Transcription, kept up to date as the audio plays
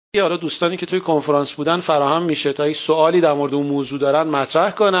حالا دوستانی که توی کنفرانس بودن فراهم میشه تا یک سوالی در مورد اون موضوع دارن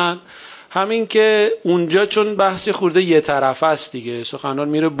مطرح کنن. همین که اونجا چون بحث خورده یه طرف است دیگه، سخنان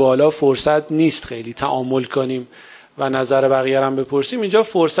میره بالا، فرصت نیست خیلی تعامل کنیم و نظر بقیه هم بپرسیم. اینجا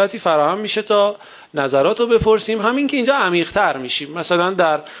فرصتی فراهم میشه تا نظرات رو بپرسیم. همین که اینجا عمیق‌تر میشیم. مثلا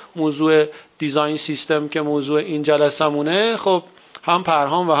در موضوع دیزاین سیستم که موضوع این جلسمونه، خب هم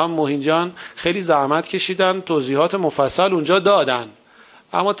پرهام و هم موهین جان خیلی زحمت کشیدن، توضیحات مفصل اونجا دادن،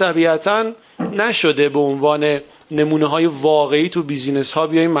 اما طبیعتاً نشده به عنوان نمونه‌های واقعی تو بیزینس ها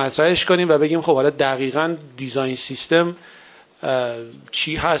بیایم مطرحش کنیم و بگیم خب حالا دقیقاً دیزاین سیستم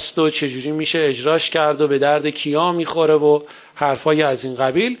چی هست و چجوری میشه اجراش کرد و به درد کیا میخوره و حرفای از این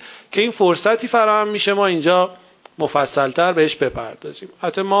قبیل، که این فرصتی فراهم میشه ما اینجا مفصلتر بهش بپردازیم.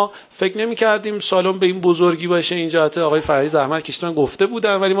 حتی ما فکر نمی‌کردیم سالن به این بزرگی باشه اینجا، حتی آقای فرحی زحمت کشیدن گفته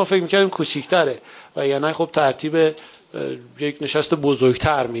بودن، ولی ما فکر می‌کردیم کوچیک‌تره و یعنی خب ترتیب یک نشست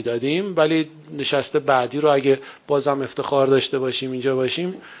بزرگتر میدادیم، ولی نشست بعدی رو اگه بازم افتخار داشته باشیم اینجا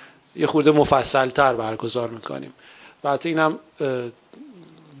باشیم یه خورده مفصلتر برگزار میکنیم. البته اینم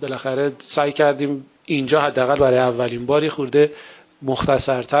بالاخره سعی کردیم اینجا حداقل برای اولین بار یه خورده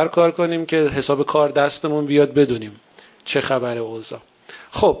مختصرتر کار کنیم که حساب کار دستمون بیاد بدونیم چه خبره اوضاع.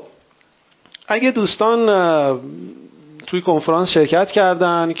 خب اگه دوستان توی کنفرانس شرکت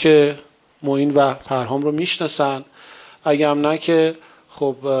کردن که موین و پرهام رو میشناسن، اگه هم نه که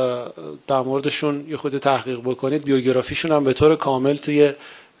خب در موردشون یه خود تحقیق بکنید. بیوگرافیشون هم به طور کامل توی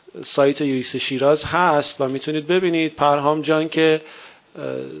سایت ایکس شیراز هست و میتونید ببینید. پرهام جان که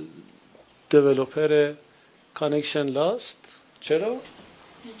دیولپر کانکشن لاست، چرا؟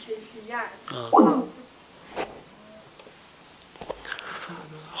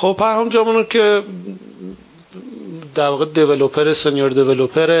 خب پرهام جامونو که در واقع دیولپر، سنیور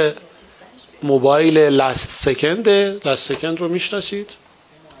دیولپر موبایل لاست سکند رو میشناسید؟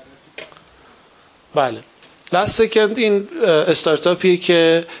 بله، لاست سکند این استارتاپیه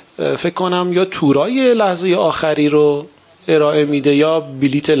که فکر کنم یا تورای لحظه آخری رو ارائه میده یا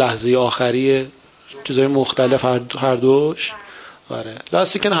بلیت لحظه آخری، چیزای مختلف هر دوش. آره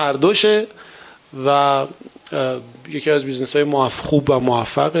لاست سکند هر دوشه و یکی از بیزنس های خوب و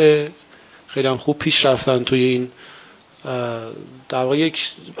موفقه. خیلی هم خوب پیش رفتن توی این در واقع یک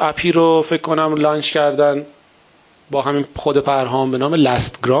اپی رو فکر کنم لانچ کردن با همین خود پرهام به نام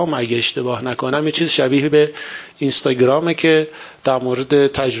لاستگرام، اگه اشتباه نکنم یه چیز شبیه به اینستاگرامه که در مورد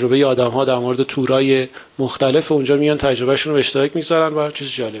تجربه آدم‌ها در مورد تورای مختلف اونجا میان تجربهشون رو به اشتراک میذارن و چیز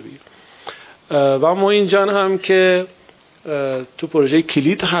جالبیه. و موین جان هم که تو پروژه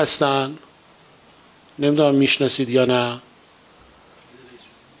کلید هستن، نمیدونم میشناسید یا نه.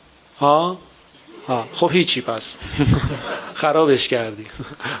 ها خب هیچی، پس خرابش کردی.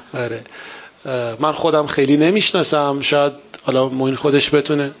 آره من خودم خیلی نمیشناسم، شاید حالا موین خودش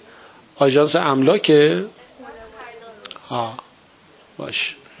بتونه. آژانس املاکه.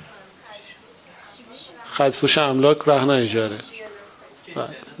 باش، خطفوش املاک، رهن اجاره.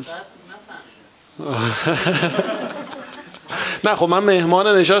 نه خب من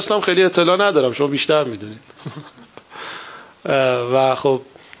مهمان نشستم، خیلی اطلاع ندارم، شما بیشتر میدونید. و خب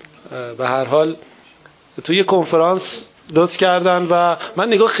به هر حال توی کنفرانس لطف کردن و من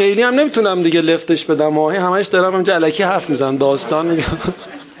نگاه خیلی هم نمیتونم دیگه لفتش بدم، همش دارم همینجا الکی حرف میزنم، داستان میگم.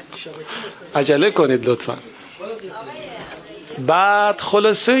 عجله کنید لطفا. بعد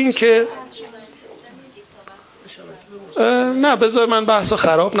خلاصه این که نه بذار من بحثو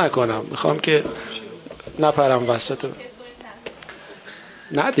خراب نکنم، میخوام که نپرم وسط.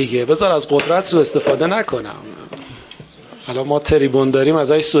 نه دیگه بذار از قدرت سوء استفاده نکنم. حالا ما تریبون داریم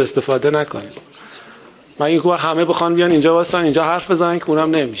ازش سوء استفاده نکنیم. من اینکه همه بخوان بیان اینجا واسن اینجا حرف بزنن که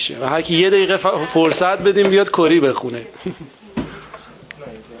اونم نمیشه و هر کی یه دقیقه فرصت بدیم بیاد کری بخونه.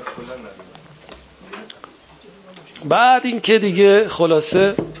 بعد این که دیگه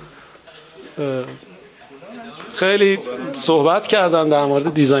خلاصه خیلی صحبت کردن در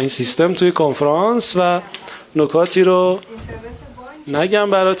مورد دیزاین سیستم توی کنفرانس و نکاتی رو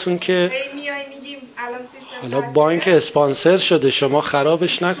نگم براتون که حالا بانک اسپانسر شده، شما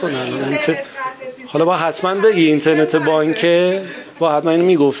خرابش نکنن. حالا با حتما بگی اینترنت بانکه، با حتما اینو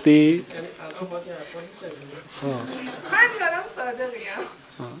میگفتی. من دارم صادقیم،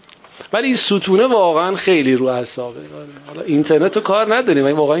 ولی این ستونه واقعا خیلی رو اعصابه. حالا اینترنت رو کار نداریم،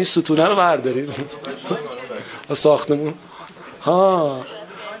 ولی واقعا این ستونه رو برداریم ساختمون.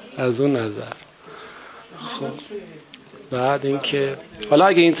 از اون نظر. خب بعد این که حالا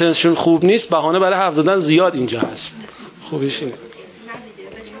اگه اینترنتشون خوب نیست بهانه برای حرف زدن زیاد اینجا هست. خوبیش اینه.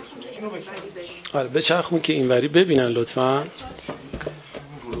 آره بچرخون که اینوری ببینن لطفاً.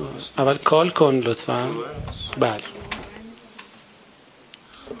 اول کال کن لطفاً. بله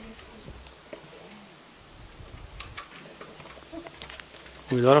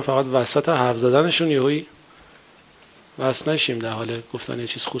امیدوارم فقط وسط حرف زدنشون یهویی واسه نشیم در حال گفتن یه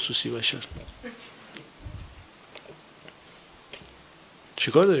چیز خصوصی باشه.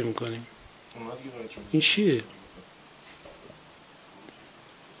 چیکار داریم میکنیم؟ این چیه؟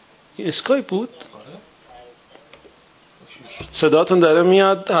 این اسکایپ بود؟ صداتون داره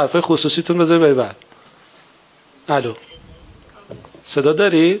میاد، حرفای خصوصیتون بذارید برای بعد. الو صدا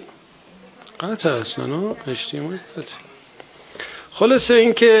دارید؟ قطع اصلا نه اشتیمایی قطع. خلاصه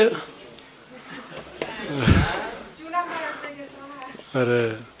این که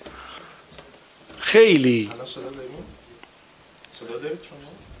آره خیلی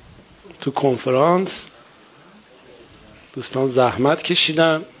تو کنفرانس دوستان زحمت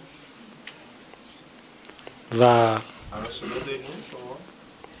کشیدن و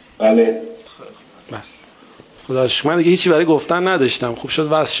بله خدا شکر من دیگه هیچی برای گفتن نداشتم. خوب شد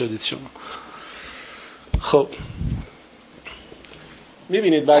وصل شدید شما. خب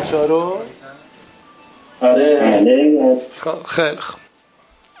میبینید بچه ها رو؟ آره خیلی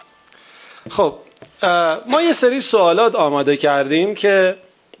خب ما یه سری سوالات آماده کردیم که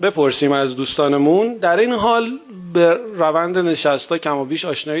بپرسیم از دوستانمون. در این حال به روند نشستا کم و بیش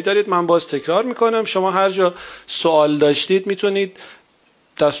آشنایی دارید. من باز تکرار میکنم، شما هر جا سوال داشتید میتونید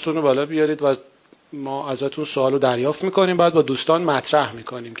دستتون رو بالا بیارید و ما ازتون سوال رو دریافت میکنیم، بعد با دوستان مطرح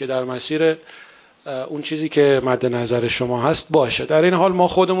میکنیم که در مسیر اون چیزی که مد نظر شما هست باشه. در این حال ما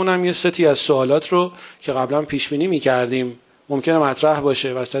خودمون هم یه ستی از سوالات رو که قبلا پیش بینی میکردیم ممکنه مطرح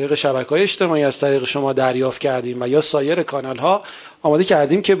باشه و از طریق شبکه‌های اجتماعی از طریق شما دریافت کردیم و یا سایر کانال‌ها آماده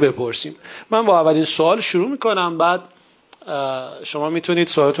کردیم که بپرسیم. من با اولین سوال شروع میکنم، بعد شما میتونید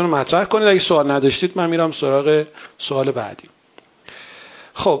سوالتون رو مطرح کنید. اگه سوال نداشتید من میرم سراغ سوال بعدی.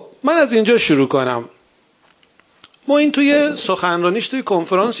 خب من از اینجا شروع کنم. ما این توی سخنرانیش توی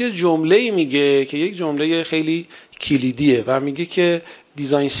کنفرانس یه جمله‌ای میگه که یک جمله خیلی کلیدیه و میگه که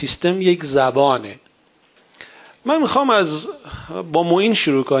دیزاین سیستم یک زبانه. من میخوام با معین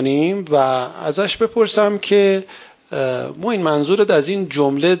شروع کنیم و ازش بپرسم که معین منظورت از این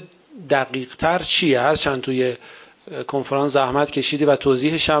جمله دقیق تر چیه؟ هرچند توی کنفرانس زحمت کشیدی و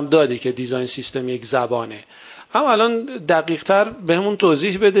توضیحش هم دادی که دیزاین سیستم یک زبانه، اما الان دقیق تر بهمون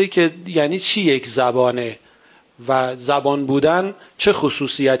توضیح بده که یعنی چی یک زبانه و زبان بودن چه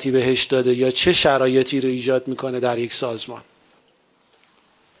خصوصیتی بهش داده یا چه شرایطی رو ایجاد میکنه در یک سازمان.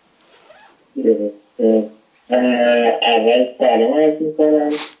 اول سلام عرض میکنم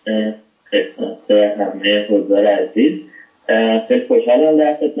خدمت همه حضار عزیز. خیلی خوشحالم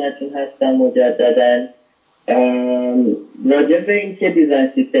در خدمتتون هستم مجددا. راجع به این که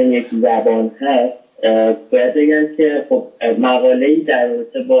دیزاین سیستم یک زبان هست باید بگم که خب مقاله‌ای در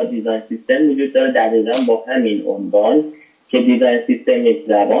رابطه با دیزاین سیستم وجود داره دقیقاً با همین عنوان که دیزاین سیستم یک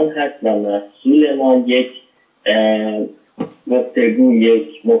زبان هست و محصول ما یک گفتگو، یک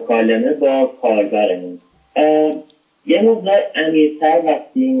مکالمه با کاربرمون. یه مقدار عمیق‌تر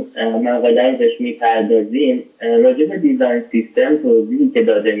وقتی این مقاله رو بهش میپردازیم راجع به دیزاین سیستم توضیحی که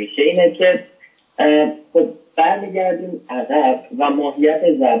داده میشه اینه که خب برمیگردیم عقب و ماهیت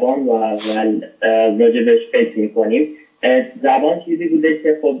زبان رو اول راجع بهش فکر میکنیم. زبان چیزی بوده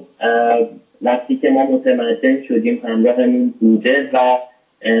که خب وقتی که ما متمدن شدیم همراهمون بوده و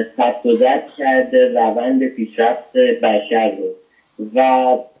ثبت و ضبط کرده روند پیشرفت بشر رو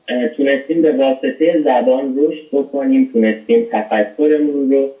و تونستیم به واسطه زبان رشد بکنیم، تونستیم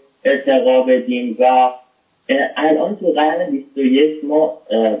تفکرمون رو ارتقا بدیم و الان تو قرن 21 ما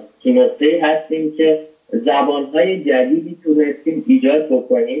تو نقطه‌ای هستیم که زبان‌های جدیدی تونستیم ایجاد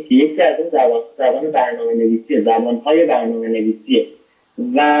بکنیم که یکی از اون زبان برنامه‌نویسیه، زبان‌های برنامه‌نویسیه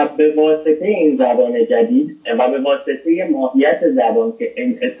و به واسطه این زبان جدید و به واسطه ماهیت زبان که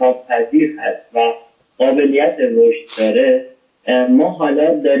انعطاف پذیر هست و قابلیت رشد داره ما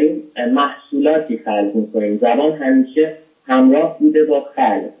حالا داریم محصولاتی خلق می‌کنیم. زبان همیشه همراه بوده با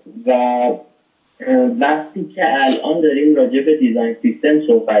خلق و وقتی که الان داریم راجع به دیزاین سیستم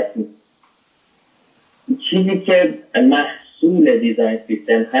صحبت می‌کنیم چیزی که محصول دیزاین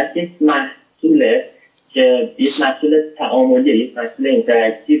سیستم هست یک محصوله که یک محصول تعاملی، یک محصول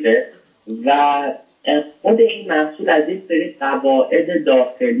اینتراکتیوه و خود این محصول از یک سری قواعد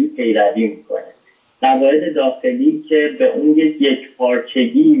داخلی پیروی میکنه، قواعد داخلی که به اون یک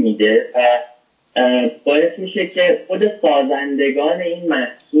پارچگی میده و باعث میشه که خود سازندگان این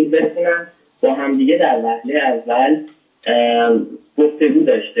محصول بتونن با همدیگه در وهله اول گفتگو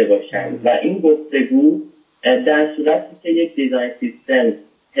داشته باشن و این گفتگو در صورتی که یک دیزاین سیستم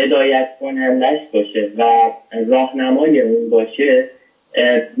هدایت کنندش باشه و راهنمای اون باشه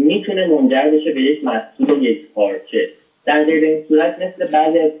میتونه منجر بشه به یک محصول یک پارچه در غیر این صورت مثل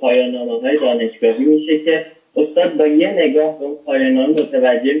بعضی از پایان‌نامه‌های دانشگاهی میشه که استاد با یه نگاه به اون پایان‌نامه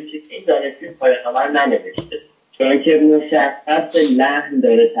متوجه میشه که این دانشجو این پایان‌نامه رو ننوشته، چون که مشخص لحن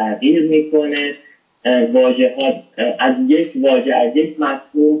داره تغییر میکنه، واژه‌ها از یک واژه، از یک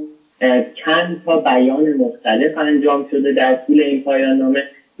مفهوم چند تا بیان مختلف انجام شده در طول این پایان‌نامه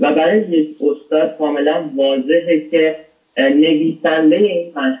و برای یک استاد کاملا واضحه که نویسنده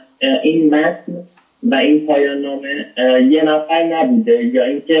این متن و این پایان‌نامه یه نفر نبوده یا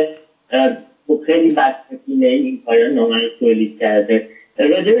اینکه خیلی بدتینه‌ای این پایان‌نامه رو تولید کرده.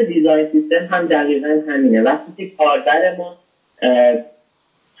 راجع به دیزاین سیستم هم دقیقاً همینه. وقتی که کاربر ما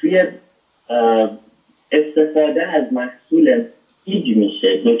توی استفاده از محصول گیج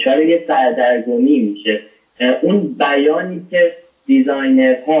میشه، دچار یه سردرگمی میشه، اون بیانی که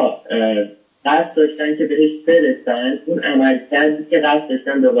دیزاینرها قصد داشتن که بهش برسن، اون عملکردی که قصد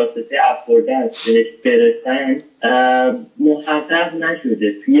داشتن به واسطه افوردنس بهش برسن محقق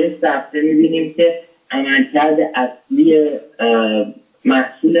نشده. توی صفحه میبینیم که عملکرد اصلی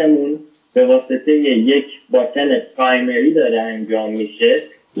محصولمون به واسطه یک باتن پرایمری داره انجام میشه.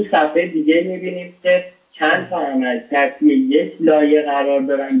 تو صفحه دیگه میبینیم که چند تا عملکرد توی یک لایه قرار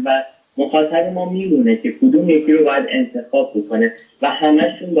دارن و مخاطب ما میمونه که کدوم یکی رو باید انتخاب بکنه و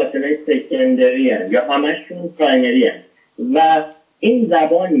همشون باتنای سکندری هن یا همشون پرایمری هن و این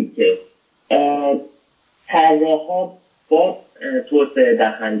زبانی که طراحا با توسعه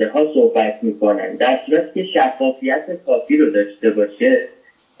دهنده ها صحبت میکنن در صورتی که شفافیت کافی رو داشته باشه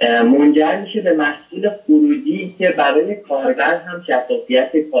منجر میشه به محصول خروجی که برای کاربر هم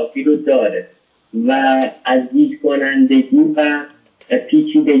شفافیت کافی رو داره و از گیج کنندگی و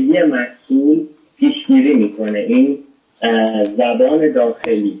پیچیدگی محصول پیشگیری میکنه. این زبان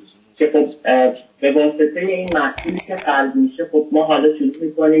داخلی که خب به واسطه این محصولی که خلق میشه خب ما حالا شروع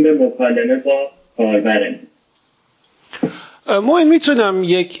میکنیم به مکالمه با کاربرمون. من میتونم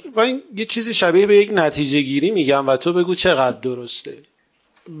یه چیزی شبیه به یک نتیجه گیری میگم و تو بگو چقدر درسته.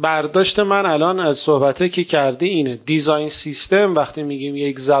 برداشت من الان از صحبته که کردی اینه: دیزاین سیستم وقتی میگیم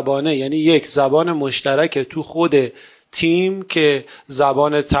یک زبانه، یعنی یک زبان مشترک تو خود تیم که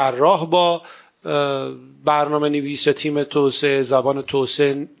زبان طراح با برنامه نویس یا تیم توسعه، زبان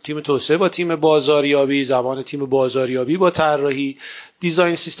توسعه، تیم توسعه با تیم بازاریابی، زبان تیم بازاریابی با طراحی.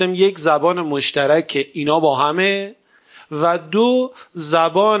 دیزاین سیستم یک زبان مشترک اینا با همه و دو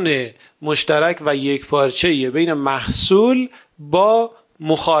زبان مشترک و یک پارچه‌ای بین محصول با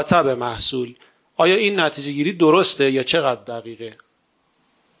مخاطب محصول. آیا این نتیجه گیری درسته یا چقدر دقیقه؟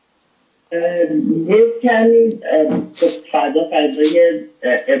 یک کمی فضای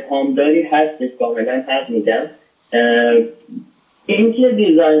ابهامداری هستش، کاملا حق میدم. این که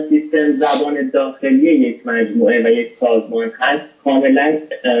دیزاین سیستم زبان داخلی یک مجموعه و یک سازمان هست کاملا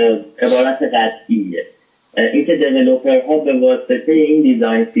عبارت قطعیه. این که دیولوپرها به واسطه این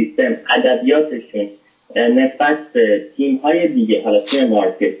دیزاین سیستم ادبیاتشون نسبت به تیم‌های دیگه، حالا تیم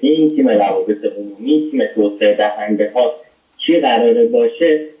مارکتینگ، تیم روابط عمومی، تیم توسعه دهنده ها چی قراره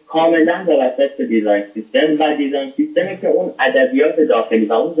باشه کاملا وابسته به دیزاین سیستم و دیزاین سیستمی که اون ادبیات داخلی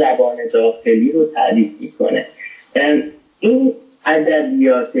و اون زبان داخلی رو تعریف میکنه. این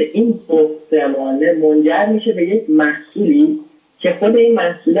ادبیات، این گفتمانه منجر میشه به یک محصولی که خود این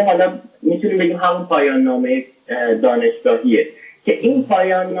محصوله حالا میتونیم بگیم همون پایان نامه دانشگاهیه که این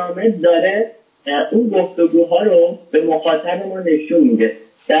پایان نامه داره اون گفتگوها رو به مخاطب ما نشون میده.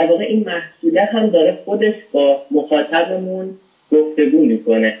 در واقع این محصوله هم داره خودش با مخاطبمون گفتگو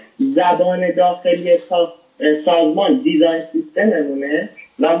میکنه. زبان داخلی سازمان دیزاین سیستممونه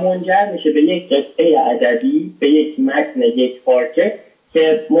و منجر میشه به یک قطعه ادبی، به یک متن یک پارچه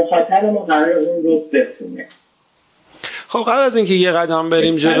که مخاطب ما قرار اون رو بخونه. خب قبل از اینکه یه قدم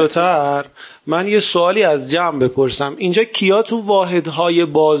بریم جلوتر، من یه سوالی از جمع بپرسم. اینجا کیا تو واحدهای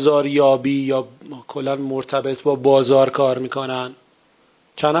بازاریابی یا کلا مرتبط با بازار کار میکنن؟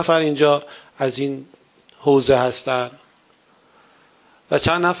 چند نفر اینجا از این حوزه هستن؟ و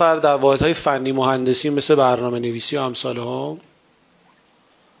چند نفر در واحدهای فنی مهندسی مثل برنامه نویسی و امثال هم؟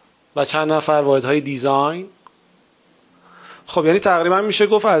 و چند نفر واحدهای دیزاین؟ خب یعنی تقریبا میشه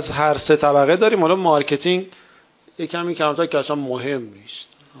گفت از هر سه طبقه داریم. حالا مارکتینگ یکمی کمتر که اصلا مهم نیست.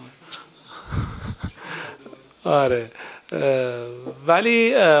 آره.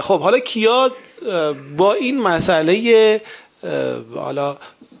 ولی خب حالا کیا با این مسئله حالا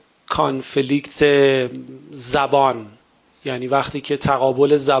کانفلیکت زبان، یعنی وقتی که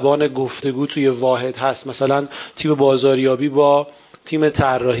تقابل زبان گفتگو توی واحد هست، مثلا تیم بازاریابی با تیم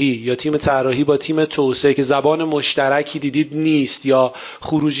طراحی یا تیم طراحی با تیم توسعه که زبان مشترکی دیدید نیست یا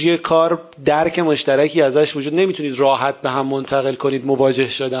خروجی کار درک مشترکی ازش وجود، نمیتونید راحت به هم منتقل کنید، مواجه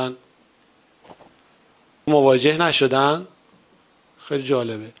شدن. مواجه نشدن؟ خیلی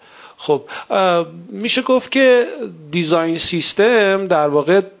جالبه. خب میشه گفت که دیزاین سیستم در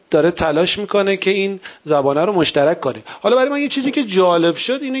واقع داره تلاش میکنه که این زبانه رو مشترک کنه. حالا برای من یه چیزی که جالب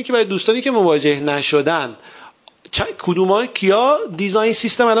شد اینه که برای دوستانی که مواجه نشدن، کدوما کیا دیزاین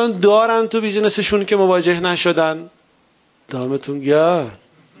سیستم الان دارن تو بیزینسشون که مواجه نشدن؟ دامتون گرم.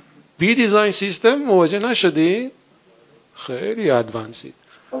 بی دیزاین سیستم مواجه نشدی؟ خیلی ادوانسید.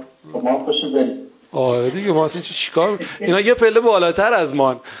 ما خوشو بریم. آره دیگه ما اصلا چیکار، اینا یه پله بالاتر از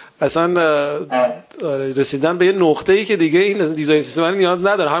ما اصلا رسیدن به یه نقطه‌ای که دیگه این دیزاین سیستم نیاز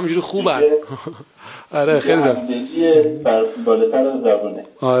نداره، همینجوری خوبن. آره خیلی بالاتر از زبونه.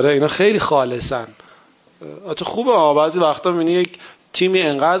 آره اینا خیلی خالصن. البته خوبه، بعضی وقتا می‌بینی یک تیمی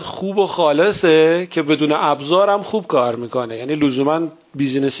انقدر خوب و خالصه که بدون ابزار هم خوب کار میکنه. یعنی لزوما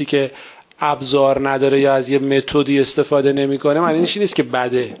بیزینسی که ابزار نداره یا از یه متدی استفاده نمیکنه معنیش نیست که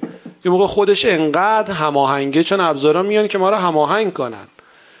بده. یه موقع خودش انقدر هماهنگه، چون ابزارا میان که ما رو هماهنگ کنن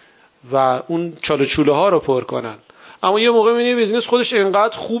و اون چاله چوله ها رو پر کنن. اما یه موقع میبینی بیزینس خودش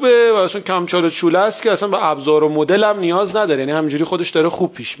انقدر خوبه و اصلا کم چاله چوله است که اصلا به ابزار و مدل هم نیاز نداره، یعنی همینجوری خودش داره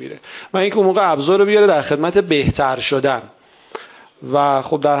خوب پیش میره. و اینکه اون موقع ابزار رو بیاره در خدمت بهتر شدن. و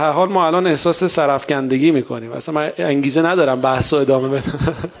خب در هر حال ما الان احساس سرافکندگی میکنیم، اصلا من انگیزه ندارم بحث رو ادامه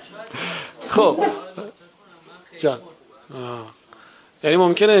بدم. خب جان یعنی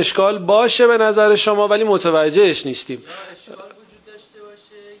ممکنه اشکال باشه به نظر شما ولی متوجهش نیستیم. اشکال وجود داشته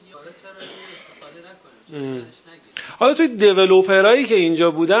باشه یا حالا چرا استفاده نکنه. حالا توی دیولپرایی که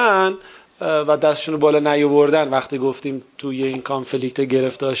اینجا بودن و دستشون بالا نیاوردن وقتی گفتیم توی این کانفلیکت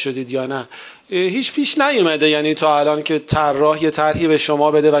گرفتار شدید یا نه، هیچ پیش نیومده یعنی تا الان که طراح یه طرحی به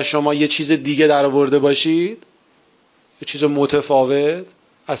شما بده و شما یه چیز دیگه در آورده باشید، یه چیز متفاوت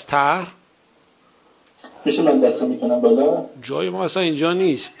از طرح؟ میشه من دستو میکنم بالا؟ جای ما اصلا اینجا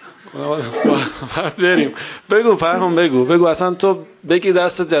نیست. باید بریم. بگو فرهم، بگو اصلا تو بگی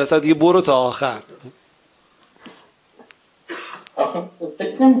دست جلسه دیگه برو تا آخر. آخه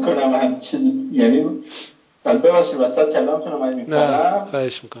فکر نمی کنم همچین، یعنی ببخشید وسط کلامتون رو من میکنم. نه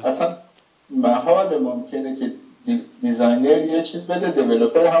خواهش میکنم. اصلا محال ممکنه که دیزاینر یه چیز بده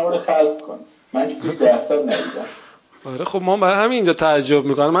دیولپر همون رو خلق کنه. من که توی 10 سال ندیدم. آره خب ما برای همین اینجا تعجب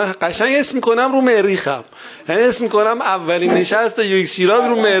میکنم. من قشنگ اسم میکنم رو مریخم، یعنی اسم میکنم اولین نشست ایکس شیراز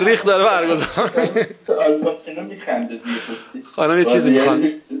رو مریخ داره برگزار میشه. البته میخنده دیگه پستی. خانم یه چیزی میخوان.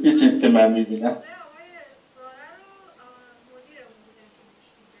 یه چیزی که من میبینم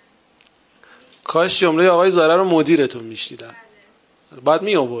کاش جمله آقای زاره رو مدیرتون میشنیدن. بعد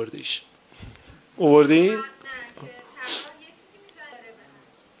می آوردیش. آوردی؟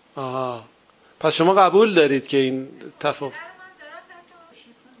 آها. پس شما قبول دارید که این تفاوت.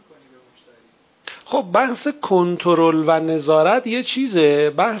 خب بحث کنترل و نظارت یه چیزه،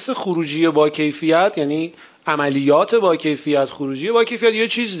 بحث خروجی با کیفیت یعنی عملیات با کیفیت، خروجی با کیفیت یه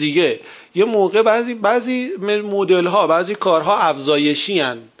چیز دیگه. یه موقع بعضی مدل ها، بعضی کارها افزایشی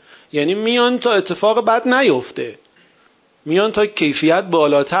هن. یعنی میان تا اتفاق بد نیفته، میان تا کیفیت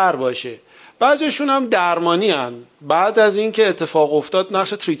بالاتر باشه. بعضیشون هم درمانی هن. بعد از این که اتفاق افتاد نقش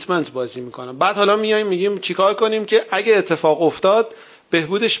تریتمنت بازی میکنن. بعد حالا میایم میگیم چیکار کنیم که اگه اتفاق افتاد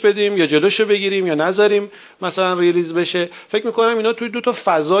بهبودش بدیم یا جلوشو بگیریم یا نذاریم مثلا ریلیز بشه. فکر میکنم اینا توی دو تا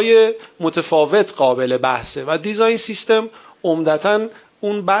فضای متفاوت قابل بحثه و دیزاین سیستم عمدتاً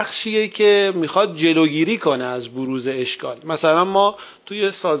اون بخشیه که میخواد جلوگیری کنه از بروز اشکال. مثلا ما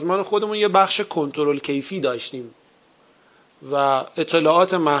توی سازمان خودمون یه بخش کنترل کیفی داشتیم و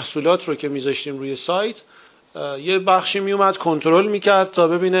اطلاعات محصولات رو که میذاشتیم روی سایت یه بخشی میومد کنترل میکرد تا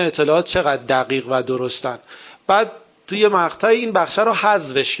ببینه اطلاعات چقدر دقیق و درستن. بعد توی مقطعی این بخش رو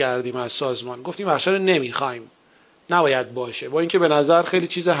حذفش کردیم از سازمان، گفتیم بخش رو نمیخوایم، نباید باشه، با اینکه به نظر خیلی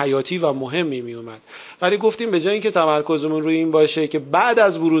چیز حیاتی و مهمی میومد. ولی گفتیم به جای اینکه تمرکزمون روی این باشه که بعد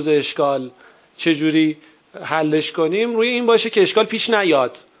از بروز اشکال چجوری حلش کنیم، روی این باشه که اشکال پیش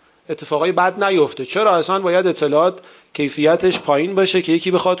نیاد، اتفاقای بد نیفته. چرا اصلا باید اطلاعات کیفیتش پایین باشه که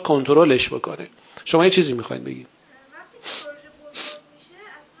یکی بخواد کنترلش بکنه. شما یه چیزی میخواین بگید؟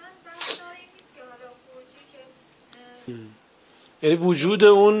 یعنی وجود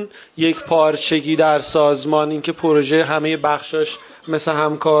اون یک پارچگی در سازمان، این که پروژه همه بخشاش مثل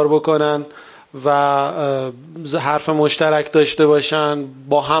هم کار بکنن و حرف مشترک داشته باشن،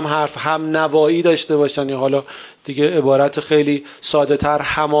 با هم حرف هم نوایی داشته باشن یا حالا دیگه عبارت خیلی ساده تر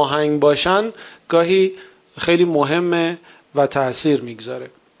هماهنگ باشن، گاهی خیلی مهمه و تأثیر میگذاره.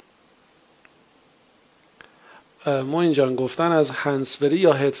 ما اینجا گفتن از هندزفری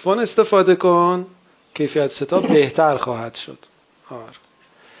یا هدفون استفاده کن، کیفیت ستاپ بهتر خواهد شد.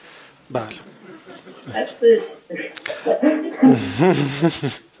 بله.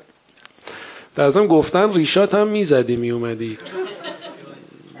 در ضمن گفتن ریشات هم میزدی میومدی.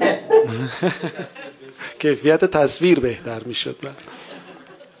 کیفیت تصویر بهتر میشد.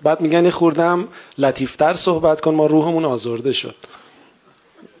 بعد میگن خوردم لطیفتر صحبت کن، ما روحمون آزرده شد.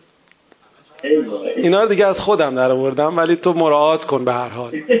 اینا رو دیگه از خودم در آوردم، ولی تو مراعات کن به هر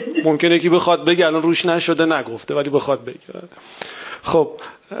حال. ممکنه که بخواد بگه الان روش نشده نگفته، ولی بخواد بگه. خب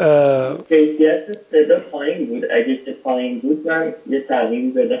کیفیت صدا پایین بود، اگه که پایین بود من یه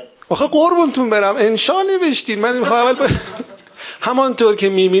تغییر بدم. آخه قربونتون برم انشا نوشتین، من میخوام اول همانطور که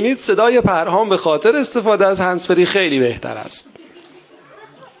میبینید صدای پرهام به خاطر استفاده از هندزفری خیلی بهتر است.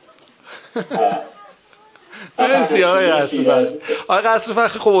 مرسی آقای قصرفخری. آقای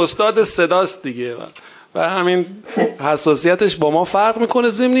قصرفخری خب استاد صداست دیگه و همین حساسیتش با ما فرق میکنه،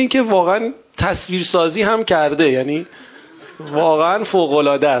 ضمن این که واقعا تصویرسازی هم کرده، یعنی واقعا فوق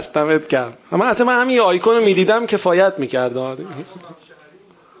العاده است. دمت گرم. اما حتی من همین آیکون رو میدیدم کفایت میکرد.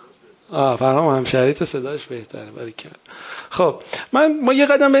 فرهام همشریت صداش بهتره. باریکلا. خب ما یه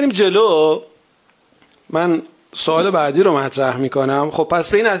قدم بریم جلو. من سوال بعدی رو مطرح میکنم. خب پس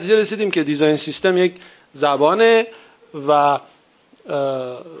به این نتیجه رسیدیم که دیزاین سیستم یک زبانه و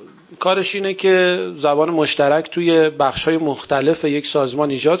کارش اینه که زبان مشترک توی بخش‌های مختلف یک سازمان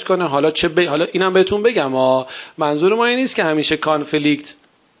ایجاد کنه. حالا حالا اینم بهتون بگم منظور ما این نیست که همیشه کانفلیکت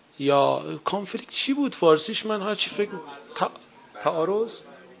یا کانفلیکت چی بود فارسیش، من هر چی فکر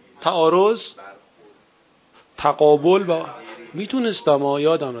تعارض تقابل با میتونستم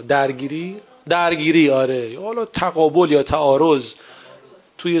یادم درگیری آره، حالا تقابل یا تعارض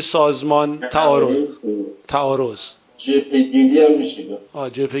توی سازمان تعارض جبهه‌گیری هم میشه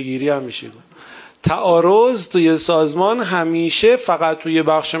گفت. جبهه‌گیری هم میشه گفت. تعارض توی سازمان همیشه فقط توی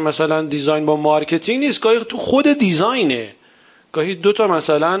بخش مثلا دیزاین با مارکتینگ نیست، گاهی تو خود دیزاینه. گاهی دوتا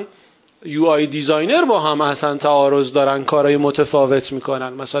مثلا یو آی دیزاینر با هم اصلا تعارض دارن، کارهای متفاوت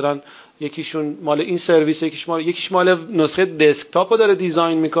میکنن. مثلا یکیشون مال این سرویس، یکیش مال نسخه دسکتاپ رو داره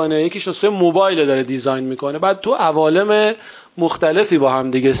دیزاین میکنه، یکیش نسخه موبایل رو داره دیزاین میکنه. بعد تو عوالم مختلفی با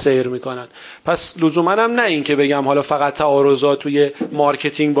هم دیگه سیر میکنن. پس لزوما هم نه این که بگم حالا فقط تعارضات توی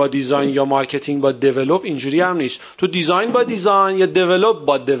مارکتینگ با دیزاین یا مارکتینگ با دیولپ، اینجوری هم نیست. تو دیزاین با دیزاین یا دیولپ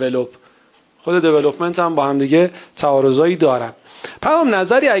با دیولپ، خود دیولپمنت هم با هم دیگه تعارضایی دارن. پیام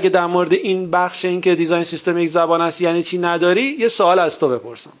نظری اگه در مورد این بخش این که دیزاین سیستم یک زبان است یعنی چی نداری، یه سوال از تو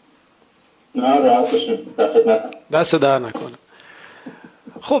بپرسم. نه راحت باشیم، دست در نکنه.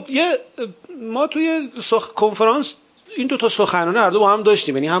 خب ما توی کنفرانس این دو تا سخنرانی هر دو با هم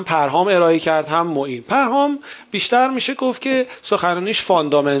داشتیم، یعنی هم پرهام ارائه کرد هم معین. پرهام بیشتر میشه گفت که سخنرانیش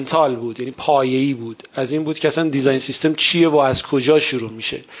فاندامنتال بود، یعنی پایه‌ای بود، از این بود که اصلا دیزاین سیستم چیه و از کجا شروع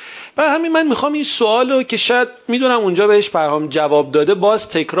میشه. برای همین من میخوام این سوالو که شاید میدونم اونجا بهش پرهام جواب داده باز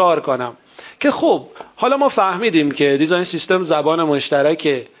تکرار کنم که خب حالا ما فهمیدیم که دیزاین سیستم زبان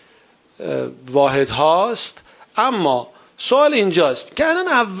مشترک واحد هاست، اما سوال اینجاست که الان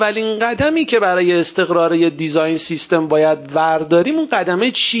اولین قدمی که برای استقرار یه دیزاین سیستم باید ورداریم اون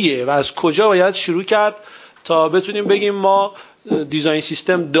قدمه چیه و از کجا باید شروع کرد تا بتونیم بگیم ما دیزاین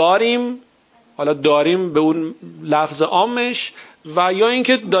سیستم داریم، حالا داریم به اون لفظ عامش، و یا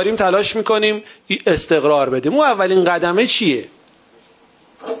اینکه داریم تلاش میکنیم استقرار بدیم. اون اولین قدمه چیه؟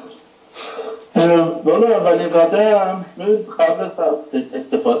 والا اولین قدم قبل از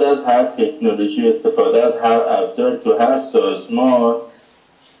استفاده از هر تکنولوژی، استفاده از هر ابزار تو هر سازمان،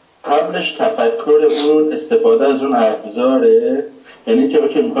 قبلش تفکر اون استفاده از اون ابزاره. یعنی که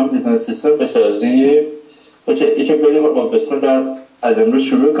اوکی میخوام دیزاین سیستم بسازیم، اوکی اینکه بریم با بسم الله از امروز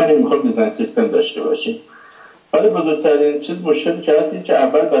شروع کنیم میخوام دیزاین سیستم داشته باشیم. ولی بزرگترین چیز مشکلی که هست که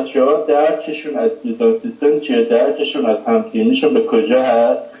اول بچه‌ها درکشون از دیزاین سیستم چیه، درکشون از هم‌تیمیشون به کجا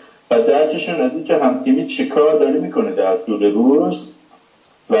هست و درکشون از این که هم‌تیمی چه کار داره میکنه در طول روز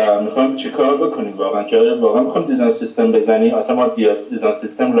و میخوام چه کار بکنیم واقعا، که واقعا میخوام دیزاین سیستم بزنیم، اصلا ما دیزاین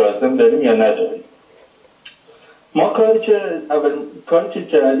سیستم لازم داریم یا نداریم. ما کاری که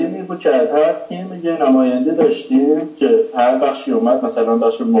کردیم این بود که از هر تیم یه نماینده داشتیم که هر بخشی اومد، مثلا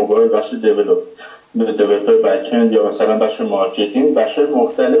بخش موبایل، بخش دیولپر بک‌اند یا مثلا بخش مارکتینگ، بخش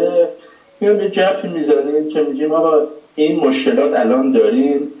مختلف، میام یه گپی میزنیم که میگیم آقا این مشکلات الان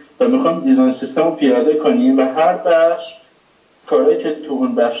داریم و میخوام دیزاین سیستم رو پیاده کنیم و هر بخش کارهایی که تو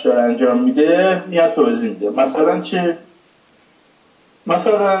اون بخش داره انجام میده میاد توضیح میده. مثلا چه؟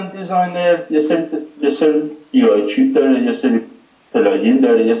 مثلا دیزاینر یه سری UI چیپ داره، یه سری پلاگین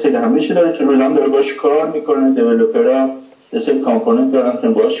داره، یه سری همه چی داره که روزانه داره باش کار میکنه. دیولپرها یه سری کامپوننت دارن که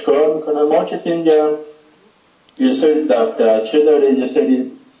باش کار میکنن. مارکتینگ هم یه سری دفترچه داره، یه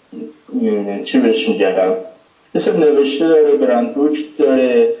سری چی بهش میگن، یه سری نوشته داره، برند بوک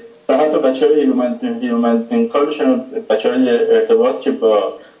داره و حتی بچه‌های هیومن کارشون، بچه‌های ارتباط که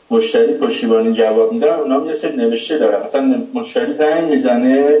با مشتری پشتیبانی جواب میدن، اونا یه سری نوشته دارن. مثلا مشتری زنگ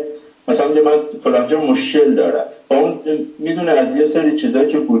میزنه مثلا میگه من فلان جا مشکل دارم، با اون میدونه از یه سری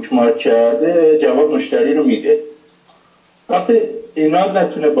چیزایی که بوک مارک کرده جواب مشتری رو میده. وقتی اینا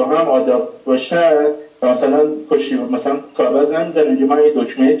نتونه با هم آداپت باشن، مثلا مثلا کاربر نمیزنه میگه من یه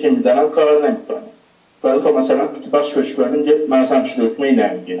دکمه‌ای که میزنم کار نمیکنه، ولی خب مثلا بخش پشتیبانی میگه من اصلا همچین دکمه‌ای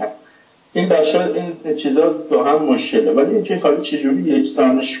نمیگیرم. این بخشا این چیزا با هم مشکله. ولی اینکه خالی چجوری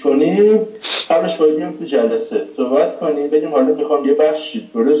یکسانش کنیم، قبلش باید بیام تو جلسه صحبت کنیم، بگیم حالا میخوام یه بخشی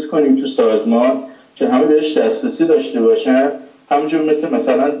درست کنیم تو سازمان که همه بهش دسترسی داشته باشن. همونجور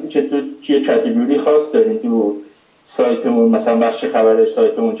مثلا که تو یه کاتگوری خاص داریم تو سایتمون، مثلا بخش خبر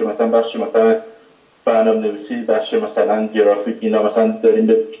سایتمون که مثلا بخش مثلا برنامه‌نویسی، بخش مثلا گرافیک، اینا مثلا داریم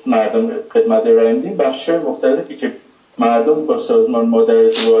به مردم خدمت ارائه میدیم. بخش‌های مختلفی که مردم با سازمان ما در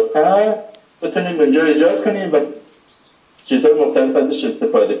ارتباطن بتونیم اونجا ایجاد کنیم و چیزهای مختلف ازش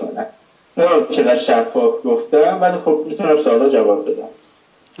استفاده کنن. نه چقدر شفاف گفتم، ولی خب میتونم سوالا جواب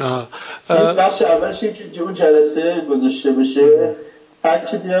بدم. این بخش اولشی که اون جلسه گذاشته بشه، هر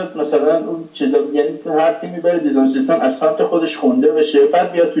کی بیاد مثلا اون چیزا، یعنی هر تیمی بره دیزاین سیستم از سمت خودش خونده بشه،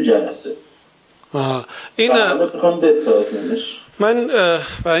 بعد بیاد تو جلسه. این من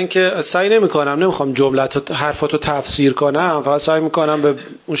برای اینکه سعی نمیخوام جملات حرفاتو تفسیر کنم، فقط سعی میکنم به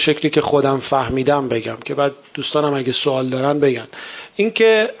اون شکلی که خودم فهمیدم بگم که بعد دوستانم اگه سوال دارن بگن.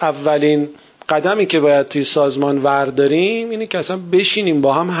 اینکه اولین قدمی که باید توی سازمان ورداریم اینه که اصلا بشینیم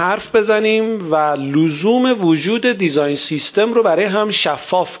با هم حرف بزنیم و لزوم وجود دیزاین سیستم رو برای هم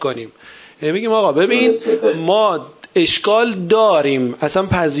شفاف کنیم. یعنی بگیم آقا ببین ما اشکال داریم، اصلا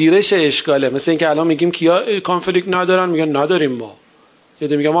پذیرش اشکاله. مثل اینکه الان میگیم کیا کانفلیکت ندارن، میگن نداریم ما، یه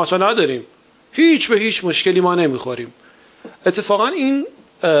ده میگم ما اصلا نداریم، هیچ به هیچ مشکلی ما نمیخوریم. اتفاقا این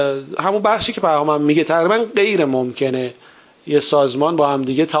همون بخشی که پیامم میگه تقریبا غیر ممکنه یه سازمان با هم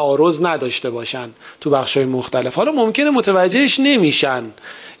دیگه تعارض نداشته باشن تو بخش‌های مختلف. حالا ممکنه متوجهش نمیشن،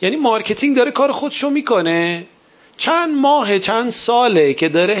 یعنی مارکتینگ داره کار خودشو میکنه، چند ماه چند ساله که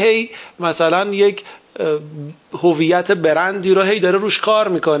داره هی مثلا یک هویت برندی رو هی داره روش کار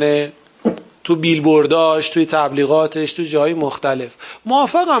میکنه، تو بیلبورداش، توی تبلیغاتش، تو جای مختلف.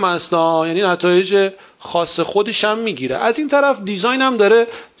 موافقم اصلا، یعنی نتایج خاص خودش هم میگیره. از این طرف دیزاین هم داره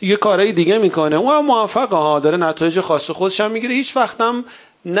یه کارهای دیگه میکنه، اون هم موافقه ها، داره نتایج خاص خودش هم میگیره. هیچ وقت هم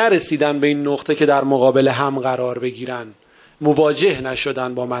نرسیدن به این نقطه که در مقابل هم قرار بگیرن، مواجه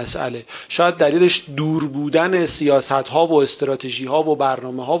نشدن با مسئله. شاید دلیلش دور بودن سیاست ها و استراتژی ها و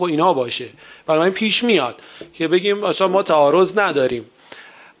برنامه ها و اینا باشه. برای من پیش میاد که بگیم اصلا ما تعارض نداریم.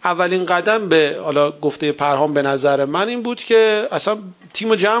 اولین قدم به حالا گفته پرهام به نظر من این بود که اصلا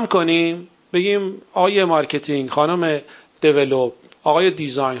تیمو جمع کنیم، بگیم آقای مارکتینگ، خانم دیولپ، آقای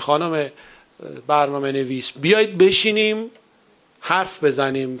دیزاین، خانم برنامه نویس، بیایید بشینیم حرف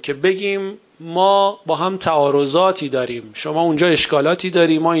بزنیم که بگیم ما با هم تعارضاتی داریم، شما اونجا اشکالاتی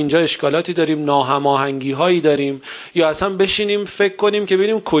داری، ما اینجا اشکالاتی داریم، ناهماهنگی هایی داریم، یا اصلا بشینیم فکر کنیم که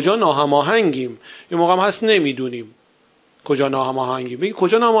ببینیم کجا ناهماهنگیم. این موقع هم هست نمیدونیم کجا ناهماهنگیم، بگیم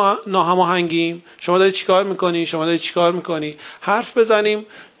کجا ناهماهنگیم، شما داری چیکار میکنی، شما داری چیکار میکنی، حرف بزنیم،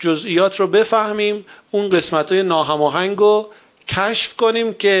 جزئیات رو بفهمیم، اون قسمت‌های ناهماهنگ رو کشف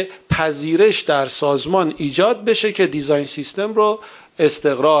کنیم که پذیرش در سازمان ایجاد بشه که دیزاین سیستم رو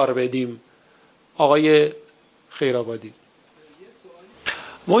استقرار بدیم. آقای خیرآبادی،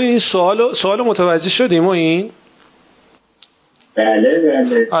 ما این سوال متوجه شدیم؟ ما این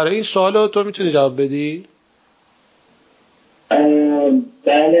بله آره این سوالو تو میتونی جواب بدی؟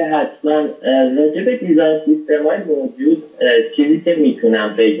 بله حتما. راجع به دیزاین سیستم های موجود چیزی که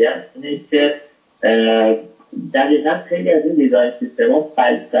میتونم بگم اینه که دقیقا خیلی از این دیزاین سیستم ها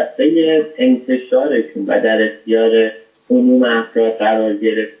فلسفه انتشارشون و در اختیار عموم افراد قرار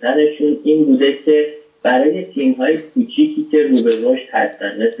گرفتنشون این بوده که برای تیم های کوچیکی که رو به رشد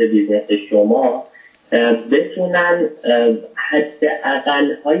هستن مثل بیزنس شما بتونن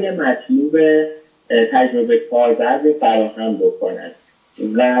حداقل های مطلوب تجربه کاربر رو فراهم بکنن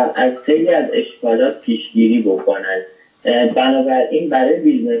و از خیلی از اشکالات پیشگیری بکنن. بنابراین برای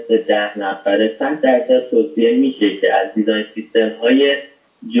بیزنس 10 نفره 100% توصیه میشه که از دیزاین سیستم های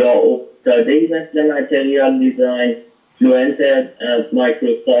جا افتاده‌ای مثل متریال دیزاین، فلوئنت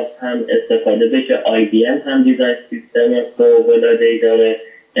مایکروسافت هم استفاده بشه، آی بی ام هم دیزاین سیستم فوق‌العاده‌ای داره،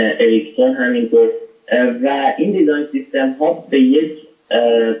 ایکسون همینطور. و این دیزاین سیستم ها به یک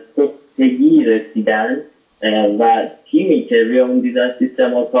پختگی رسیدن و تیمی که روی اون دیزاین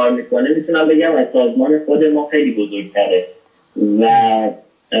سیستم ها کار میکنه میتونم بگم از سازمان خود ما خیلی بزرگتره و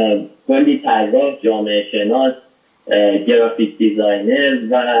کلی طراح، جامعه شناس، گرافیک دیزاینر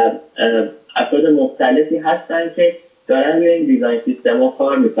و افراد مختلفی هستن که دارن روی این دیزاین سیستم ها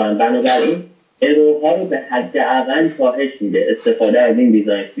کار میکنن. بنابراین ارورها رو به حد اقل کاهش میده استفاده از این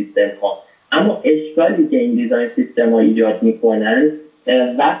دیزاین سیستم ها. اما اشکالی که این دیزاین سیستم ها ایجاد میکنن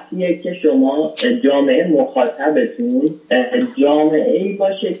وقتیه که شما جامعه مخاطبتون جامعه‌ای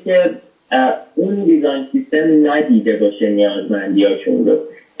باشه که اون دیزاین سیستم ندیده باشه نیازمندیاشون رو،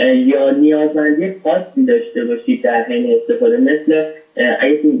 یا نیازمندی خاصی داشته باشید در حین استفاده. مثل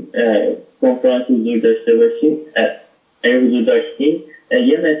اگه تو کنفرانس حضور داشته باشیم، اگه حضور داشتیم،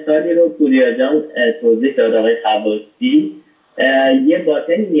 یه مثالی رو پوریا جان توضیح داد، آقای خواصی، یه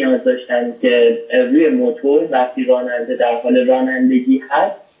باتن نیاز داشتن که روی موتور وقتی راننده در حال رانندگی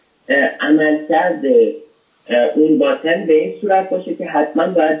هست عملکرد اون باتن به این صورت باشه که حتما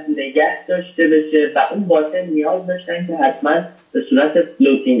باید نگه داشته بشه و اون باتن نیاز داشتن که حتما به صورت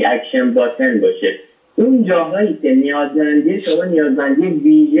فلوتینگ اکشن باتن باشه. اون جاهایی که نیازمندی شما نیازمندی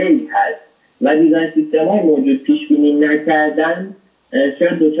ویژه‌ای هست و دیزاین سیستم‌های موجود پیش بینی نکردن،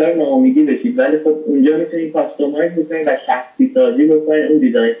 شاید دچار ناامیدی بشید، ولی خب اونجا میتونید کاستومایز بکنید و شخصی سازی بکنید اون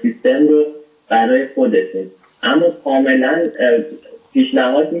دیزاین سیستم رو برای خودتون. اما کاملا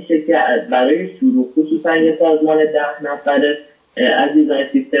پیشنهاد میشه که برای شروع خصوصا یه سازمان 10 نفره از دیزاین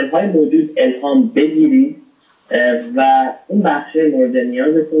سیستم های موجود الهام بگیرید و اون بخش مورد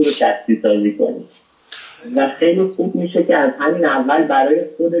نیازتون رو شخصی سازی کنید و خیلی خوب میشه که از همین اول برای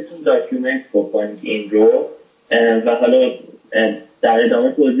خودتون داکیومنت بکنید این رو. و حالا در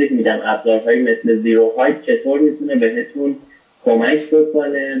ادامه توضیح میدم ابزارهایی مثل زیرو هایت چطور میتونه بهتون کمک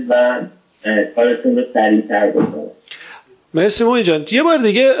بکنه و کارتون رو سریع‌تر بکنه. مرسی موین جان. یه بار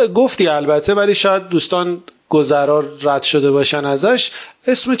دیگه گفتی البته، ولی شاید دوستان گذرا رد شده باشن ازش،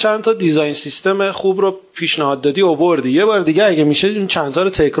 اسم چند تا دیزاین سیستم خوب رو پیشنهاد دادی آوردی. یه بار دیگه اگه میشه این چند تا رو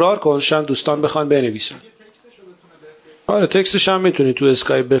تکرار کن، شاید دوستان بخوان بنویسن. آره تکستش هم میتونی تو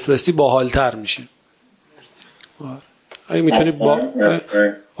اسکایپ بفرستی، باحال‌تر میشه. اگه میتونی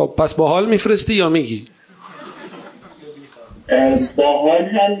خب پس باحال میفرستی یا میگی؟ باحال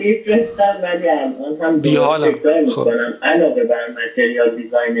هم میفرستم ولی الان هم تکرار میکنم. علاوه بر متریال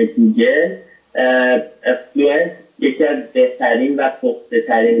دیزاین گوگل، فلوئنت یکی از بهترین و پخته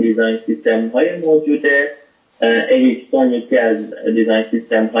ترین دیزاین سیستم های موجوده. ایکسون یکی از دیزاین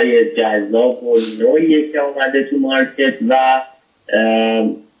سیستم های جذاب و نوعیه که اومده تو مارکت و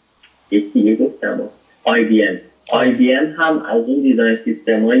یکی گفتم IBM هم از این دیزاین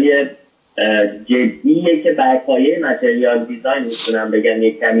سیستم های جدیه که بر پایه متریال دیزاین میتونم بگم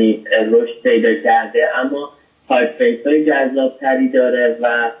یک کمی رشد پیدا کرده، اما تایپفیس های جذاب تری داره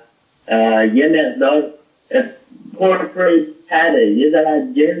و یه مقدار کورپوریت تره، یه ذره از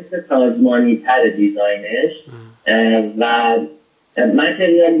جنس سازمانی تر دیزاینش و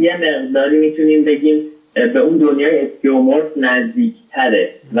متریال یه مقداری میتونیم بگیم به اون دنیای اسکیومورف نزدیک تره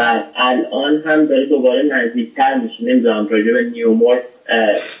و الان هم داره دوباره نزدیک تر میشه. نمیدونم راجع به نیومورف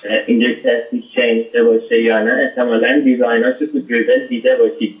اینجا کسی شنیده باشه یا نه، احتمالاً دیزایناشو تو دریون دیده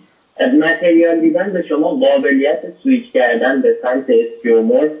باشید. متریال دیزاین به شما قابلیت سویچ کردن به سمت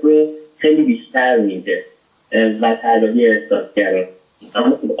اسکیومورف رو خیلی بیشتر میده و طراحی احساسگرا. اما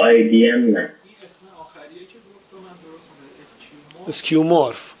خب IBM نه.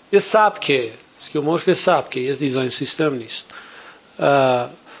 اسکیومورف یه سبکه، اسکیومورف یه سبکه، یه دیزاین سیستم نیست.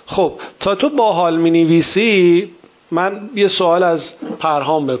 خب تا تو باحال مینویسی، من یه سوال از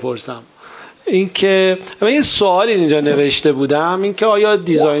پرهام بپرسم. اینکه من یه سوالی اینجا نوشته بودم، اینکه آیا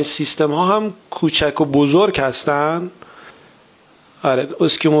دیزاین سیستم ها هم کوچک و بزرگ هستن؟ آره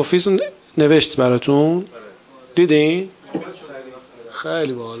اسکیومورفیسم نوشت براتون، دیدین؟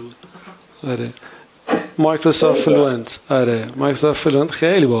 خیلی باحال بود. آره مایکروسافت فلوئنت، آره مایکروسافت فلوئنت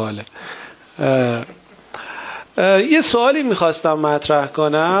خیلی باحاله. یه سوالی میخواستم مطرح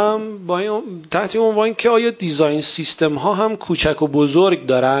کنم با این تحت عنوان که آیا دیزاین سیستم ها هم کوچک و بزرگ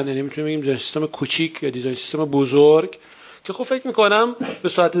دارن؟ یعنی میتونیم بگیم دیزاین سیستم کوچیک یا دیزاین سیستم بزرگ، که خب فکر میکنم به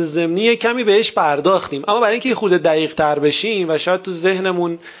صورت ضمنی کمی بهش پرداختیم، اما برای اینکه خود دقیق تر بشیم و شاید تو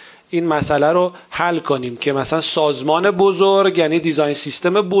ذهنمون این مسئله رو حل کنیم که مثلا سازمان بزرگ یعنی دیزاین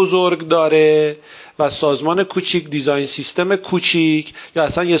سیستم بزرگ داره و سازمان کوچیک دیزاین سیستم کوچیک، یا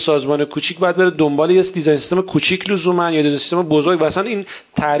اصلا یه سازمان کوچیک باید بره دنبال یه دیزاین سیستم کوچیک لزوما یا دیزاین سیستم بزرگ، و اصلا این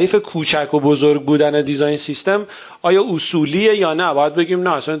تعریف کوچک و بزرگ بودن دیزاین سیستم آیا اصولیه یا نه؟ باید بگیم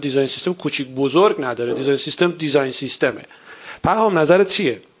نه اصلا دیزاین سیستم کوچیک بزرگ نداره، دیزاین سیستم دیزاین سیستمه. پرهام نظرت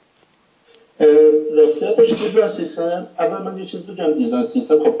چیه؟ راستیتش دیزاین سیستم، اول من یه چیز بگم، دیزاین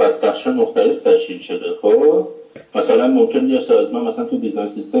سیستم خب بخش مختلف تشکیل شده. خب مثلا ممکن یه سازمان مثلا تو دیزاین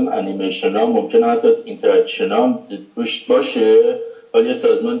سیستم انیمیشن ها ممکن حتی اینتراکشن ها باشه، ولی یه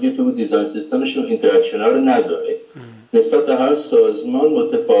سازمان دیگه تو دیزاین سیستمش رو اینتراکشن ها رو نذاره. نسبت به هر سازمان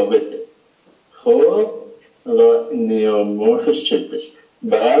متفاوته. خب و نیومورفش چک بشه.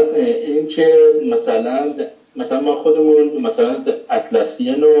 بعد این که مثلا ما خودمون مثلا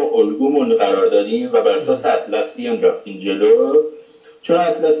اطلسیان و الگومون قرار دادیم و بر اساس اطلسیان رفتیم جلو، چون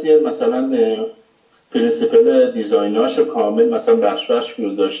اطلسیان مثلا پرینسیپل دیزایناشو کامل مثلا بخش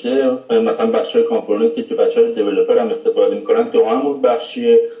گذاشته، مثلا بخشای کامپوننتی که بچه‌ها دیولپر هم استفاده میکنن تو همون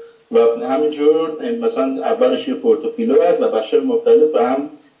بخشیه و همینجور مثلا اولش یه پورتفولیو هست و بخشای مختلف هم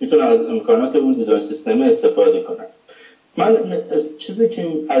میتونن از امکانات اون دیزاین سیستم استفاده کنن. من چیزی که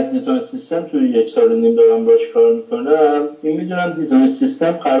از دیزاین سیستم توی 1 سال و نیم دارم باش کار میکنم این میدونم دیزاین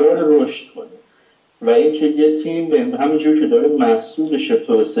سیستم قرار رشد کنه و اینکه یه تیم همینجور که داره محصولش رو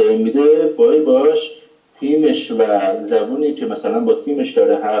توسعه میده باش تیمش و زبونی که مثلا با تیمش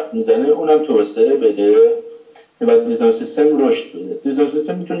داره حرف میزنه اونم توسعه بده و دیزاین سیستم رشد بده. دیزاین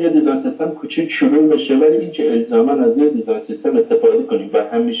سیستم میتونه یه دیزاین سیستم کوچیک شروع بشه، ولی اینکه الزاما از یه دیزاین سیستم استفاده کنیم و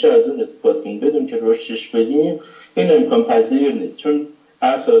همیشه از اون استفاده کنیم بدون که رشدش بدیم این امکان پذیر نیست، چون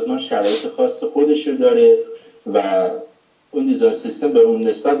هر سازمان شرایط خاص خودش رو داره و اون دیزاین سیستم به اون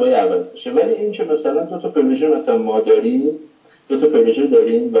نسبت باید عوض بشه. ولی اینکه مثلا دو تا پروژه مثلا ما داریم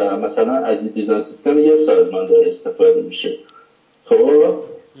و مثلا از دیزاین سیستم یه سازمان داره استفاده میشه، خب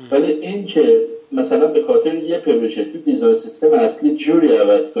ولی اینکه مثلا به خاطر یه پروژه تو دیزاین سیستم اصلی جوری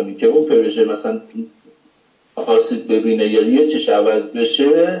عوض کنی که اون پروژه مثلا آسیب ببینه یا یه چیش عوض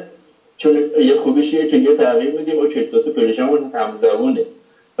بشه، چون یه خوبیش اینه که یه تغییر میدیم اوکی دو تا پروژه‌مون همزبونه،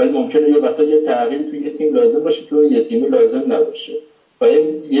 ولی ممکنه یه وقتا یه تغییر تو یه تیم لازم باشه تو یه تیمی لازم نباشه و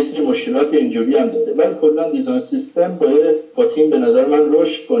این یه سری مشکلات اینجوری هم داره. ولی کلا دیزاین سیستم باید با تیم به نظر من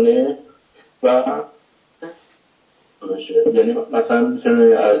رشد کنه و باشه. یعنی مثلا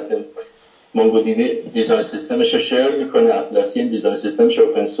میتونه از مونگودیبی دیزاین سیستمش رو شیر میکنه، اطلسیان دیزاین سیستمش رو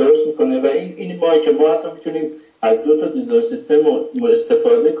اوپن سورس میکنه و این ما حتی میتونیم از دو تا دیزاین سیستم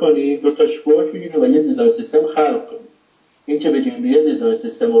استفاده کنیم، دو تاش فورک بگیریم و یه دیزاین سیستم خلق کنیم. این که بگیم یه دیزاین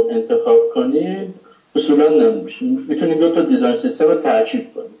سیستم رو انتخاب کنیم اصولا نمیشه، میتونیم دو تا دیزاین سیستم رو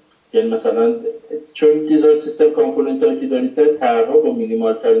ترکیب کنیم. یعنی مثلا چون دیزاین سیستم کامپوننتایی که دارید طرح‌ها با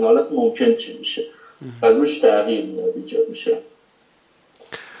مینیمال ترین حالت ممکن چی میشه و روش تغییر میاد ایجاد میشه.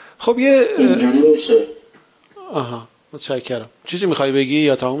 خب اینجوری میشه. آها متشکرم. چیزی میخوای بگی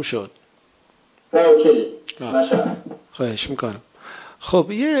یا تموم شد؟ نه اوکی نشه. خواهش میکنم.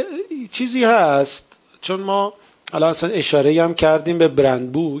 خب یه چیزی هست، چون ما الان اصلا اشاره هم کردیم به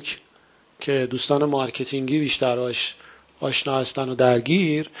برند بوک که دوستان مارکتینگی بیشتر آشنا هستن و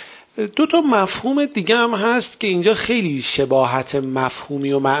درگیر، دو تا مفهوم دیگه هم هست که اینجا خیلی شباهت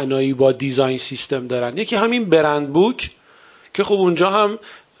مفهومی و معنایی با دیزاین سیستم دارن. یکی همین برند بوک که خب اونجا هم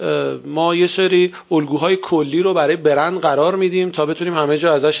ما یه سری الگوهای کلی رو برای برند قرار میدیم تا بتونیم همه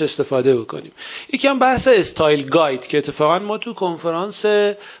جا ازش استفاده بکنیم. یکی هم بحث استایل گاید که اتفاقا ما تو کنفرانس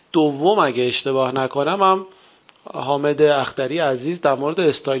دوم اگه اشتباه نکنم هم حامد اختری عزیز در مورد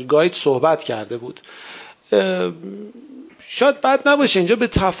استایل گاید صحبت کرده بود. شاید بد نباشه اینجا به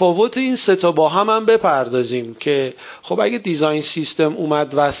تفاوت این سه تا با هم بپردازیم که خب اگه دیزاین سیستم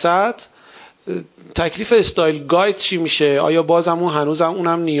اومد وسط تکلیف استایل گاید چی میشه؟ آیا بازم هنوزم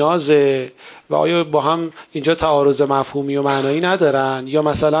اونم نیازه و آیا با هم اینجا تعارض مفهومی و معنایی ندارن؟ یا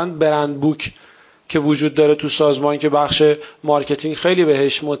مثلا برند بوک که وجود داره تو سازمان که بخش مارکتینگ خیلی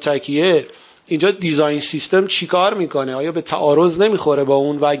بهش متکیه، اینجا دیزاین سیستم چیکار میکنه؟ آیا به تعارض نمیخوره با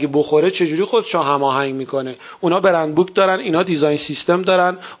اون و اگه بخوره چجوری خودشو هماهنگ میکنه؟ اونا برند بوک دارن، اینا دیزاین سیستم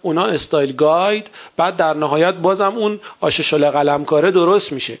دارن، اونا استایل گاید، بعد در نهایت بازم اون آش شله قلمکاره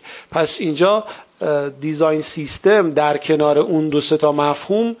درست میشه. پس اینجا دیزاین سیستم در کنار اون دو سه تا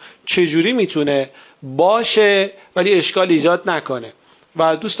مفهوم چجوری میتونه باشه ولی اشکال ایجاد نکنه؟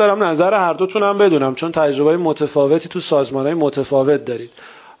 و دوست دارم نظر هر دوتون هم بدونم چون تجربه متفاوتی تو سازمان‌های متفاوت دارید.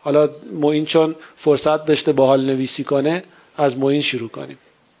 حالا معین چون فرصت داشته با حال نویسی کنه از معین شروع کنیم.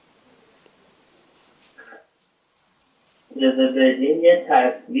 اجازه بدین یه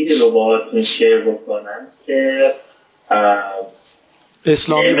تصویری رو باهاتون شیر بکنم که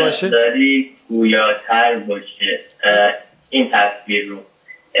اسلامی باشه، مقداری گویاتر باشه. این تصویر رو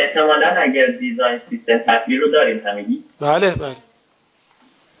احتمالاً اگر دیزاین سیستم تصویر رو داریم همگی؟ بله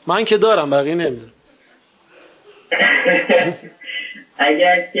من که دارم بقیه نمیدونم.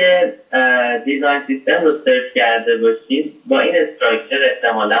 اگر که دیزاین سیستم رو سرچ کرده باشید با این استراکچر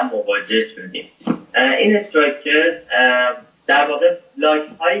احتمالاً مواجه شدیم. این استراکچر در واقع بلاک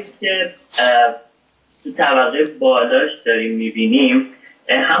هایی که تو طبقه بالاش داریم میبینیم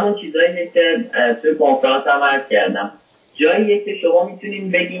همون چیزاییه که توی کنفرانس هم عرض کردم. جاییه که شما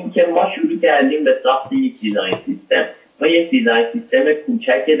میتونیم بگیم که ما شروع کردیم به ساخت یک دیزاین سیستم. ما یک دیزاین سیستم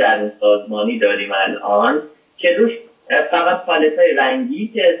کوچک درون سازمانی داریم الان که روش فقط پالت‌های رنگی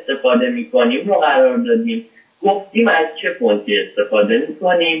که استفاده می‌کنیم رو قرار دادیم، گفتیم از چه فونتی استفاده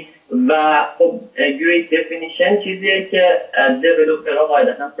می‌کنیم و خب گرید دفینیشن چیزیه که دیولپرها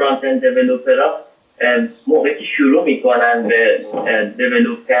قاعدتا فرانت اند دیولپرها موقعی که شروع میکنن به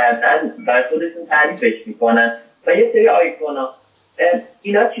دیولپ کردن برای خودشون تعریفش میکنن و یه سری آیکونا،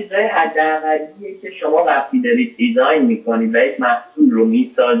 اینا چیزای حداقلیه که شما وقتی دارید دیزاین میکنید و یک محصول رو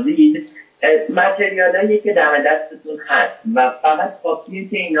میسازید، متریالایی که دم دستتون هست و فقط کافیه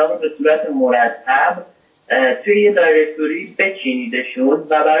که اینا رو به صورت مرتب توی یه دایرکتوری بچینیدشون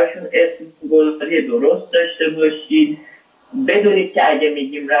و براشون اسم گذاری درست داشته باشید. بدونید که اگه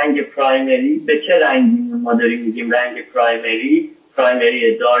میگیم رنگ پرایمری به چه رنگی ما داریم میگیم رنگ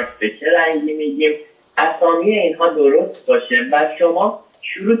پرایمری دارک به چه رنگی میگیم، اسامی اینها درست باشه و شما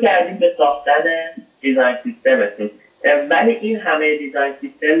شروع کردید به ساختن دیزاین سیستمتون. ولی این همه دیزاین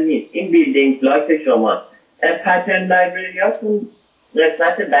سیستم نیست، این بیلدینگ بلاک شماست. پترن لایبرریاتون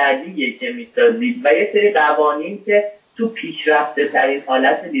قسمت بعدیه که میسازید و یه سری قوانین که تو پیشرفته ترین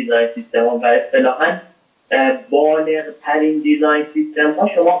حالت دیزاین سیستم و اصطلاحاً بالغ ترین دیزاین سیستم ها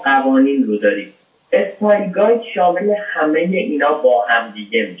شما قوانین رو دارید. استایل گاید شامل همه اینا با هم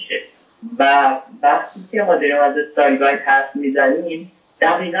دیگه میشه و وقتی که ما داریم از استایل گاید حرف میزنیم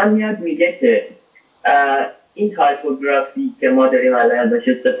دقیقا میاد میگه که این تایپوگرافی که ما داریم ازش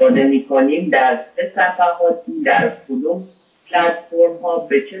استفاده میکنیم در چه صفحاتی در کدوم پلتفرم ها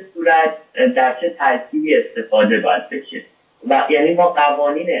به چه صورت در چه ترکیبی استفاده باید بشه و یعنی ما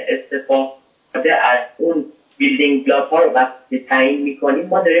قوانین استفاده از اون بیلدینگ بلاک ها رو وقتی تعیین میکنیم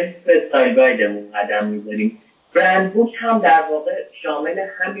ما داریم تو استایل گایدمون قدم میذاریم. برند بوک هم در واقع شامل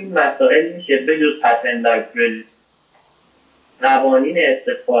همین مسائل میشه به جز پترن لایبرری. قوانین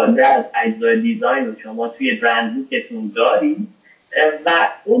استفاده از اجزای دیزاین رو شما توی برند بوکتون دارید و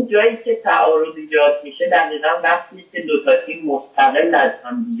اون جایی که تعارض ایجاد میشه دقیقاً وقتی که دو تا تیم مستقل از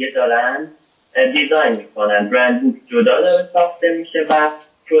هم دیگه دارن دیزاین میکنن. برند بوک جدا داره ساخته میشه و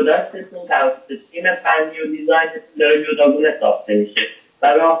پروداکتتون توسط تیم فنی و دیزاینتون داره جداگونه ساخته میشه و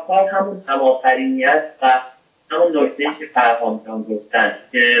راهکار همون هم‌آفرینی است و همون نکته‌ای که فرهام جان گفتن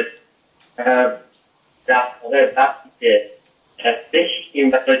که در واقع وقتی که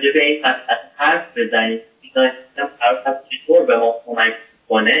بشیم و راجع به این مسئله حرف بزنیم دیزاین سیستم قرار هست چطور به ما کمک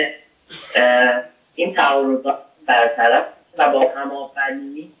کنه، این تعارضات برطرف و با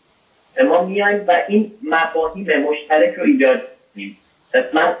هم‌آفرینی ما میایم و این مفاهیم مشترک رو ایجاد کنیم.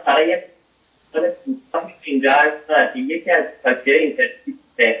 من فقط یک مثال کوتاه اینجا عرض کنم که یکی از کاکی‌های اینترنتی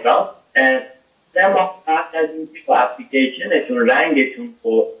تهران 3 ماه قبل از اینکه با اپلیکیشنشون رنگشون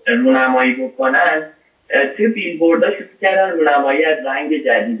رو رونمایی بکنن توی بیلبوردها شروع کردن رونمایی از رنگ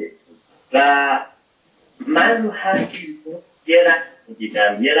جدیدشون و من رو هر بیلبورد یه رنگ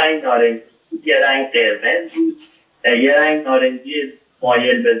دیدم، یه رنگ نارنجی بود، یه رنگ قرمز بود، یه رنگ نارنجی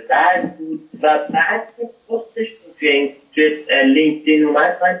مایل به زرد بود و بعد که پستش توی لینکدین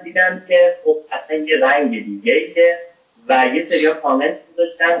اومد من دیدم که خب اصلا یه رنگ دیگه ایه و یه سریا کامنت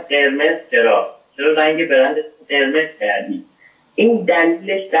گذاشتن قرمز چرا رنگ برند قرمز کردی. این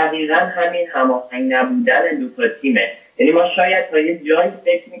دلیلش دقیقاً همین هماهنگ نبودن دو تا تیمه. یعنی ما شاید تا یه جایی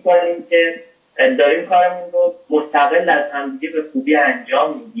فکر می‌کنیم که داریم کارمون رو مستقل از همدیگه به خوبی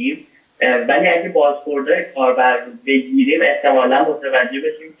انجام میدیم ولی اگه بازخوردهای کاربر رو بگیریم احتمالاً متوجه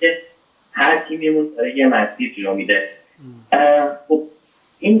بشیم که هر تیمیمون داره یه مسیر رو میده. خب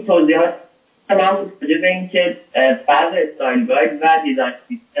این توضیحات من بود راجع به این که فرق استایل گاید و دیزاین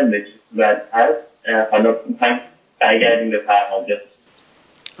سیستم به چه صورت هست. حالا می‌خوایم برگردیم به فرهام جان.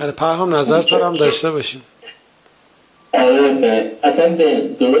 آره فرهام نظرت رو هم داشته باشیم. آره اصلا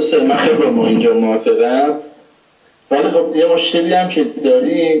درسته، من خیلی با اینجا موافقم ولی خب یه مشکلی هم که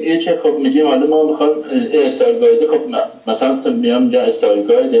داریم اینه که خب میگیم حالا ما میخوایم استایل گاید، خب مثلا میام اینجا استایل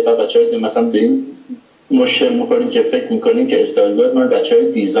گاید و بچه‌ها مثلا به این مشکل میخوریم که فکر میکنیم که استایل گاید مال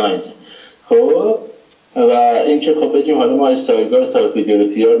بچه‌های دیزاین خب و اینکه خب بگیم حالا ما استایل گاید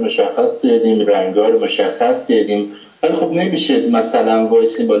تایپوگرافی ها رو مشخص دیدیم، رنگ‌ها رو مشخص دیدیم ولی خب نمیشه مثلا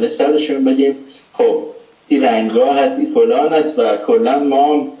وایسیم بالا سرشون بگیم خب این رنگ‌ها هست این فلان است و کلا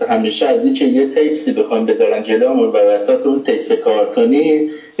ما همیشه از اینکه یه تکستی بخوایم بذارن جلومون و وسط اون تکست کار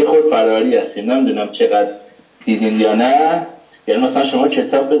کنیم یه خود فراری هستیم. نمیدونم چقدر دیدین یا نه، یعنی مثلا شما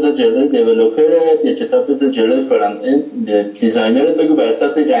کتاب بذار جلوی دیولپر یا کتاب بذار جلوی فرانت اند دیزاینر بگو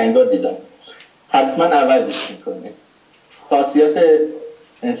وسط رنگ‌ها دیزاین حتما عوضش میکنه. خاصیت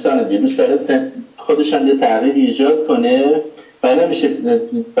انسان دوست داره خودش هم یه تغییر ایجاد کنه و نمیشه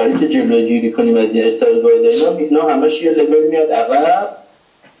برای که جلوگیری کنیم از این استایل گاید اینا همش یه لول میاد عقب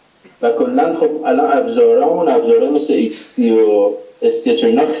و کلا خب الان ابزارها مثل ایکس و اسکچ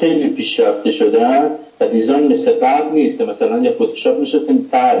اینا خیلی پیشرفته شدن و دیزاین مثل قبل نیست. مثلا یه فتوشاپ میشستیم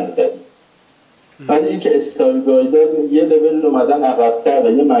پر می‌زدیم. ولی اینکه استایل گایدر یه لول اومدن عقب‌تر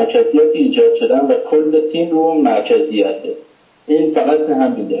و یه مرکزیتی ایجاد شدن و کل تیم رو مرکزیته. این فقط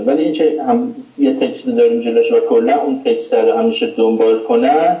همینه. ولی اینکه هم یه تکست بذاریم جلوش و کلا اون تکست رو همیشه دنبال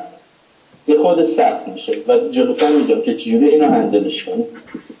کنن یه خود سخت میشه و جلوتر میگم که چجوری اینو هندلش کنیم.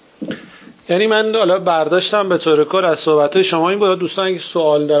 یعنی من حالا برداشتم به طور کل از صحبت شما این بود دوستان اگه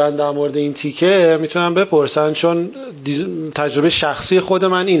سوال دارن در مورد این تیکه میتونن بپرسن، چون تجربه شخصی خود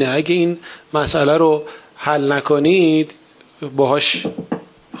من اینه اگه این مسئله رو حل نکنید باهاش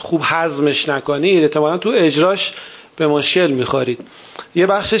خوب هضمش نکنید احتمالاً تو اجراش به مشکل میخورید. یه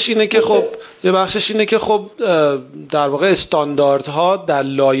بخشش اینه که خب در واقع استانداردها در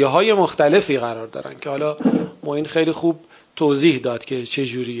لایه‌های مختلفی قرار دارن که حالا معین خیلی خوب توضیح داد که چه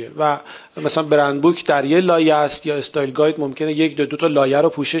جوریه و مثلا برند بوک در یه لایه است یا استایل گاید ممکنه یک دو تا لایه رو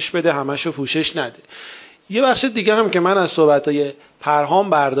پوشش بده همشو پوشش نده. یه بخش دیگه هم که من از صحبتای پرهام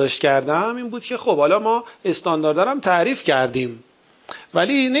برداشت کردم این بود که خب حالا ما استانداردها رو تعریف کردیم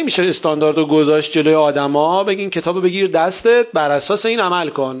ولی نمیشه استانداردو گذاشت جلوی آدما بگین کتابو بگیر دستت بر اساس این عمل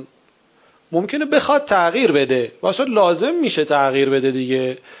کن. ممکنه بخواد تغییر بده واسه لازم میشه تغییر بده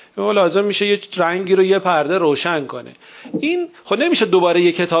دیگه. لازم میشه یه رنگی رو یه پرده روشن کنه. این خب نمیشه دوباره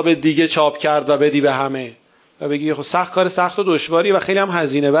یه کتاب دیگه چاپ کرد و بدی به همه و بگی خب سخت کار سخت و دشواری و خیلی هم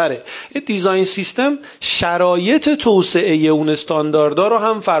هزینه بره. این دیزاین سیستم شرایط توسعه اون استانداردها رو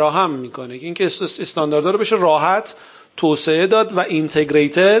هم فراهم میکنه که اینکه استانداردها رو بشه راحت توسعه داد و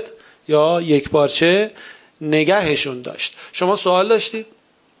اینتگریتد یا یک پارچه نگهشون داشت. شما سوال داشتید؟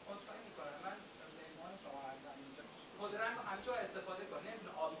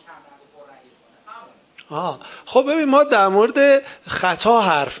 خب ببین ما در مورد خطا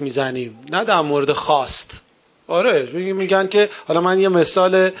حرف میزنیم نه در مورد خواست. آره میگن که حالا من یه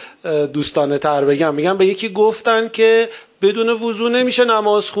مثال دوستانه تر بگم، میگن به یکی گفتن که بدون وضو نمیشه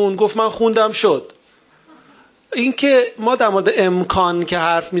نماز خون، گفت من خوندم شد. این که ما در مورد امکان که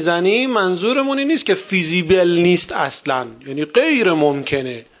حرف میزنیم منظورمون این نیست که فیزیبل نیست اصلا، یعنی غیر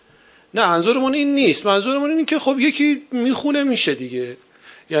ممکنه. نه منظورمون این نیست، منظورمون اینه که خب یکی میخونه میشه دیگه.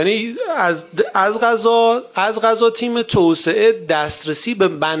 یعنی از غذا تیم توسعه دسترسی به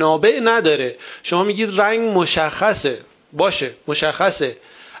منابع نداره. شما میگید رنگ مشخصه، باشه مشخصه،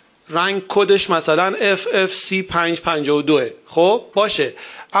 رنگ کدش مثلا FFC 552 خب باشه،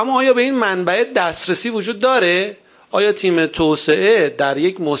 اما آیا به این منبع دسترسی وجود داره؟ آیا تیم توسعه در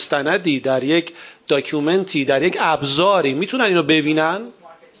یک مستندی، در یک داکیومنتی، در یک ابزاری میتونن اینو ببینن؟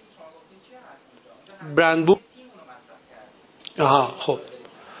 برند بوک. خب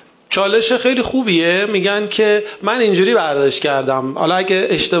چالش خیلی خوبیه. میگن که من اینجوری برداشت کردم، حالا اگه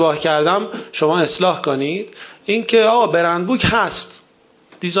اشتباه کردم شما اصلاح کنید، این که برند بوک هست،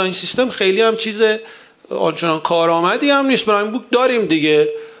 دیزاین سیستم خیلی هم چیز آنچنان کارآمدی هم نیست. برند بوک داریم دیگه،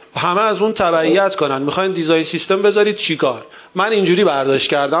 همه از اون تبعیت کنن، میخواین دیزاین سیستم بذارید چیکار؟ من اینجوری برداشت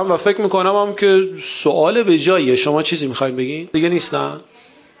کردم و فکر میکنم هم که سوال به جاییه. شما چیزی میخواین بگین؟ دیگه نیستن؟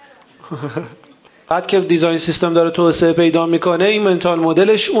 بعد که دیزاین سیستم داره توسعه پیدا میکنه این منتال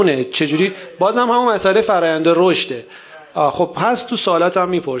مدلش اونه چجوری، بازم همون مسئله فرآیند رشده. خب هست تو سوالات هم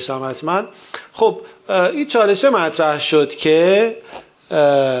میپرسم حتما. خب این چالشه مطرح شد که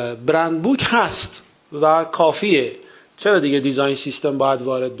برند بوک هست و کافیه، چرا دیگه دیزاین سیستم باید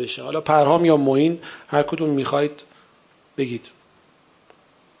وارد بشه؟ حالا پرهام یا معین هر کدوم میخواید بگید.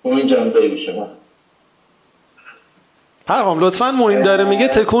 معین جان بگو شما. پرهام لطفاً معین داره میگه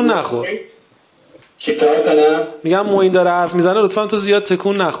تکون نخور. چیکار کنم؟ میگم معین داره حرف میزنه لطفاً تو زیاد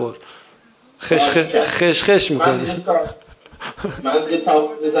تکون نخور. خش میکنی. من یه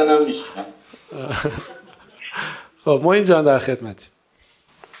تاپ میزنم میشم. خب معین جان در خدمتی.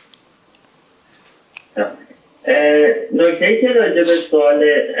 نکته‌ای که راجع به سوال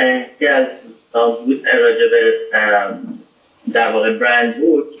که از بود راجع به در واقع برند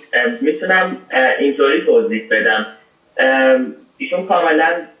بود میتونم اینطوری توضیح بدم. ایشون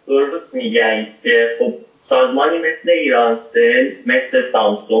کاملا درست میگن که خب سازمانی مثل ایرانسل، مثل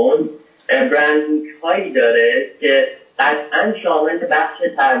سامسونگ برند بوک هایی داره که قطعا شامل بخش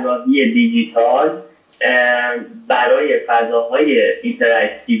طراحی دیجیتال برای فضاهای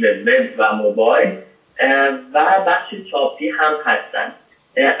اینتراکتیو وب و موبایل و بخش چاپی هم هستن.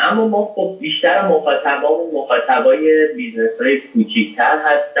 اما ما خب بیشتر مخاطبای بیزنس های کوچیکتر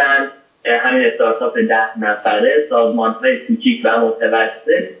هستن، همین استارتاپ 10 نفره، سازمان های کوچیک و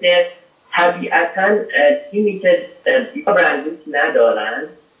متوسط که طبیعتاً تیمی که برند بوک ندارن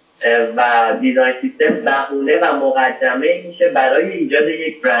و دیزاین سیستم بهونه و مقدمه میشه برای ایجاد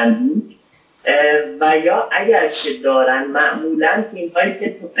یک برند بوک و یا اگر که دارن معمولا تیم هایی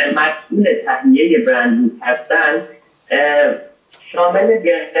که مسئول تهیه برند بوک هستن شامل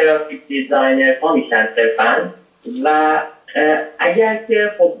گرافیک دیزاینر ها میشن صرفا و اگر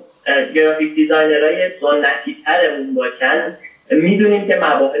که خب گرافیک دیزاینرهای سنتی ترمون باشن میدونیم که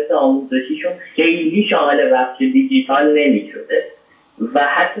مباحث آموزشیشون خیلی شامل بخش دیجیتال نمیشده و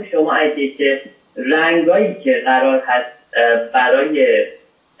حتی شما اگه که رنگایی که قرار هست برای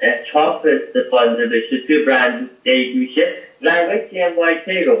چاپ استفاده بشه توی برند قید میشه رنگای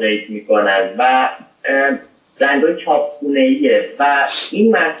TMYK رو قید میکنن و رنگای چاپخونه‌ایه و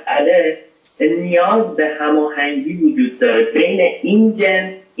این مسئله نیاز به هماهنگی وجود داره بین این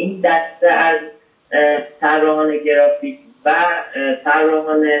جنس این دسته از طراحان گرافیک و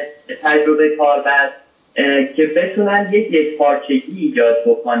طراحان تجربه کاربر که بتونن یک پارچگی ایجاد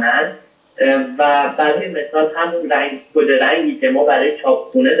بکنن و برای مثال همون کد رنگی که ما برای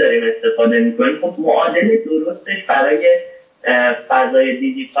چاپخونه داریم استفاده میکنیم خب معادل درستش برای فضای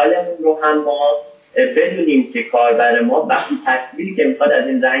دیجیتالمون رو هم ما بدونیم که کاربر ما وقتی تصویری که میخواد از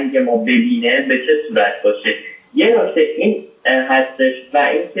این رنگ ما ببینه به چه صورت باشه. یه نکته این هستش و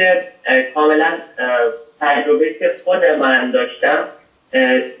اینکه کاملا تجربه که خود من داشتم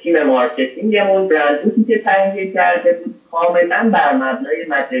تیم مارکتینگمون برند بوکی که تهیه کرده بود کاملا بر مبنای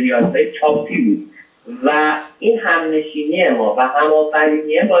متریال‌های چاپی بود و این همنشینی ما و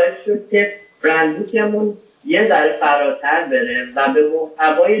همآفرینی باعث شد که برند بوکمون یه ذره فراتر بره و به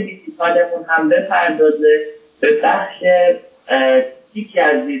محتوای دیجیتالمون هم بپردازه به بخش یکی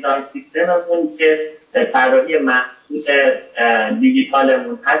از دیزاین سیستممون که طراحی محصول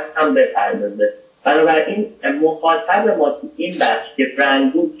دیجیتالمون هست هم بپردازه. بنابراین مخاطب ما تو این بخش که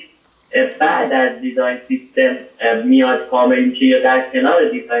برند بوک بعد از دیزاین سیستم میاد کامل میشه یا در کنار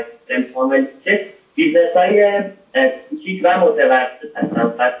دیزاین سیستم کامل میشه بیزنس‌های کوچیک و متوسط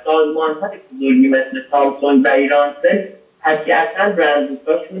هستن و سازمان‌های بزرگی مثل سامسونگ و ایرانسل حقیقتاً برند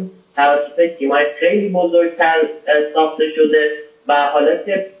بوک‌هاشون توسط تیم‌های خیلی بزرگتر ساخته شده و حالا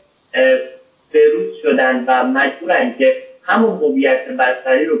که بروز شدن و مجبورن که همون هویت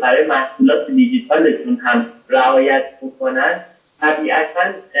بصری رو برای محصولات دیجیتالشون هم رعایت بکنن طبیعتاً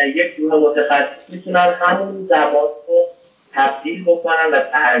یک گروه متخصص میتونن همون زبان رو تبدیل بکنن و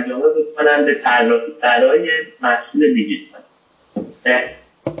ترجمه بکنن به طراحی برای محصول دیجیتال.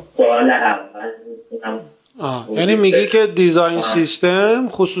 سوال اول یعنی میگی که دیزاین سیستم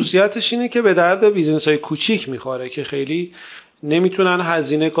خصوصیتش اینه که به درد بیزنس‌های کوچیک میخوره که خیلی نمیتونن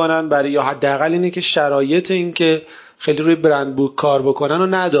هزینه کنن برای یا حداقل اینه که شرایط این که خیلی روی برند بوک کار بکنن و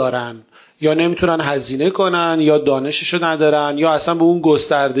ندارن یا نمیتونن هزینه کنن یا دانششو ندارن یا اصلا به اون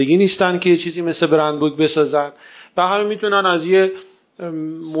گستردگی نیستن که یه چیزی مثل برند بوک بسازن و همین میتونن از یه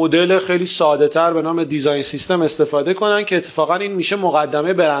مدل خیلی ساده تر به نام دیزاین سیستم استفاده کنن که اتفاقا این میشه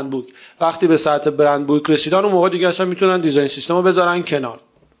مقدمه برند بوک. وقتی به سطح برند بوک رسیدن اون موقع دیگه اصلا میتونن دیزاین سیستم رو بذارن کنار.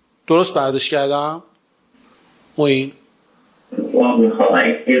 درست برداشت کردم؟ این میخوام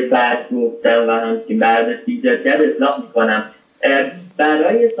یه بعد گفتم و هم که بعد ایجاد کرد اصلاح میکنم.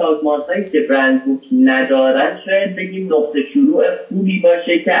 برای سازمان هایی که برند بوک ندارن شاید بگیم نقطه شروع خوبی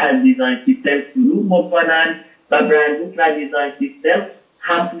باشه که از دیزاین سیستم شروع بکنن و برند بوک و دیزاین سیستم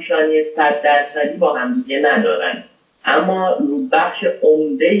همپوشانی 100% با هم دیگه ندارن اما رو بخش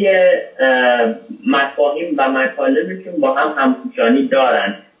عمده مفاهیم و مطالبشون با هم همپوشانی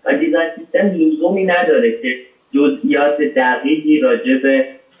دارن و دیزاین سیستم لزومی نداره که جزئیات دقیقی راجع به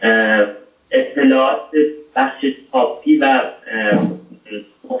اطلاعات بخش تاپی و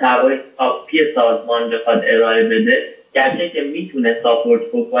محتوای تاپی سازمان بخواد ارائه بده گرچه که میتونه ساپورت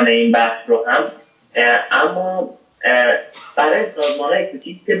بکنه این بخش رو هم اما برای سازمان‌های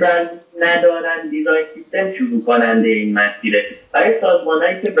کوچیک که برند ندارن دیزاین سیستم شروع کننده این مسیره. برای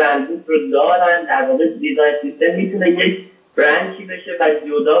سازمان‌هایی که برند رو دارن در واقع دیزاین سیستم میتونه یک برانچی بشه و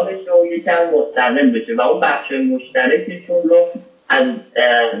جدا بشه و یکم مستقل بشه و اون بخش مشترکشون رو از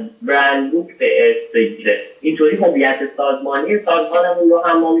برند بوک به ارث بگیره. اینطوری هویت سازمانی سازمانمون رو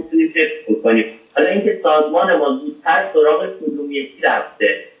هم ما میتونیم حفظ بکنیم. حالا اینکه سازمان ما زودتر سراغ کدوم یکی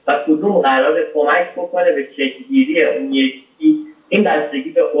رفته و کدوم قراره کمک بکنه به شکل‌گیری اون یکی این بستگی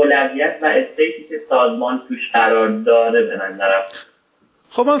به اولویت و استیتی که سازمان توش قرار داره به نظرم.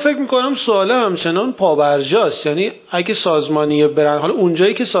 خب من فکر میکنم سوال همچنان پابرجاست. یعنی اگه سازمانی برند حالا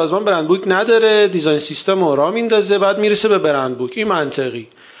اونجایی که سازمان برند بوک نداره دیزاین سیستم رو راه میندازه بعد میرسه به برند بوک این منطقی.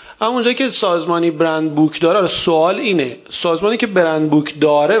 اما اونجایی که سازمانی برند بوک داره سوال اینه سازمانی که برند بوک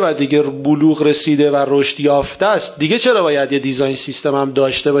داره و دیگه بلوغ رسیده و رشد یافته است دیگه چرا باید یه دیزاین سیستم هم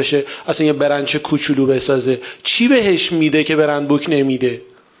داشته باشه اصلا یه برنچ کوچولو بسازه؟ چی بهش میده که برند بوک نمیده؟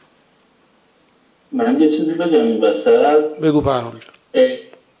 من یه چیزی بگم این وسط. بگو پرهام جان.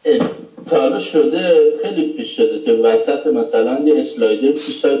 تا حالا شده، خیلی پیش شده که وسط مثلا یه اسلایدر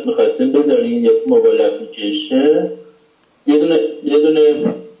تو سایت می‌خواستیم بذارین، یه موبایل اپلیکیشن یه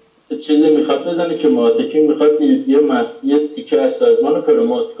دونه چیزی میخواد بزنه که مارکتینگ میخواد یه تیکه از سازمان رو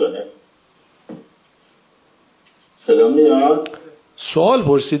پروموت کنه. صدا میاد؟ سوال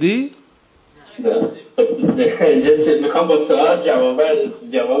پرسیدی؟ نه میخوام با سوال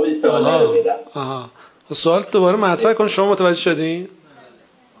جواب این سوال رو بدم. سوال دوباره مطرح کن. شما متوجه شدین؟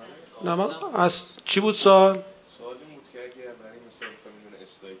 نه من از چی بود سوال؟ سوال این بود که اگر برای مثلا میخوایم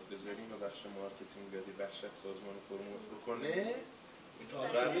اسلاید بذاریم و بخش مارکتینگ بیاد بخش از سازمان رو پروموت بکنه،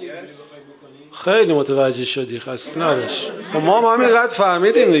 خیلی متوجه شدی، خسته نباش. ما هم همینقدر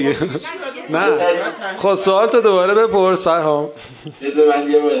فهمیدیم دیگه. نه خب سوال تو دوباره بپرس فرهام.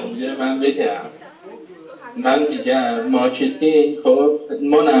 من بگم. من میگم مارکتینگ، خب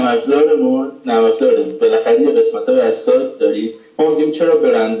ما نمکداریم بالاخره یه قسمت‌های اساس داریم. ما میگیم چرا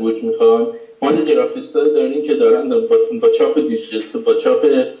برند بوک میخوان. ما یه گرافیستا داریم که دارن با چاپ دیجیتال، با چاپ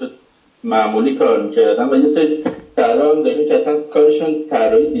معمولی کار میکردن و یه سری طراح هم داریم که اصلا کارشون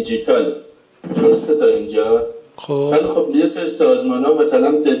طراحی دیجیتاله. درسته تا اینجا؟ ولی خب یه سری سازمان‌ها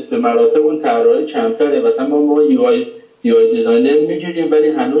مثلا به مراتب اون طراحی کمتره. مثلا ما یو آی دیزاینر میگیریم ولی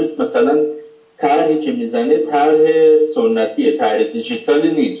هنوز مثلا طرحی که میزنه طرح سنتیه، طرح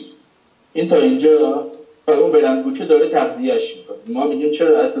دیجیتالی نیست. این تا اینجا و اون برند بوکه داره تغذیه‌اش میکنه. ما میگیم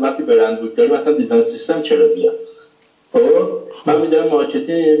چرا اصلا وقتی برند بوک داریم مثلا دیزاین سیستم چرا بیاد؟ خب من میدونم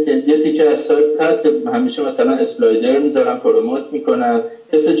مارکتینگ یه تیکه از سایت هست، همیشه مثلا اسلایدر میذارن، پروموت میکنن،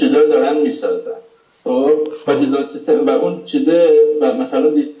 کسی چیزا دارن میسازن. خب و دیزاین سیستم و اون چیزه و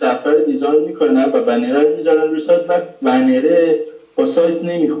مثلا صفحه دیزاین میکنن و بنر میذارن روی سایت و بنر با سایت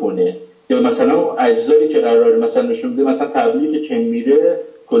نمیخونه. یا مثلا اون اجزایی که قراره مثلا نشون بده، مثلا تبلیغی که میره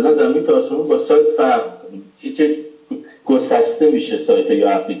کلا زمین تا آسمون با سایت فرق میکنه که گسسته میشه سایت یا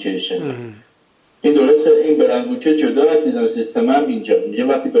اپلیکیشن. این درسته. این برند بوکه جدا از دیزاین سیستم هم اینجا میگه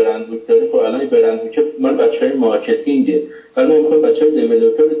وقتی برند بوک داری، خب الان این برند بوکه مال بچهای مارکتینگه ولی ما میخوایم بچهای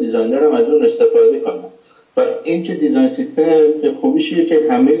دیولپر و دیزاینر هم از اون استفاده کنن. و این که دیزاین سیستم خوبیش اینه که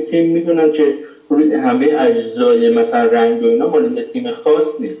همه تیم میدونن که روی همه اجزای مثلا رنگ و اینا مال تیم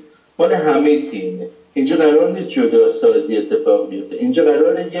خاص نیست، مال همه تیمه. اینجا قرار نیست جدا سازی اتفاق بیفته. اینجا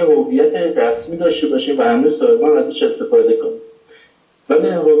قراره یه هویت رسمی داشته باشیم و همه سازمان ازش استفاده کنه. ولی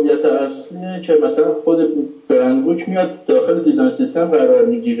هویت اصلیه که مثلا خود برند بوک میاد داخل دیزاین سیستم قرار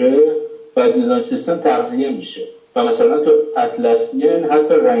میگیره و دیزاین سیستم تغذیه میشه و مثلا تو اطلسین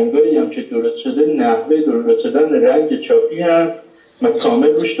حتی رنگایی هم که درست شده، نحوه درست شدن رنگ چاپی هم کامل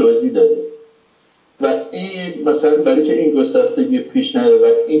روش توضیح داده. و این مثلا برای که این گسترسگی پیش نره و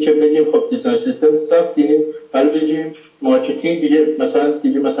این که بگیم خب دیزاین سیستم ساختیم ولی بگیم مارکتینگ دیگه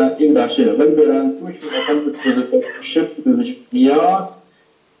مثلا این بخشه، ولی برند بوک مثلا به شفت به وجود میاد.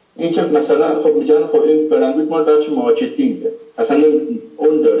 این که مثلا خب میگن خب این برند بوک مال بچه مارکتینگه، اصلا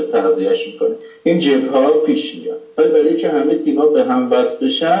اون داره تغذیه‌اش میکنه، این جبهه‌ها پیش میاد. ولی برای که همه تیم‌ها به هم وصل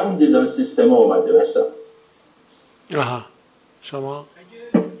بشن اون دیزاین سیستم اومده واسه. شما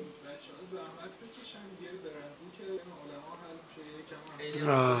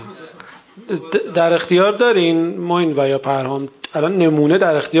در اختیار دارین موین و یا پرهام الان نمونه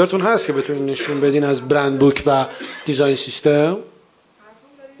در اختیارتون هست که بتونین نشون بدین از برند بوک و دیزاین سیستم؟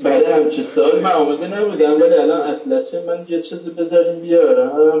 بله همچه سال من آماده نبودم ولی الان اطلسی من یه چیزی بذاریم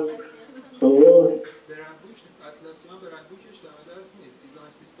بیارم. تو برند بوک اطلسی من برند بوکش دم دست نیست،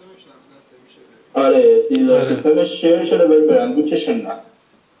 دیزاین سیستمش دم دست میشه. آره دیزاین سیستمش شیر شده ولی برند بوکش نه.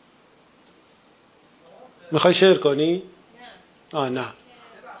 میخوای شیر کنی؟ نه.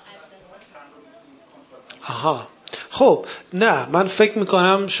 خب نه من فکر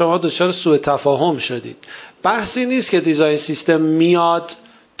میکنم شما دچار سوء تفاهم شدید. بحثی نیست که دیزاین سیستم میاد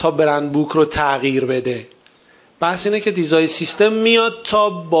تا برند بوک رو تغییر بده. بحث اینه که دیزاین سیستم میاد تا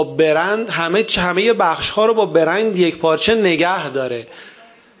با برند همه بخش ها رو با برند یک پارچه نگه داره.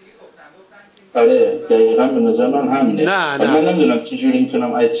 آره دقیقاً به نظر من همینه. من نمیدونم چجوری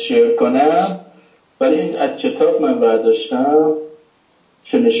میتونم از شیر کنم ولی این از کتاب من برداشتم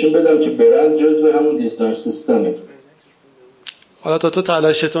که نشون بدم که برند جزو همون دیزاین سیستمه. حالا تا تو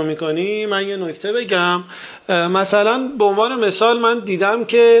تلاشتو میکنی من یه نکته بگم. مثلا به عنوان مثال من دیدم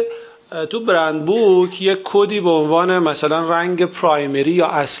که تو برند بوک یک کدی به عنوان مثلا رنگ پرایمری یا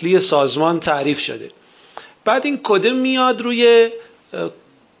اصلی سازمان تعریف شده. بعد این کد میاد روی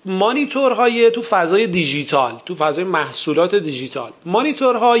مانیتورهای تو فضای دیجیتال، تو فضای محصولات دیجیتال.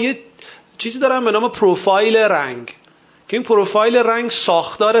 مانیتورها یه چیزی دارن به نام پروفایل رنگ که این پروفایل رنگ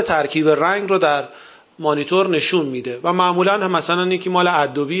ساختار ترکیب رنگ رو در مانیتور نشون میده و معمولا هم مثلا یکی مال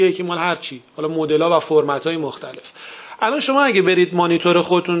ادوبیه یکی مال هر چی، حالا مدل‌ها و فرمت‌های مختلف. الان شما اگه برید مانیتور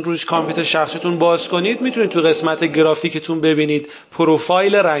خودتون روش کامپیوتر شخصیتون باز کنید میتونید تو قسمت گرافیکتون ببینید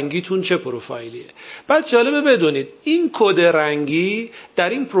پروفایل رنگیتون چه پروفایلیه. بعد جالبه بدونید این کد رنگی در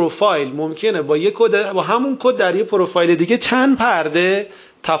این پروفایل ممکنه با همون کد در یه پروفایل دیگه چند پرده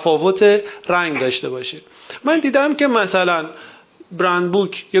تفاوت رنگ داشته باشه. من دیدم که مثلا برند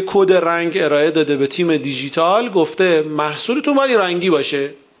بوک یه کد رنگ ارائه داده به تیم دیجیتال، گفته محصولتون باید این رنگی باشه،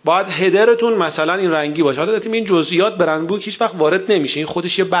 باید هدرتون مثلا این رنگی باشه. حالا این جزئیات برند بوک هیچ وقت وارد نمیشه، این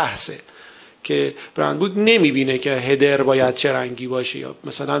خودش یه بحثه که برند بوک نمیبینه که هدر باید چه رنگی باشه یا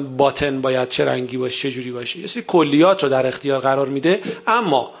مثلا باتن باید چه رنگی باشه، چه جوری باشه، یه سری کلیات رو در اختیار قرار میده.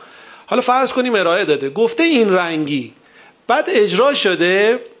 اما حالا فرض کنیم ارائه داده گفته این رنگی، بعد اجرا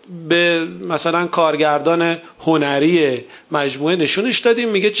شده، به مثلا کارگردان هنری مجموعه نشونش دادیم،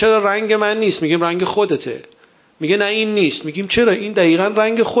 میگه چرا رنگ من نیست؟ میگیم رنگ خودته. میگه نه این نیست. میگیم چرا؟ این دقیقاً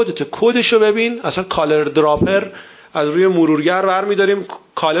رنگ خودته، کدشو ببین. اصلا کالر دراپر از روی مرورگر برمی‌داریم،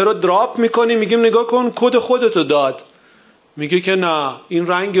 کالر رو دراپ میکنیم، میگیم نگاه کن کد خودتو داد. میگه که نه این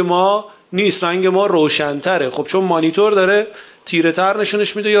رنگ ما نیست، رنگ ما روشن‌تره. خب چون مانیتور داره تیره‌تر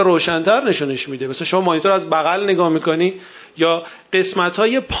نشونش میده یا روشن‌تر نشونش میده. مثلا شما مانیتور از بغل نگاه میکنی یا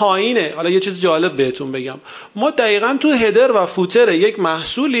قسمت‌های پایینه. حالا یه چیز جالب بهتون بگم، ما دقیقاً تو هدر و فوتر یک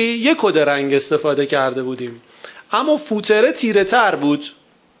محصولی یک کد رنگ استفاده کرده بودیم، اما فوتره تیره‌تر بود.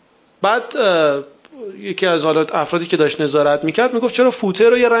 بعد یکی از افرادی که داشت نظارت میکرد میگفت چرا فوتر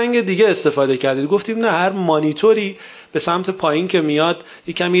رو یه رنگ دیگه استفاده کردید؟ گفتیم نه، هر مانیتوری به سمت پایین که میاد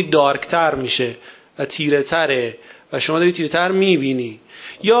یه کمی دارکتر میشه و تیره‌تره و شما داری تیره‌تر میبینی.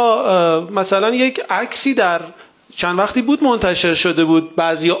 یا مثلا یک عکسی در چند وقتی بود منتشر شده بود،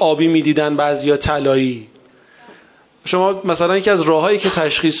 بعضیا آبی میدیدن بعضیا طلایی. شما مثلا یکی از راهایی که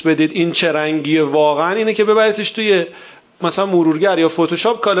تشخیص بدید این چه رنگیه واقعا اینه که ببریدش توی مثلا مرورگر یا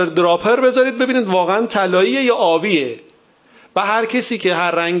فتوشاپ کالر دراپر بذارید ببینید واقعا طلاییه یا آبیه. و هر کسی که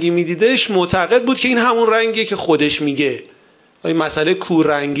هر رنگی میدیدش معتقد بود که این همون رنگیه که خودش میگه. این مسئله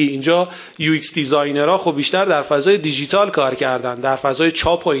کوررنگی، اینجا یو ایکس دیزاینرها خب بیشتر در فضای دیجیتال کار کردن، در فضای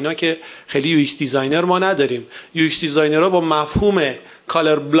چاپ و اینا که خیلی یو ایکس دیزاینر ما نداریم. یو ایکس دیزاینرها با مفهوم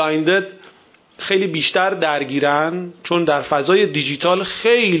کالر بلایندد خیلی بیشتر درگیرن، چون در فضای دیجیتال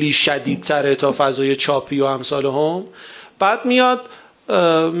خیلی شدیدتره تا فضای چاپی و امثال هم. بعد میاد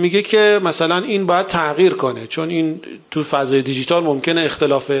میگه که مثلا این باید تغییر کنه، چون این تو فضای دیجیتال ممکنه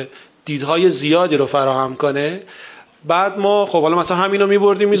اختلاف دیدهای زیادی رو فراهم کنه. بعد ما خب حالا مثلا همینو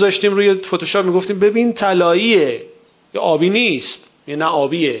میبردیم میذاشتیم روی فتوشاپ میگفتیم ببین طلاییه یا آبی نیست، یا نه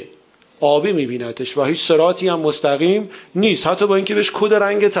آبیه، آبی میبینتش و هیچ صراطی هم مستقیم نیست، حتی با اینکه بهش کد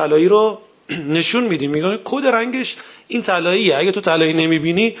رنگ طلایی رو نشون میدیم، میگه کد رنگش این طلاییه، اگه تو طلایی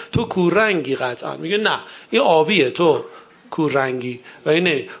نمیبینی تو کوررنگی قطعا. میگه نه این آبیه تو کوررنگی و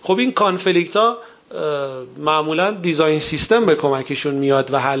اینه. خب این کانفلیکت ها معمولا دیزاین سیستم به کمکشون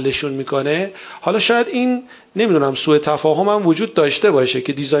میاد و حلشون میکنه. حالا شاید این نمیدونم سوء تفاهم هم وجود داشته باشه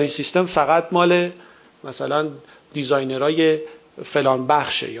که دیزاین سیستم فقط مال مثلا دیزاینرای فلان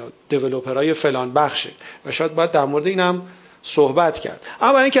بخشه یا دیولپرای فلان بخشه و شاید باید در مورد اینم صحبت کرد.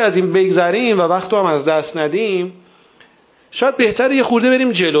 اما اینکه از این بگذریم و وقتو هم از دست ندیم، شاید بهتره یه خورده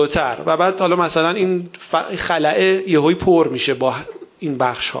بریم جلوتر و بعد حالا مثلا این خلأ یهویی پر میشه با این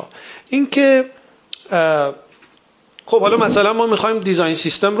بخش ها. این که خب حالا مثلا ما میخوایم دیزاین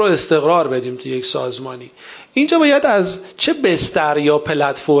سیستم رو استقرار بدیم تو یک سازمانی، اینجا باید از چه بستر یا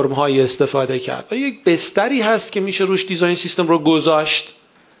پلتفرم هایی استفاده کرد؟ یک بستری هست که میشه روش دیزاین سیستم رو گذاشت،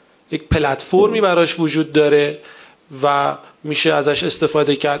 یک پلتفرمی براش وجود داره و میشه ازش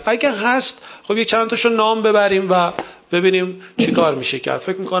استفاده کرد؟ اگه هست خب یک چند تاشو نام ببریم و ببینیم چی کار میشه کرد.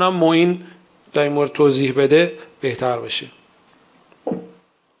 فکر میکنم معین در این مورد توضیح بده بهتر باشه.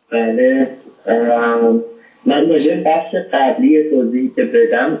 بله، من راجع به بخش قبلی توضیحی که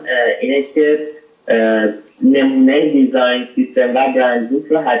بدم اینه که نمونه دیزاین سیستم و برند بوک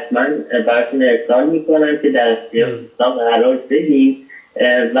رو حتما براتون ارسال میکنم که در اختیار دوستان قرار بدیم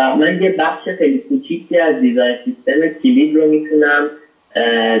و من یه بخش خیلی کوچیکی از دیزاین سیستم کلید رو میتونم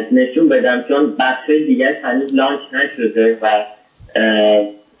نشون بدم، چون بخش دیگر هنوز لانچ نشده و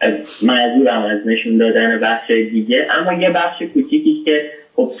معذورم از نشون دادن بخش دیگه. اما یه بخش کوچیکی که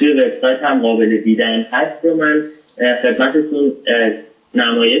خب توی وبسایت هم قابل دیدن هست رو من خدمتتون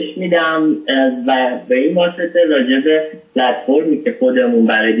نمایش میدم و به این واسطه راجع به پلتفرمی که خودمون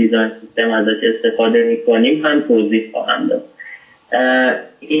برای دیزاین سیستم ازش استفاده میکنیم هم توضیح خواهم داد.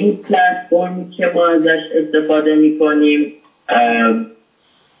 این پلتفرمی که ما ازش استفاده میکنیم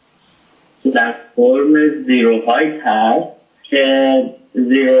پلتفرم زیرو هایت هست که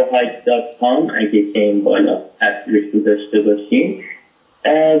zeroheight.com اگه که این بالا تصویرش رو داشته باشیم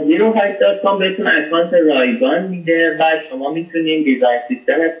zeroheight.com بهتون اکانت رایگان میده و شما میتونین دیزاین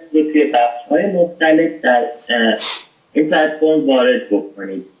سیستم رو توی بخش‌های مختلف در این پلتفرم وارد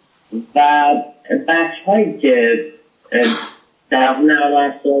بکنید و بخش‌هایی که در نرم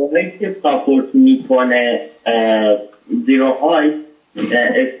افزارهایی که ساپورت میکنه زیروهایت،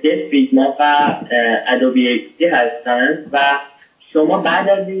 اسکیچ، فیگما و ادوبی ایکس هستند و شما بعد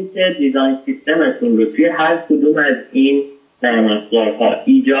از اینکه دیزاین سیستمتون رو توی هر کدوم از این نرم افزارها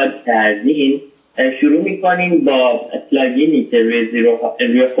ایجاد کردین شروع میکنین با پلاگینی که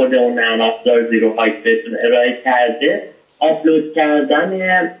روی خود اون نرم افزار زیروهایت بهتون ارائه کرده آپلود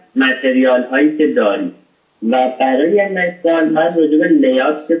کردن متریال هایی که دارید. و برای مثال من راجع به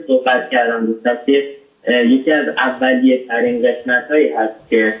لی‌آوت که صحبت کردم گفتم که یکی از اولیه ترین قسمت هایی هست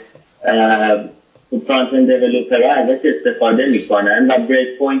که فرانت اند دیولپرها ازش استفاده میکنن و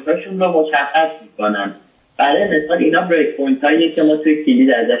بریک پوینت هاشون رو مشخص میکنن. برای مثال اینا بریک پوینت هاییه که ما توی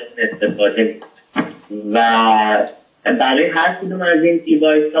کلید ازشون استفاده میکنیم و برای هر کدوم از این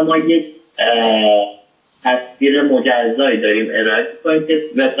دیوایس ها ما یک تصویر مجزایی داریم ارائه میکنیم که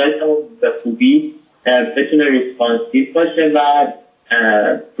وبسایتمون به خوبی بتونه ریسپانسیو باشه و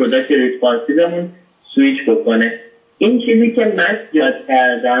پروداکت ریسپانسیومون سویچ بکنه. این چیزی که من یاد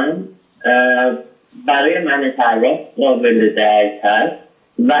کردم برای من طراح قابل درک هست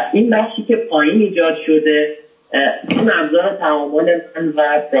و این بخشی که پایین ایجاد شده اون ابزار تعامل من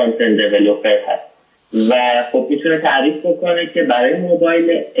و فرانت اند دیولپر هست و خب میتونه تعریف بکنه که برای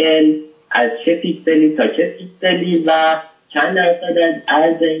موبایل ال از چه پیکسلی تا چه پیکسلی و چند درصد از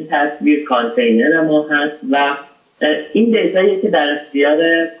عرض این تصویر کانتینر ما هست و این دیتاییه که در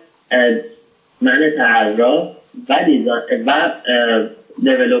اختیار من طراح و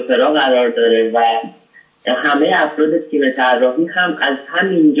دیولپرها قرار داره و همه افراد تیم طراحی هم از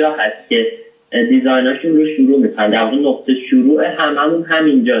همینجا هست که دیزایناشون رو شروع میکنن. در واقع نقطه شروع هممون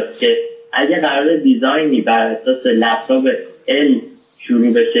همینجاست که اگه قرار دیزاینی بر اساس لپتاپ ال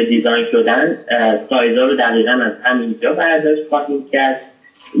شروع بشه دیزاین شدن، سایزا رو دقیقاً از همینجا برداشت خواهیم کرد.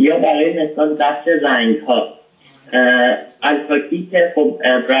 یا برای مثال بخش رنگ ها، الفاکی که خب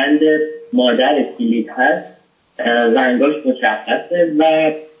برند مادر کلید هست رنگاش مشخصه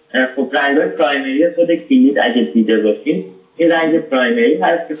و خب رنگای پرایمری خود کلید اگه دیده باشین این رنگ پرایمری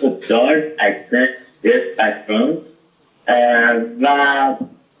هست که خب دارک، اکسنت، دست، بک‌گراند و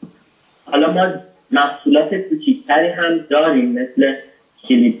حالا ما محصولات کوچیکتری هم داریم مثل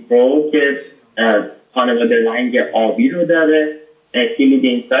کلید پرو که خانواده رنگ آبی رو داره، کلید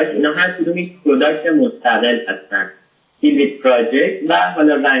اینسایت، اینا هر کدوم یک پروداکت مستقل هستن. کلید پراجکت و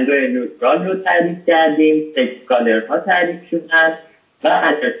حالا رنگای نوترال رو تعریف کردیم، تکست کالرها تعریف شدن و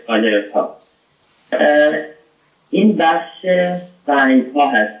ادرس کالرها. این بخش رنگ ها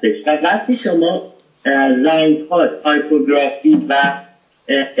هستش و وقتی شما رنگ ها، تایپوگرافی و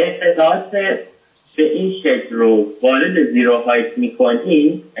اطلاعات به این شکل رو وارد زیروهایت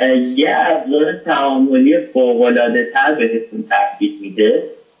میکنین یه ابزار تعاملی فوق‌العاده تر بهتون تحویل میده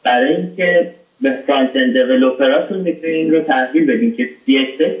برای اینکه به فرانت اند دیولپراتون میتونین رو تحویل بدین که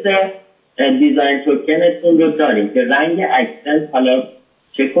CSS دیزاین توکنتون رو داریم که رنگ اکسنت، حالا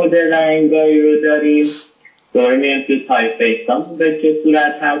چه کد رنگایی رو داریم، دوره میریم که تایپ بیستان به چه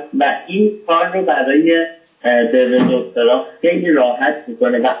صورت هست و این کار رو برای دیولپرها خیلی راحت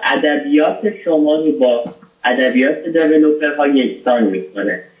میکنه و ادبیات شما رو با ادبیات دیولپرها یکسان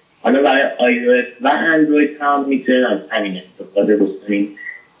میکنه. حالا برای iOS و اندروید هم میتونید از همین استفاده بکنید.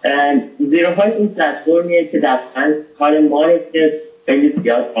 زیروهایت این پلتفرمیه که دقیقاً کار ما رو که خیلی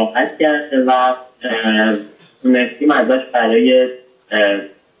زیاد راحت کرده و تونستیم ازش برای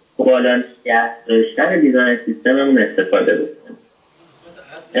بالا نگه داشتن دیزاین سیستممون استفاده بکنیم.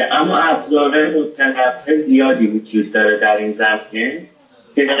 اما ابزارهای متنوع زیادی وجود داره در این زمینه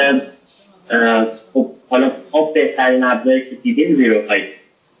که خب حالا بهترین ابزاری که دیدیم زیروهایت.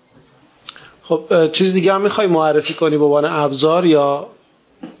 خب چیز دیگه هم میخوای معرفی کنی به عنوان ابزار یا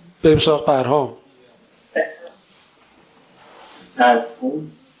بریم سراغ پرهام؟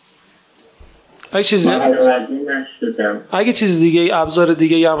 اگه چیز دیگه ابزار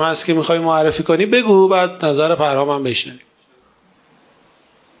دیگه هم هست که میخوای معرفی کنی بگو، بعد نظر پرهام هم بشنویم.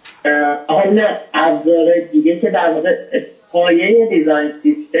 نه، ابزار دیگه که در واقع پایه دیزاین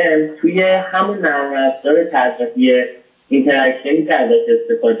سیستم توی همون نرم افزار طراحی اینتراکشنی که ازش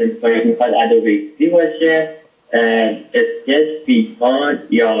استفاده می‌کنید، میخواد ادوبی ایکس باشه، اسکچ، فیگما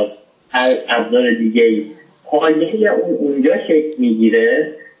یا هر ابزار دیگه‌ای، پایه اونجا شکل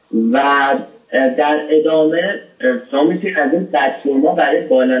میگیره و در ادامه شما میتونید از این پلتفرم‌ها برای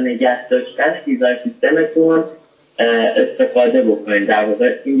بالا نگه داشتن دیزاین سیستمتون استفاده بکنید. در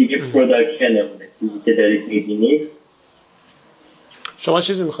واقع این دیگه پروداکشنمونه چیزی که دارید میبینید. شما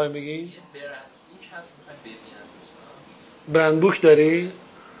چیزی میخوای بگی؟ یه برند بوک هست میخوام ببینم دوستان. برند بوک داری؟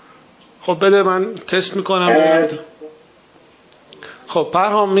 خب بده من تست میکنم. خب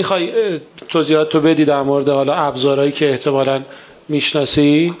پرهام میخوای توضیحات رو بدی در مورد حالا ابزارهایی که احتمالاً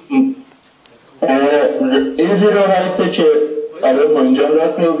میشناسی؟ این زیرورایته که الان ما اینجا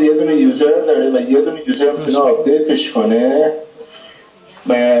رات میل یه دونه یوزر داره و یه دونه یوزر میتونه آپدیتش کنه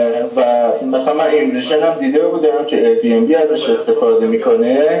و مثلا من این ریژن هم دیده بودم که Airbnb ازش استفاده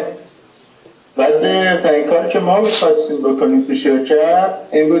میکنه. بعد این کار که ما میخواستیم بکنیم تو شرکت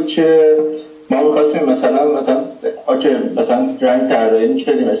این بود که ما میخواستیم مثلا رنگ طراحی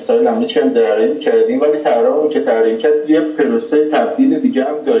میکردیم، استایل هم طراحی میکردیم، ولی طراحی که طراحی کرد یه پروسه تبدیل دیگه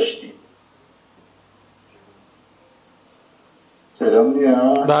هم داشتیم. سلام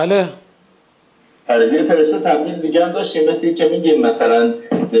میاد؟ بله. یه پروسه تبدیل دیگه هم داشتیم، مثل که میگیم مثلا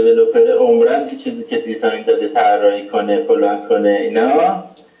دیولپر عمرن که چیزی که دیزاین داده طراحی کنه فلان کنه اینا.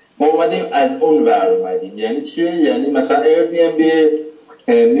 ما اومدیم از اون ور اومدیم. یعنی چیه؟ یعنی مثلا Airbnb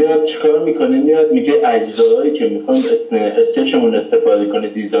میاد چیکار میکنه؟ میاد میگه اجزایی که میخوایم استیشمون استفاده کنه،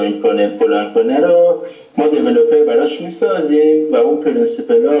 دیزاین کنه، فلان کنه رو ما دیولپر براش میسازیم و اون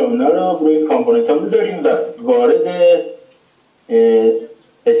پرینسیپل ها اونا رو روی کامپوننت ها میذاریم و وارد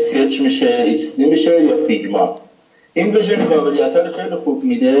اسکچ میشه، ایکس میشه یا فیگما. این ویژن قابلیت ها رو خیلی خوب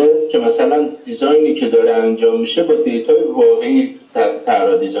میده که مثلا دیزاینی که داره انجام میشه با دیتای واقعی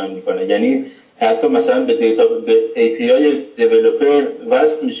طراح دیزاین میکنه. یعنی حتی مثلا به دیتا به API دیولپر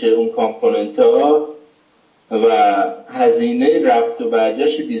وصل میشه اون کامپوننت ها و هزینه رفت و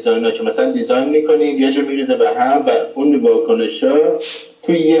برگشت دیزاین ها که مثلا دیزاین میکنیم یه جا میریزه به هم و اون واکنش ها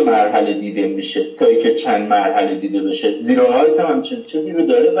توی یه مرحله دیده میشه تا اینکه چند مرحله دیده بشه. زیراهایت هم همچین چیزی رو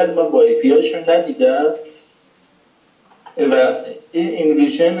داره ولی من با API شون ندیدم و این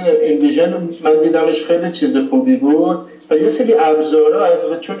ویژن من دیدمش خیلی چیز خوبی بود و یه سری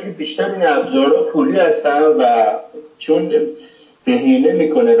ابزارها چون بیشتر این ابزارها پولی هستن و چون بهینه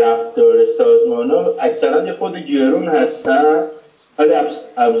میکنه رفتار سازمان‌ها اکثرا یه خود گرون هستن ولی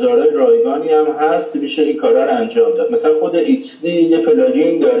ابزارهای رایگانی هم هست میشه این کارا رو انجام داد. مثلا خود ایکس یه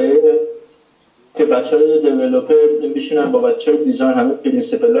پلاگین داره که بچه‌های دیولپر میشینن با بچه‌های دیزاین همه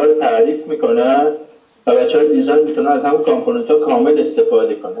پرینسیپل‌ها رو تعریف میکنن و بچه‌های دیزاین میتونن از همون کامپوننت‌ها کامل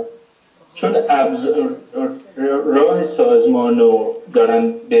استفاده کنن. چون راه سازمانو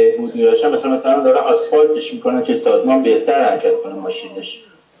دارن بهبود می‌بخشن، مثلا دارن آسفالتش میکنن که سازمان بهتر حرکت کنه ماشینش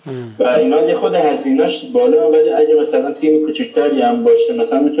و اینا یه خود هزینه‌اش بالا، ولی اگه مثلا تیم کوچیک‌تری هم باشه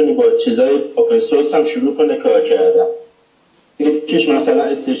مثلا میتونه با چیزای اوپن سورس هم شروع کنه کار کردن. یکیش مثلا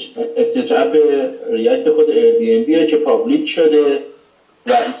استیج اپ ریاکت خود Airbnb که پابلیک شده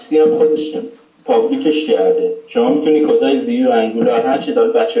و ایکس هم خودش پابلیکش کرده. شما میتونی کدای ویو انگولار هر چی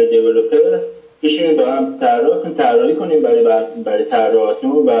داره بچه‌های دیولپر بشینید با هم طراحی کنیم برای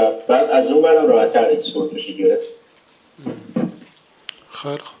طراحاتون و بعد از اون برام راحت‌تر اکسپورت میشه گرفت.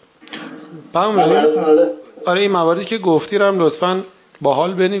 خیلی خوب. آره این مواردی که گفتی رو هم لطفاً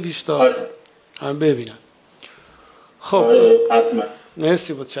باحال بنویس تا هم ببینم. خب حتما.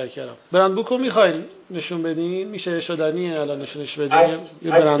 مرسی متشکرم. برند بوکو میخواین نشون بدین؟ میشه شدنیه الان نشونش بدین؟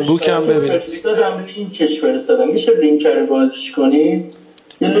 یه برند بوک هم ببینیم. فرستادم لینکش فرستادم. میشه لینک رو بازش کنین؟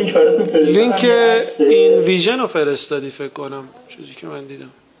 یه لینک براتون فرستادم. لینک این ویژن رو فرستادی فکر کنم چیزی که من دیدم.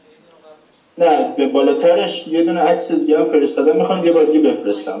 نه به بالاترش یه دونه عکس دیگه هم فرستادم. میخوام یه بار دیگه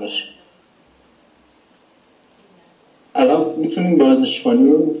بفرستمش. الان میتونیم بازش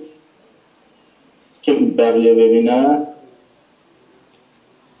کنیم که بقیه ببینن.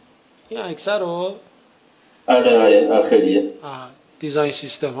 این عکس رو آره آخریه. دیزاین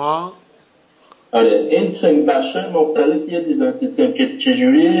سیستم ها. آره این بخش‌های مختلف یه دیزاین سیستم که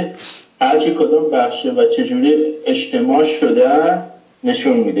چجوری هرچی کدوم بخشه و چجوری اجتماع شدن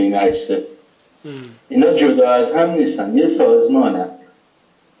نشون میده این عکسه. اینا جدا از هم نیستن، یه سازمانن.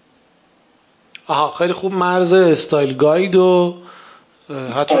 خیلی خوب مرز استایل گاید و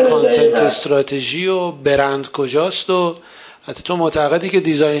حتی کانتنت استراتژی و برند کجاست و حتی تو معتقدی که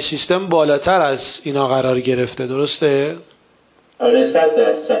دیزاین سیستم بالاتر از اینا قرار گرفته، درسته؟ آره 100%.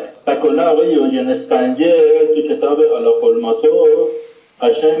 و کلا آقای یوجن اسپنجر تو کتاب آلاخولماتو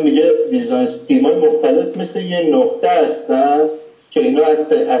قشنگ میگه دیزاین تیم‌های مختلف مثل یه نقطه هستن که اینا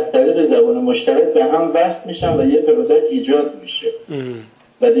از طریق زبان مشترک به هم وصل میشن و یه پروداکت ایجاد میشه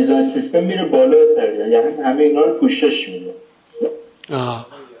و دیزاین سیستم میره بالاتر، یعنی همه اینا رو پوشش میده.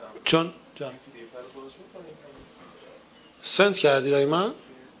 چون سنت کردی برای من؟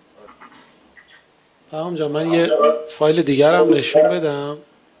 جان من یه فایل دیگر هم نشون بدم.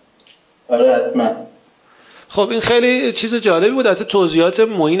 آره حتما. خب این خیلی چیز جالبی بود. حتی توضیحات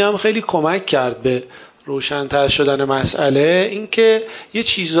معین هم خیلی کمک کرد به روشن‌تر شدن مسئله این که یه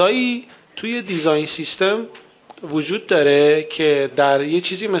چیزایی توی دیزاین سیستم وجود داره که در یه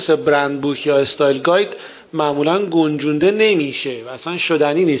چیزی مثل برند بوک یا استایل گاید معمولاً گنجونده نمیشه و اصلا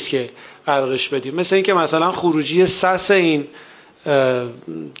شدنی نیست که قرارش بدیم. مثل این که مثلا خروجی سس این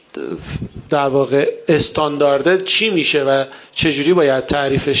در واقع استاندارد چی میشه و چجوری باید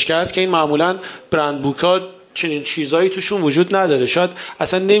تعریفش کرد که این معمولاً برند بوک ها چنین چیزایی توشون وجود نداره. شاید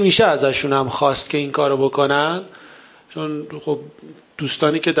اصلا نمیشه ازشون هم خواست که این کارو بکنن، چون خب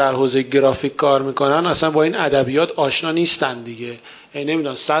دوستانی که در حوزه گرافیک کار میکنن اصلا با این ادبیات آشنا نیستن دیگه.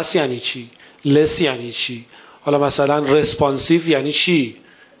 نمیدونن سس یعنی چی، لس یعنی چی، حالا مثلا رسپانسیو یعنی چی،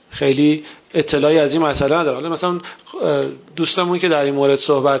 خیلی اطلاعی از این مسئله نداره. حالا مثلا دوستمون که در این مورد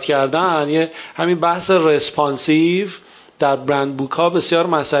صحبت کردن یه همین بحث رسپانسیو در برند بوک ها بسیار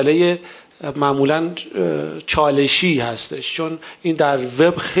مسئله معمولاً چالشی هستش، چون این در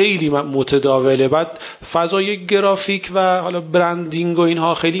وب خیلی متداوله. بعد فضای گرافیک و حالا برندینگ و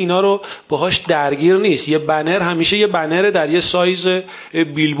اینها خیلی اینا رو باهاش درگیر نیست. یه بنر همیشه یه بنر در یه سایز،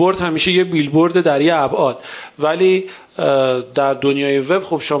 بیلبورد همیشه یه بیلبورد در یه ابعاد. ولی در دنیای وب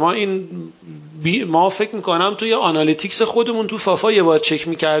خب شما این ما فکر میکنم توی آنالیتیکس خودمون تو فافا یه بار چک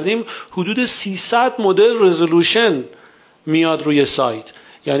میکردیم حدود 300 مدل رزولوشن میاد روی سایت،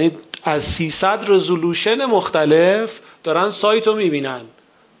 یعنی از 300 رزولوشن مختلف دارن سایت رو میبینن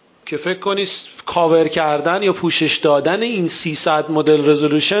که فکر کنید کاور کردن یا پوشش دادن این 300 مدل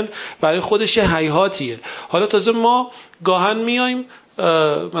رزولوشن برای خودش یه هیهاتیه. حالا تازه ما گاهن میایم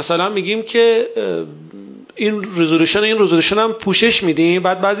مثلا میگیم که این رزولوشن هم پوشش میدیم،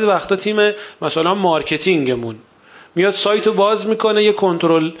 بعد بعضی وقتا تیم مثلا مارکتینگمون میاد سایت رو باز میکنه، یه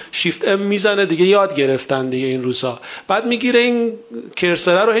کنترل شیفت ام میزنه دیگه، یاد گرفتن دیگه این روزا، بعد میگیره این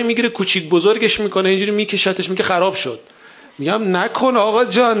کرسره رو میگیره کوچیک بزرگش میکنه اینجوری میکشتش، میگه خراب شد. میگم نکن آقا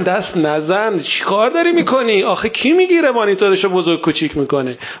جان، دست نزن، چیکار داری میکنی؟ آخه کی میگیره مانیتورشو بزرگ کوچیک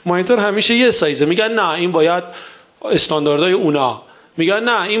میکنه؟ مانیتور همیشه یه سایزه. میگن نه این باید استانداردهای اونا، میگن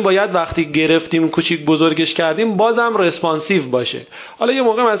نه این باید وقتی گرفتیم کوچیک بزرگش کردیم بازم رسپانسیو باشه. حالا یه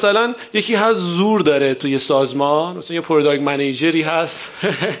موقع مثلا یکی هست زور داره توی سازمان، مثلا یه پروداکت منیجری هست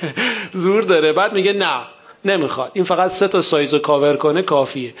زور داره، بعد میگه نه نمیخواد، این فقط 3 تا سایز رو کاور کنه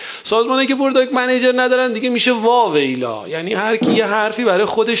کافیه. سازمانی که پروداکت منیجر ندارن دیگه میشه واویلا، یعنی هر کی یه حرفی برای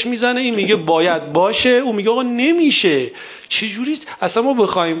خودش میزنه، این میگه باید باشه، اون میگه آقا نمیشه. چجوری اصلا ما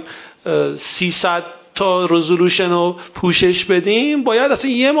بخوایم 300 تا رزولوشن رو پوشش بدیم باید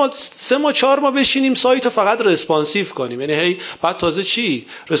اصلا یه ما 3 ماه 4 ماه بشینیم سایت رو فقط رسپانسیو کنیم، یعنی هی بعد تازه چی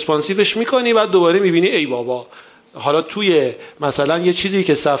رسپانسیوش میکنی بعد دوباره میبینی ای بابا حالا توی مثلا یه چیزی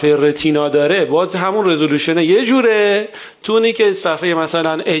که صفحه رتینا داره باز همون رزولوشن یه جوره، تونی که صفحه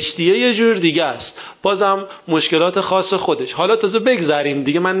مثلا HD یه جور دیگه است، بازم مشکلات خاص خودش. حالا تازه بگذریم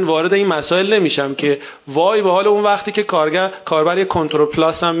دیگه، من وارد این مسائل نمیشم که وای به حال اون وقتی که کاربر یه کنترل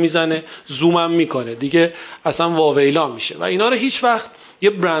پلاس هم میزنه زوم هم میکنه دیگه اصلا واویلا میشه و اینا رو هیچ وقت یه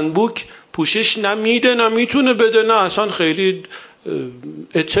برند بوک پوشش نمیده، نمیتونه بده، نه اصلا خیلی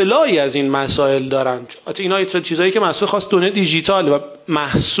اطلاعی از این مسائل دارن. اینا چیزایی که مسئول خاص دونه دیجیتال و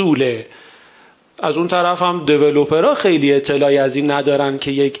محصوله. از اون طرف هم دیولپرها خیلی اطلاعی از این ندارن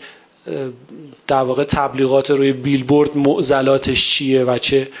که یک در واقع تبلیغات روی بیلبورد معضلاتش چیه و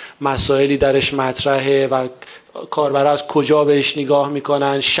چه مسائلی درش مطرحه و کاربرا از کجا بهش نگاه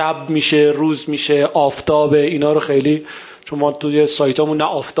میکنن، شب میشه روز میشه آفتابه، اینا رو خیلی، چون ما توی سایتامون نه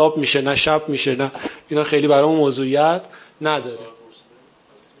آفتاب میشه نه شب میشه، نه اینا خیلی برامون موضوعیت نداره.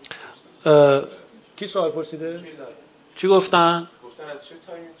 کی سوال پرسیده؟ چی گفتن؟ گفتن از چه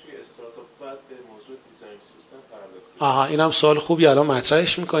تایمی توی استارتاپ بعد به موضوع دیزاین سیستم پرداختید؟ آها اینم سوال خوبی، الان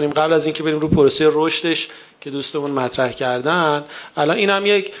مطرحش میکنیم قبل از اینکه بریم رو پروسه رشدش که دوستمون مطرح کردن. الان اینم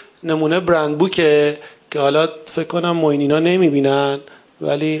یک نمونه برند بوکه که حالا فکر کنم معینینا نمیبینن،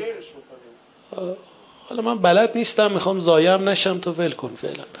 ولی حالا من بلد نیستم میخوام ضایع نشم تو ول کن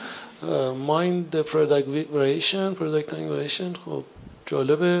فعلا. Mind the product variation. خب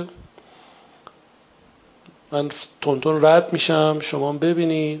جالبه، من تونتون رد میشم شما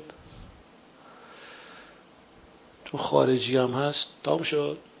ببینید، تو خارجی هم هست. تمام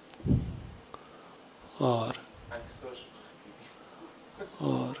شد؟ آره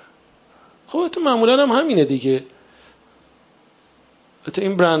خب تو معمولا هم همینه دیگه. تو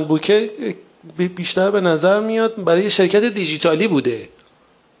این برند بوکه بیشتر به نظر میاد برای شرکت دیجیتالی بوده.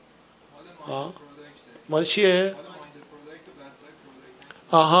 مال چیه؟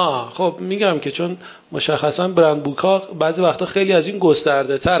 آها خب میگم که چون مشخصا برند بوک ها بعضی وقتا خیلی از این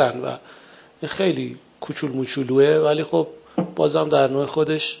گسترده ترن و خیلی کوچول موچولوه، ولی خب بازم در نوع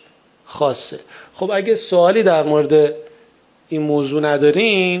خودش خاصه. خب اگه سوالی در مورد این موضوع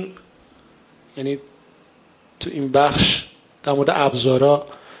ندارین، یعنی تو این بخش در مورد ابزارا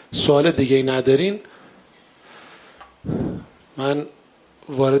سوال دیگه ندارین، من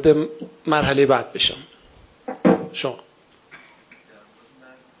وارد مرحله بعد بشم. شما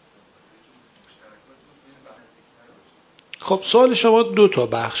خب سوال شما 2 تا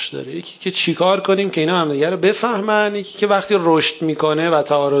بخش داره، یکی که چیکار کنیم که اینا هم دیگه رو بفهمن، یکی که وقتی رشد میکنه و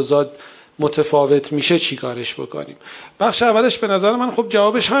تعارضات متفاوت میشه چیکارش بکنیم. بخش اولش به نظر من خب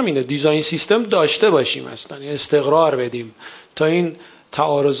جوابش همینه، دیزاین سیستم داشته باشیم، اصلا استقرار بدیم تا این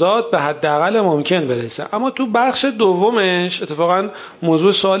تعارضات به حداقل ممکن برسه. اما تو بخش دومش اتفاقا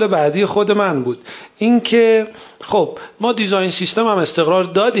موضوع سوال بعدی خود من بود، این که خب ما دیزاین سیستم هم استقرار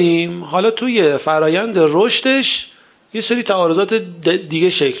دادیم، حالا توی فرایند رشدش یه سری تعارضات دیگه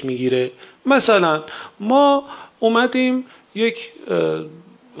شکل میگیره. مثلا ما اومدیم یک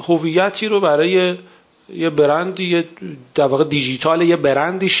هویتی رو برای یه برندی در واقع دیجیتال یه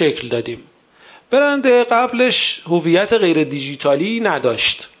برندی شکل دادیم. برند قبلش هویت غیر دیجیتالی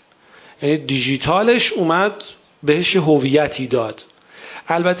نداشت، یعنی دیجیتالش اومد بهش هویتی داد.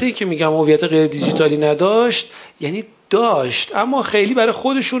 البته این که میگم هویت غیر دیجیتالی نداشت یعنی داشت اما خیلی برای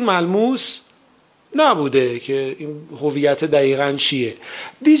خودشون ملموس نبوده که این هویت دقیقاً چیه.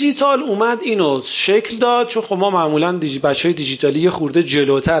 دیجیتال اومد اینو شکل داد، چون خب ما معمولاً بچهای دیجیتالی یه خورده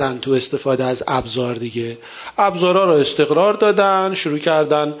جلوترن تو استفاده از ابزار دیگه. ابزارا رو استقرار دادن، شروع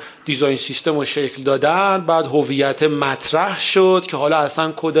کردن دیزاین سیستم رو شکل دادن، بعد هویت مطرح شد که حالا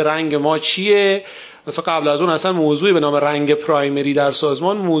اصلا کد رنگ ما چیه. مثلا قبل از اون اصلا موضوعی به نام رنگ پرایمری در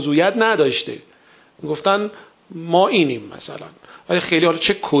سازمان موضوعیت نداشته، گفتن ما اینیم مثلا، ولی خیلی حالا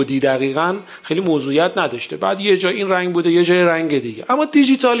چه کدی دقیقاً خیلی موضوعیت نداشته. بعد یه جای این رنگ بوده یه جای رنگ دیگه. اما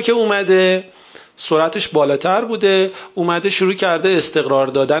دیجیتال که اومده سرعتش بالاتر بوده، اومده شروع کرده استقرار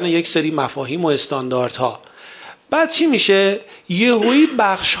دادن یک سری مفاهیم و استانداردها. بعد چی میشه؟ یهویی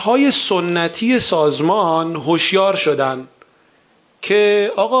بخش‌های سنتی سازمان هوشیار شدن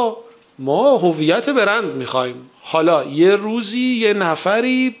که آقا ما هویت برند میخوایم. حالا یه روزی یه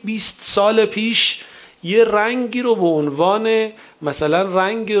نفری 20 سال پیش یه رنگی رو به عنوان مثلا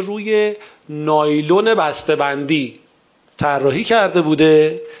رنگ روی نایلون بسته‌بندی طراحی کرده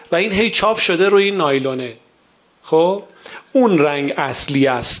بوده و این هی چاپ شده روی این نایلونه. خب اون رنگ اصلی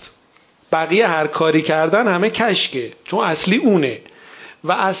است، بقیه هر کاری کردن همه کشکه، چون اصلی اونه.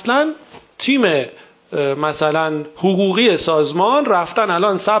 و اصلا تیم مثلا حقوقی سازمان رفتن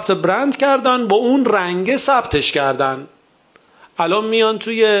الان ثبت برند کردن، با اون رنگ ثبتش کردن. الان میان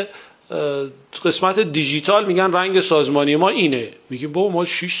توی قسمت دیجیتال میگن رنگ سازمانی ما اینه، میگیم بابا ما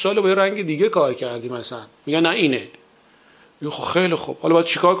 6 ساله با یه رنگ دیگه کار کردیم مثلا، میگن نه اینه. خب خیلی خوب، حالا باید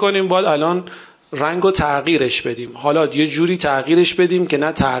چیکار کنیم؟ باید الان رنگو تغییرش بدیم. حالا یه جوری تغییرش بدیم که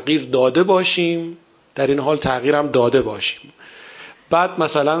نه تغییر داده باشیم، در این حال تغییر هم داده باشیم. بعد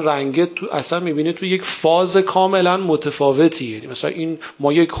مثلا رنگ تو اصلا میبینه تو یک فاز کاملا متفاوتیه. مثلا این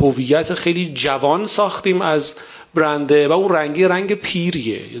ما یک هویت خیلی جوان ساختیم از برنده و اون رنگ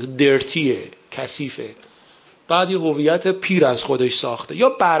پیریه، درتیه، کثیفه. بعد یه هویت پیر از خودش ساخته. یا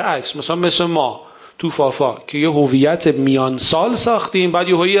برعکس، مثل ما تو فافا که یه هویت میان سال ساختیم، بعد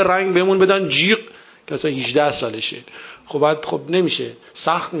یه رنگ بهمون بدن جیغ که اصلا 18 سالشه. خب نمیشه،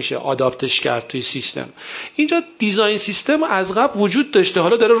 سخت میشه آداپتش کرد توی سیستم. اینجا دیزاین سیستم از قبل وجود داشته،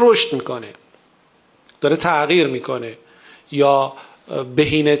 حالا داره رشد میکنه، داره تغییر میکنه یا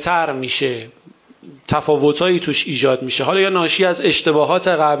بهینه‌تر میشه، تفاوتایی توش ایجاد میشه. حالا یا ناشی از اشتباهات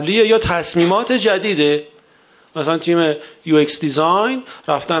قبلیه یا تصمیمات جدیده. مثلا تیم یو ایکس دیزاین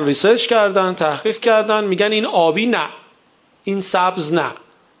رفتن ریسرچ کردن، تحقیق کردن، میگن این آبی نه، این سبز نه،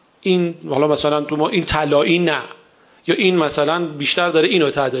 این حالا مثلا تو ما این طلایی نه، یا این مثلا بیشتر داره اینو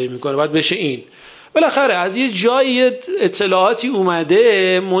تداعی میکنه باید بشه این. بالاخره از یه جایی اطلاعاتی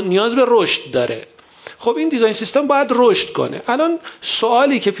اومده نیاز به رشد داره. خب این دیزاین سیستم باید رشد کنه. الان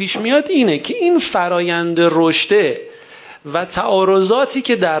سوالی که پیش میاد اینه که این فرایند رشده و تعارضاتی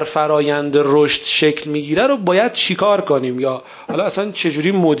که در فرایند رشد شکل میگیره رو باید چیکار کنیم، یا حالا اصلا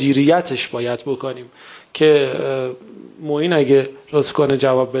چجوری مدیریتش باید بکنیم. که معین اگه لطف کنه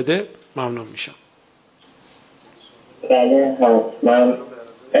جواب بده ممنون میشم. بله حتما.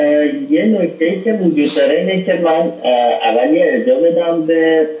 یه نکته‌ای که وجود داره اینه که من اول یه ارجاع بدم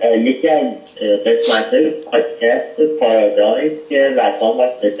به یکی از قسمت‌های پادکست پارادایم که رسام و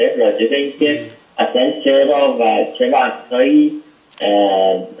سپهر راجع به این که اصلا چرا و چه وقتایی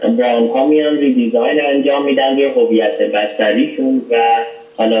برندها میان ریدیزاین انجام میدن روی هویت بصریشون و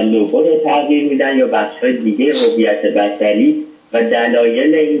حالا لوگو رو تغییر میدن یا بخش‌های دیگه هویت بصری و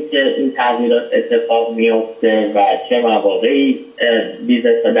دلایل اینکه این تغییرات اتفاق میفته و چه مواقعی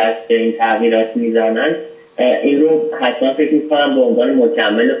بیزنس‌ها دست به این تغییرات میزنن. این رو حتما فکر میکنم به عنوان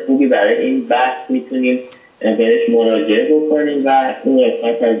مکمل خوبی برای این بحث میتونیم بهش مراجعه بکنیم و اون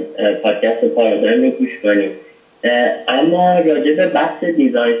قسمت از پادکست پارادایم رو گوش کنیم. اما راجع به بحث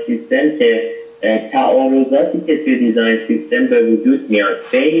دیزاین سیستم که تعارضاتی که توی دیزاین سیستم به وجود میاد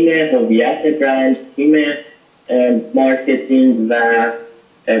بین هویت برند، تیم مارکتینگ و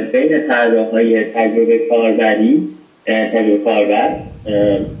بین طراحهای تجربه کاربر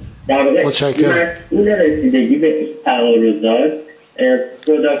در واقع مسئول رسیدگی به این تعارضات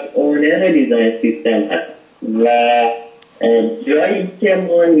پروداکت اونر دیزاین سیستم هست و جایی که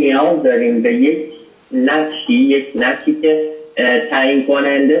ما نیاز داریم به یک نقشی که تعیین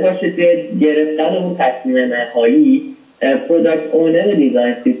کننده باشه توی گرفتن اون تصمیم نهایی، پروداکت اونر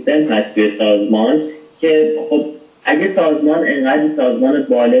دیزاین سیستم هست توی سازمان که خب اگه سازمان انقدر سازمان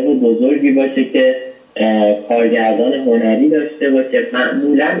بالغ و بزرگی باشه که کارگردان هنری داشته باشه،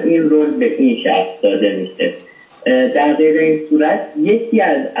 معمولا این رول به این شخص داده میشه. در غیر این صورت یکی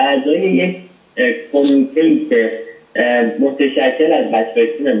از اعضای یک کمیته‌ای که متشکل از بچه‌های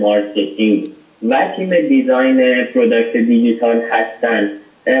تیم مارکتینگ و تیم دیزاین پروداکت دیجیتال هستن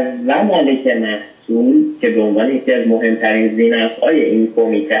و مالک محصول که به عنوان یکی از مهمترین ذی‌نفع‌های این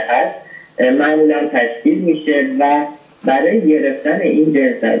کمیته هست معمولا تشکیل میشه و برای گرفتن این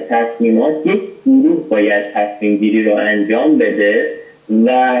جنس از تصمیمات یک گروه باید تصمیم گیری رو انجام بده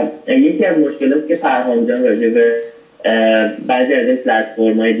و یکی از مشکلاتی که فرهام جان راجع به بعضی از این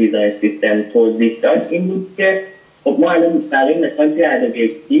پلتفرم‌های دیزاین سیستم توضیح داد این بود که خب ما الان برای مثال توی ادوبی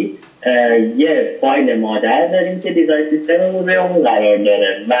ایکس یه فایل مادر داریم که دیزاین سیستممون روی اون قرار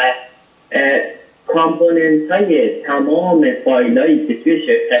داره و کامپوننت های تمام فایل هایی که توی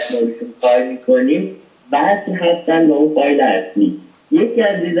شرکت ما روشون کار میکنیم وصل هستن با اون فایل اصلی. یکی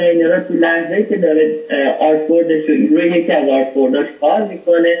از دیزاینرها تو لحظه‌ای که داره آرتبوردش روی یکی از آرتبورداش کار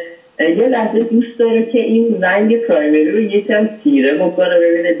میکنه یه لحظه دوست داره که این رنگ پرایمری رو یکم تیره بکنه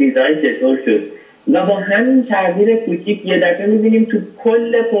ببینه دیزاین چطور شد و با همین تغییر کوچیک یه دفعه میبینیم تو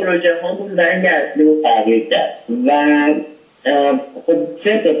کل پروژه هامون رنگ اصلی رو تغییر کرد و خب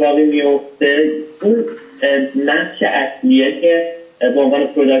چه اتفاقی میفته؟ اون نقش اصلیه که به عنوان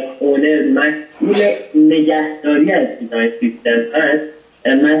پروداکت اونر مسئول نگهداری از دیزاین سیستم هست،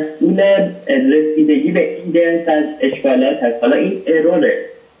 مسئول رسیدگی به این جنس از اشکالات هست. حالا این اروره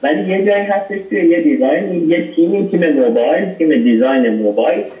ولی یه جایی هستش توی یه دیزاین یه تیم موبایل، تیم دیزاین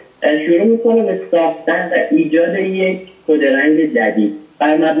موبایل شروع میکنه به ساختن و ایجاد یک کد رنگ جدید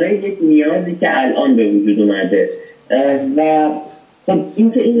بر مبنای یک نیازی که الان به وجود اومده و خب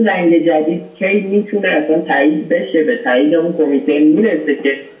این که این رنگ جدید کی میتونه اصلا تایید بشه، به تایید اون کمیته میرسه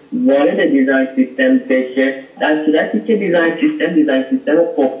که وارد دیزاین سیستم بشه. در صورتی که دیزاین سیستم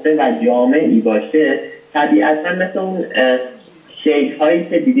پخته و جامعی باشه طبیعتا مثل اون شیک هایی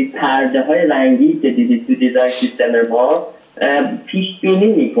که دیدید، پرده های رنگی که دیدید تو دیزاین سیستم ما پیش بینی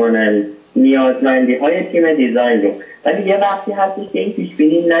میکنن نیازمندی های تیم دیزاین رو، ولی یه وقتی هستش که این پیش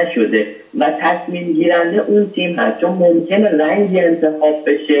بینی نشده و تصمیم گیرنده اون تیم هست، چون ممکنه رنگی انتخاب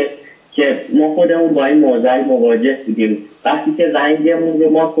بشه که ما خودمون با این معضل مواجه بودیم. وقتی که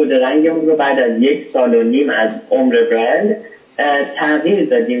ما کد رنگمون رو بعد از 1.5 سال از عمر برند تغییر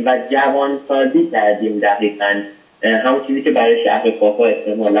دادیم و جوانسازی کردیم، دقیقاً همون چیزی که برای شهر کافا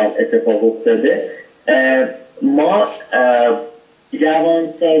احتمالاً اتفاق افتاده، ما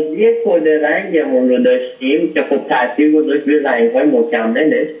جوانسازی کد رنگمون رو داشتیم که خب تأثیر گذاشت روی رنگ‌های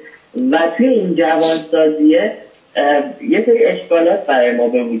مکملش و توی این جوانسازیه یه سری اشکالات برای ما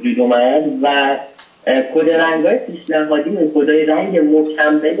به وجود اومد و کد رنگ‌های پیشنهادیمون، کدای رنگ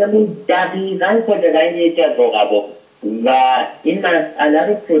مکملمون دقیقاً کد رنگ یکی از رقبا و این مسئله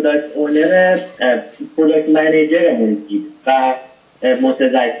رو پروداکت منیجرمون دید و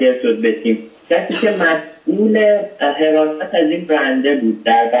متذکر شد به تیم، کسی که مسئول حراست از این برنده بود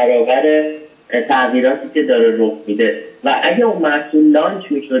در برابر تغییراتی که داره رخ میده و اگه اون محصول لانچ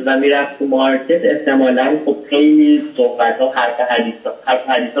میشد و میرفت تو مارکت احتمالاً خب خیلی صحبت‌ها حرف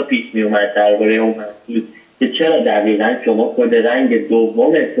حدیثا پیش میومد درباره اون محصول که چرا دقیقاً شما کد رنگ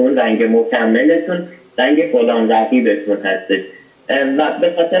دومتون، رنگ مکملتون رنگ فلان رقیبتون هستش و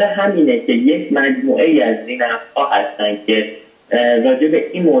به خاطر همینه که یک مجموعه ای از ذی‌نفع‌ها هستن که راجع به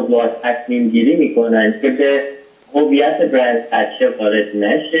این موضوعات تصمیم گیری میکنن که به هویت برند خدشه وارد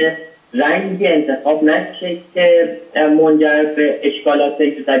نشه، رنگی انتخاب نشه که منجر به اشکالات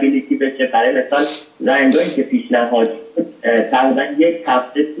یوزابیلیتی بشه. برای مثال رنگایی که پیشنهاد شد تقریبا 1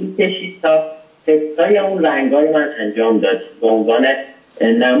 هفته طول کشید تا تستای اون رنگا رو من انجام داد به عنوان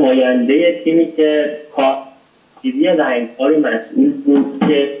نماینده تیمی که کارگیری رنگ‌ها رو مسئول بود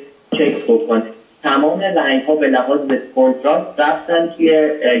که چک بکنه. تمام رنگ‌ها به لحاظ کنتراست رفتن توی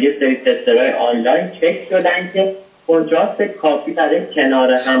یه سری تسترهای آنلاین، چک شدن که کنتراست کافی برای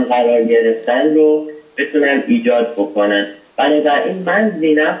کنار هم قرار گرفتن رو بتونن ایجاد بکنن. بنابراین من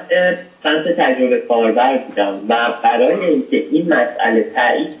ذینفع سمت تجربه کاربر بودم و برای اینکه این مسئله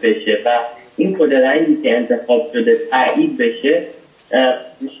تایید بشه و این کد رنگی که انتخاب شده تایید بشه،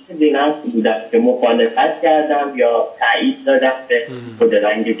 میشه ذینفع بودم که مخالفت کردم یا تایید دادم به کد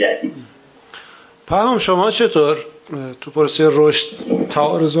رنگ جدید. پرهام شما چطور تو پروسه رشد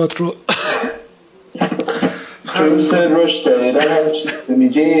تعارضات رو پروسه رشد دقیقا هم چیز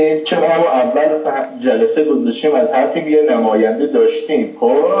میگیم؟ چون ما اول جلسه گذاشتیم از هر تیم یه نماینده داشتیم.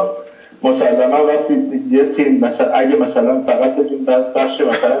 خب مسلما وقتی یه تیم مثلا اگه مثلا فقط بگیم بخش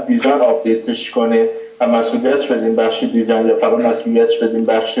مثلا دیزاین آپدیتش کنه و مسئولیتش بدیم بخش دیزاین یا فقط مسئولیتش بدیم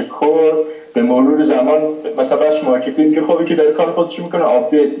بخش کد، به مرور زمان مثلا بخش مارکتینگ که خوبی که داره کار خودش میکنه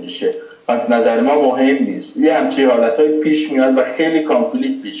آپدیت میشه. از نظر ما مهم نیست. یه همچین حالتهای پیش میاد و خیلی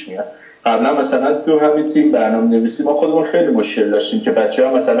کانفلیکت پیش میاد. قبلا مثلا تو همین تیم برنامه‌نویسی ما خودمون خیلی مشکل داشتیم که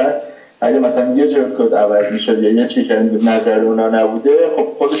بچه‌ها مثلا اگه مثلا یه جور کد عوض میشد یا یه چیزی که نظر اونا نبوده، خب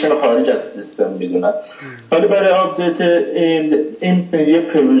خودشون خارج از سیستم میدونن. ولی برای آپدیت این یه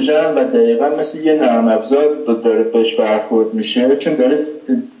پروژه و دقیقاً مثل یه نرم افزار داره بهش برخورد میشه، چون داره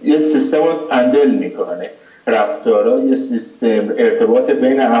یه سیستم رو هندل میکنه، رفتارا، یه سیستم، ارتباط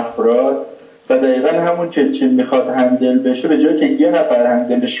بین افراد و دقیقاً همون که چی میخواد هندل بشه، به جای که یه نفر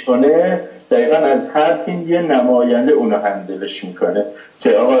هندلش کنه، دقیقاً از هر تیم یه نماینده اونو هندلش میکنه که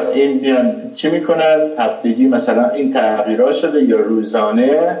آقا این میان چی میکنن، هفتگی مثلا این تغییرات شده یا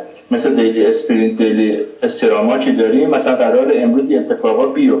روزانه، مثل دیلی اسپرینت، دیلی استراما که داریم، مثلا قرار امروز اتفاقا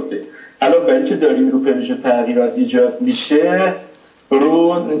بیفته. الان برای که داریم رو پروژه تغییرات ایجاد میشه،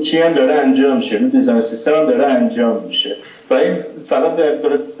 رو چی هم داره انجام میشه، رو دیزاین سیستم هم داره انجام میشه و این فقط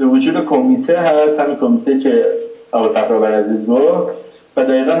به وجود کمیته هست، همین کمیته که آقای کاربر عزیز گفت و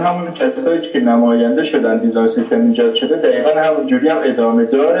دقیقا همون کسایی که نماینده شدن دیزاین سیستم ایجاد شده دقیقا همون جوری هم ادامه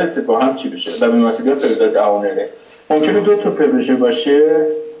داره که با هم چی بشه و به مسئولیت پروژه اونره. ممکنه دو تا پروژه باشه،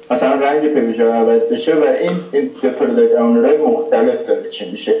 مثلا رنگ پروژه عوض بشه و این پروداکت اونرهای مختلف داره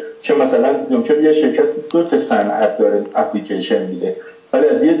چی میشه، چون مثلا ممکنه یه شرکت دو تا صنعت داره اپلیکیشن میده ولی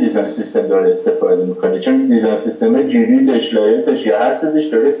از یه دیزاین سیستم داره استفاده میکنه، چون دیزاین سیستم گریدش، لایتش یا هر چیزش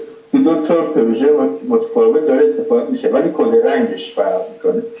داره دو تا پروژه متفاوت داره استفاده میشه ولی کد رنگش فرق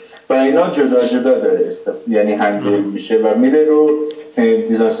میکنه و اینا جدا جدا داره یعنی هندل میشه و میره رو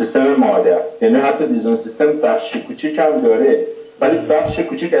دیزاین سیستم مادر. یعنی حتی دیزاین سیستم بخش کوچیک هم داره ولی بخش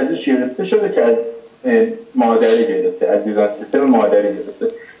کوچیک ازش گرفته شده که از مادری گرفته، از دیزاین سیستم مادری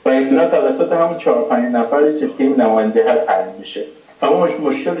گرفته و اینا توسط همون 4-5 نفری که تیم نماینده هست حل میشه. اما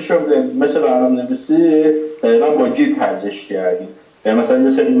مشکلش رو مثل برنامه‌نویسی دقیقاً با جیت حلش کردیم. یعنی مثلا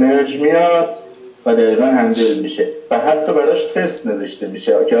یه سری مرج میاد و دقیقاً هندل میشه و حتی براش تست نوشته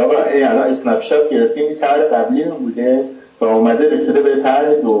میشه که آقا الان اسنپ شات گرفتیم، این طرح قبلی بوده و اومده رسیده به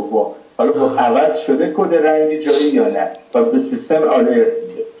طرح دوم، حالا با عوض شده کد رنگی جایی یا نه و به سیستم آلرت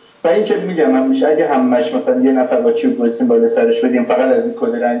میده. و این که میگم همیشه اگه همش مثلا یه نفر با چوب وایسیم بالا سرش بدیم فقط از این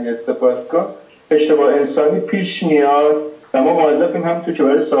کد رنگی استفاده کن، اشتباه انسانی پیش میاد و ما موظفیم همونطور که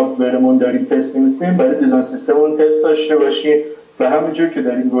برای سافتورمون داریم تست می‌نویسیم برای دیزاین سیستممون تست داشته باشیم و همونجور که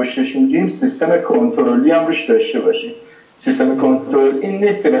داریم رشدش میدیم سیستم کنترلی هم روش داشته باشیم. سیستم کنترل این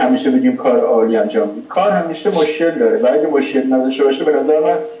نیست که همیشه بگیم کار عالی انجام بدیم، کار همیشه مشکل داره و اگه مشکل نداشته باشه به نظر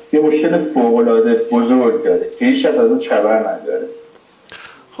من یه مشکل فوق‌العاده بزرگ داره که هیچ کس ازش خبر نداره.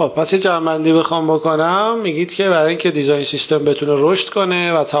 خب پس یه جمع‌بندی بخوام بکنم، میگید که برای اینکه دیزاین سیستم بتونه رشد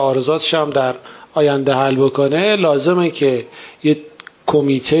کنه و تعارضاتش هم در آینده حل بکنه لازمه که یه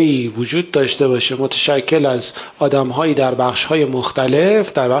کمیته‌ای وجود داشته باشه متشکل از آدم‌هایی در بخش‌های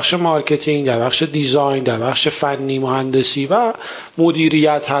مختلف، در بخش مارکتینگ، در بخش دیزاین، در بخش فنی، مهندسی و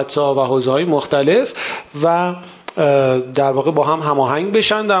مدیریت حتی و حوزه‌های مختلف و در واقع با هم هماهنگ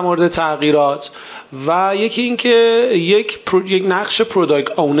بشن در مورد تغییرات. و یکی این که یک نقش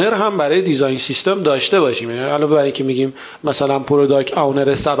پروداکت اونر هم برای دیزاین سیستم داشته باشیم. یعنی علاوه بر اینکه میگیم مثلا پروداکت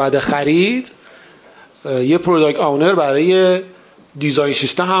اونر سبد خرید، یه پروداکت اونر برای دیزاین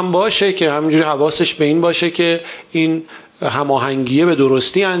سیستم هم باشه که همینجوری حواسش به این باشه که این هماهنگی به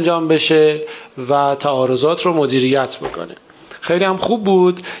درستی انجام بشه و تعارضات رو مدیریت بکنه. خیلی هم خوب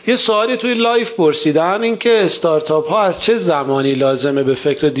بود. یه سوالی توی لایف پرسیدن، این که استارتاپ ها از چه زمانی لازمه به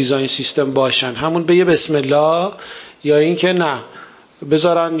فکر دیزاین سیستم باشن؟ همون به یه بسم الله یا این که نه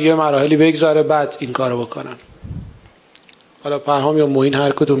بذارن یه مراحلی بگذاره بعد این کارو بکنن؟ حالا پرهام یا معین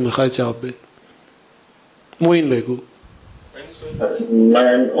هر کدوم میخواید جواب بدید. معین بگو.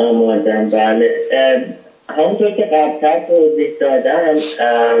 من آمادم. بله، همونطور که قبلتر توضیح دادم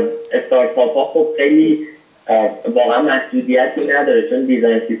استارتاپ ها خب خیلی واقعا محدودیتی نداره چون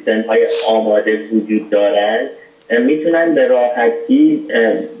دیزاین سیستم های آماده وجود دارن میتونن به راحتی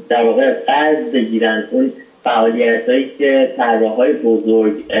در واقع قرض بگیرن اون فعالیتایی که طراحای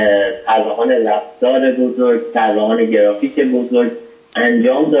بزرگ، طراحان رفتار بزرگ، طراحان گرافیک بزرگ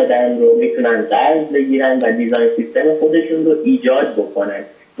انجام دادن رو میتونن قرض بگیرن و دیزاین سیستم خودشون رو ایجاد بکنن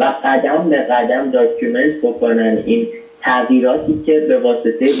و قدم به قدم داکیومنت بکنن این تغییراتی که به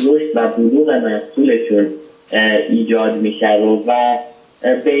واسطه رشد و بلوغ محصولشون ایجاد میشه رو و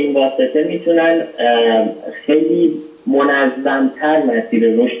به این واسطه میتونن خیلی منظمتر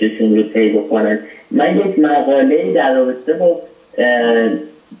مسیر رشدشون رو طی بکنن. من یک مقاله در رابطه با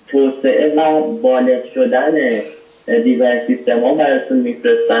توسعه و بالغ شدن دیزاین سیستم ها براتون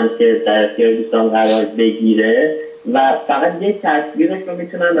میفرستم که در اختیار دوستان قرار بگیره و فقط یک تصویرش رو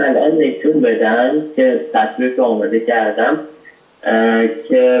میتونم الان نشون بدم که تصویرش رو آماده کردم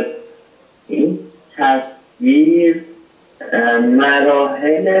که این تصویر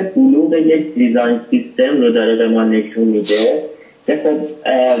مراحل بلوغ یک دیزاین سیستم رو داره به ما نشون میده که خب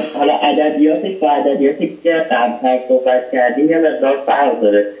حالا ادبیاتش با ادبیاتی که قبل‌تر صحبت کردیم یه مقدار فرق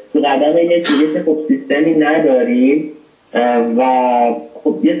داره. تو قدم یک میگه که خب سیستمی نداریم و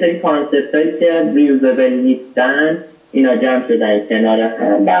خب یه سری کانسپت هایی که ریوزبل نیستن اینا جمع شدن کنار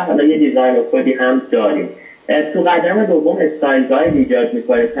هم و حالا یه دیزاین و کدی هم داریم. تو قدم دوم استایل گاید ایجاد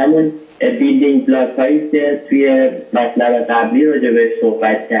میکنیم، همون بیلدینگ بلاک هایی که توی مطلب قبلی راجع بهش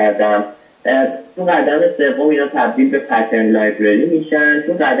صحبت کردم. تو قدم سوم اینا تبدیل به پترن لایبرری میشن.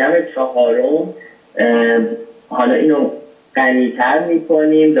 تو قدم چهارم حالا اینو غنی‌تر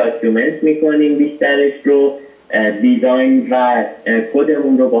میکنیم، داکیومنت میکنیم بیشترش رو، دیزاین و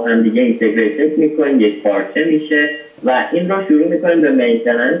کدمون رو با هم دیگه اینتگریتد میکنیم، یک پارچه میشه و این رو شروع میکنیم به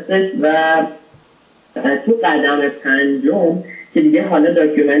مینتیننسش و تو قدم پنجم که دیگه حالا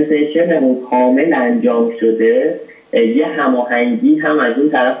داکیومنتیشنمون کامل انجام شده، یه هماهنگی هم از اون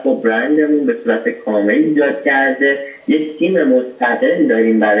طرف با برندمون به صورت کامل ایجاد کرده، یک تیم مستقل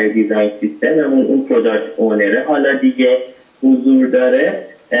داریم برای دیزاین سیستممون، اون پروداکت اونره حالا دیگه حضور داره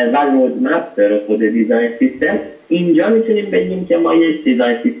و رودمپ داره خود دیزاین سیستم. اینجا میتونیم بگیم که ما یک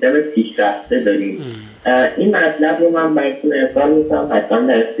دیزاین سیستم پیشرفته داریم. این مطلب رو من براتون ارسال میکنم، حتما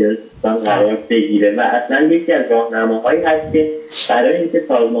در اختیار دوستان قرار بگیره و اصلا یکی از راهنماهایی هست که برای اینکه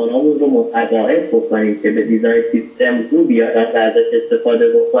سازمان‌هامون رو متقاعد بکنیم که به دیزاین سیستم رو بیارن و ازش استفاده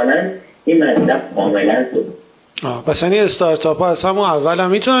بکنن. این مطلب کاملا بود. پس یعنی استارتاپ ها از همون اول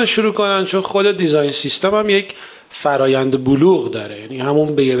هم میتونن شروع کنن، چون خود دیزاین سیستم هم یک فرایند بلوغ داره، یعنی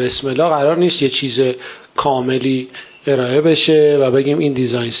همون به بسم الله قرار نیست یه چیز کاملی ارائه بشه و بگیم این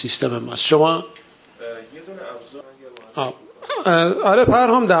دیزاین سیستم ماست. شما یه دونه ابزار آره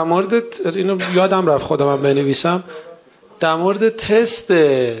پرهام، در مورد اینو یادم رفت خودم بنویسم، در مورد تست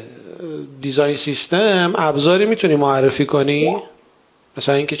دیزاین سیستم ابزاری میتونی معرفی کنی؟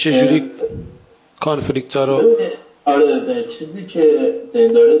 مثلا اینکه چجوری کانفلیکت ها رو آره چیزی که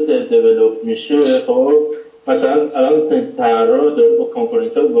داره دیولوب میشه، خب مثلا الان طراح داره با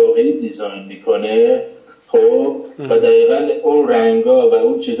کامپوننت ها واقعی دیزاین میکنه، خب و دقیقاً اون رنگا و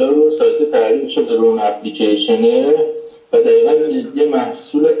اون چیزا رو سایت تعریف شده رو اون اپلیکیشنه و دقیقاً یه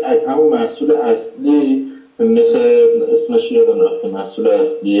محصول از همون محصول اصلی، مثل اسمش یادم رفته محصول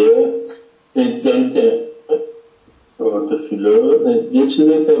اصلیه پورتفولیو، یه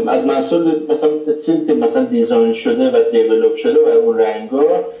چیزی از محصول مثلا چیزی که مثلا دیزاین شده و دیولپ شده و اون رنگا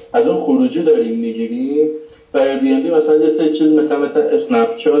از اون خروجی داریم میگیریم و ایربی مثلا یه سری چیز مثلا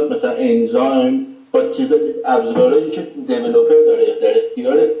اسنپ چات، مثلا انزایم با چیزا ابزارهایی که دیولپر داره در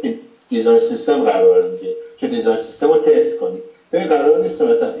اختیار دیزاین سیستم قرار میده که دیزاین سیستم رو تست کنیم. این قرار نیست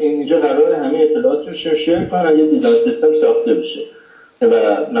مثلا اینجا قرار همه اطلاعات رو شیر کنن یه دیزاین سیستم ساخته بشه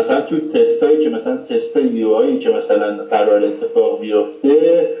و مثلا تو تستایی که مثلا تست یو آی که مثلا قرار اتفاق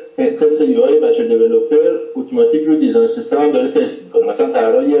بیفته، تست یو آی بچه دیولپر اتوماتیک رو دیزاین سیستم هم داره تست میکنه، مثلا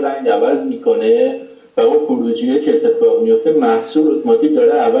طراح یه رنگ عوض میکنه و اون خروجیه که اتفاق میفته محصول اتوماتیک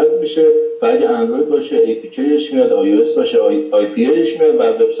داره عوض میشه و اگه اندروید باشه ای پی کیش میاد، آی او اس باشه آی پی ایش میاد و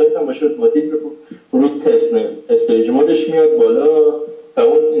وبسایت هم باشه اتوماتیک رو تست استیج مودش میاد بالا و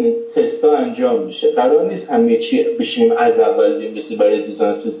اون تستا انجام میشه. قرار نیست همه چی بشیم از اول بیم برای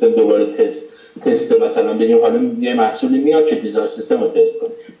دیزاین سیستم دوباره تست مثلا بگیم حالا یه محصولی میاد که دیزاین سیستم رو تست کنه.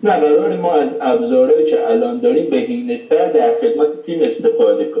 نه، قرار ما از ابزارهایی که الان داریم بهینه‌تر در خدمت تیم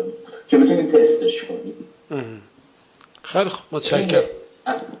استفاده کنیم که بتونیم تستش کنیم. خیلی خوب، متشکرم.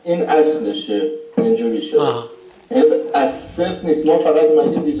 این اصلشه، اینجوری شده. از صفر نیست. ما فقط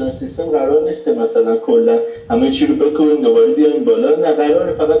اومدیم دیزاین سیستم قرار نیست مثلا کلا همه چی رو بکنیم دوباره بیایم بالا، نه،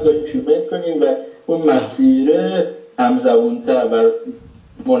 قراره فقط داکیومنت کنیم و اون مسیر همزبون‌تر و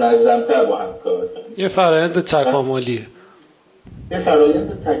منظم‌تر با هم کار کنیم. یه فرآیند تکاملیه. یه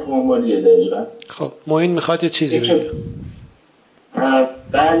فرایند تکاملیه دقیقا. خب معین میخواد یه چیزی بگه.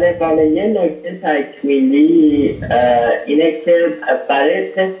 بله یه نکته تکمیلی اینه که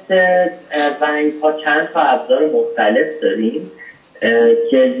برای تست رنگ ها چند تا ابزار مختلف داریم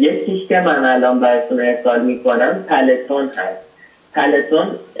که یکیش که من الان براتون ارسال میکنم پلتون هست. پلتون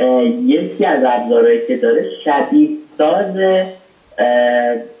یکی از ابزارهایی که داره شبیه ساز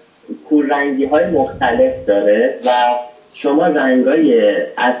کوررنگی های مختلف داره و شما رنگای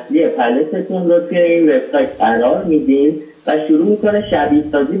اصلی پلتتون رو توی این وبسایت قرار میدین و شروع میکنه شبیه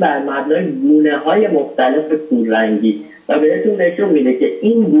سازی بر مبنای گونه های مختلف کوررنگی و بهتون نشون میده که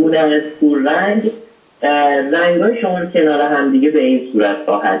این گونه از کوررنگ رنگای شما رو کنار همدیگه به این صورت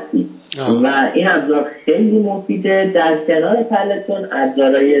خواهد دید و این ابزار خیلی مفیده. در کنار پلتون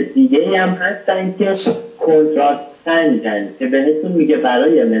ابزارهای دیگه هم هستن که کنتراست سنجن که بهتون میگه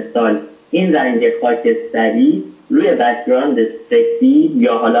برای مثال این رنگ خاکستری روی بک‌گراند سفید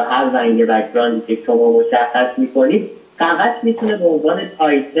یا حالا هر رنگ بک‌گراندی که شما مشخص میکنید فقط میتونه به عنوان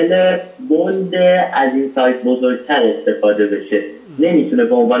تایتل بولد از این سایت بزرگتر استفاده بشه، نمیتونه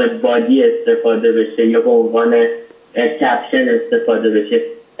به عنوان بادی استفاده بشه یا به عنوان کپشن استفاده بشه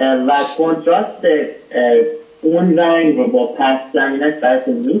و کنتراست اون رنگ رو با پس زمینش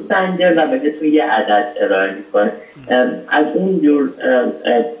براتون میسنجه و بهتون یه عدد ارائه میکنه. از اون جور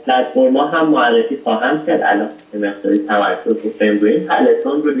پلتفرما هم معرفی خواهم کرد. الان مقداری تمرکز بکنیم روی این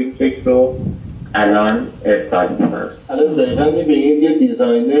پلتون رو لینکش رو الان ارسال میکنم. الان دقیقا میبینید یه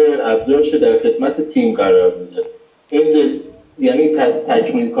دیزاینر ابزارش در خدمت تیم قرار میده. این یعنی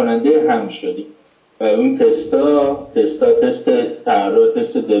تکمیل کننده هم شدیم و اون تست طراح،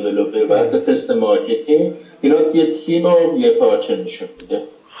 تست دیولپر و حتی تست مارکتینگ، اینا یه تیم رو یه پارچه نشون میده.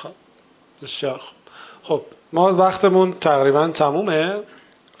 بسیار خب ما وقتمون تقریبا تمومه.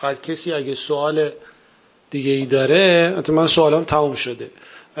 کسی اگه سوال دیگه ای داره، من سوالام تموم شده،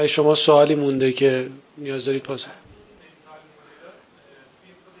 اگه شما سوالی مونده که نیاز دارید پاسخ.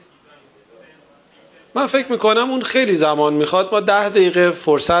 من فکر میکنم اون خیلی زمان میخواد. ما 10 دقیقه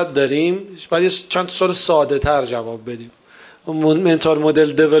فرصت داریم، باید چند سوال ساده تر جواب بدیم. منتال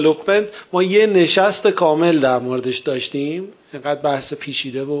مدل دیولپمنت ما یه نشست کامل در موردش داشتیم، اینقدر بحث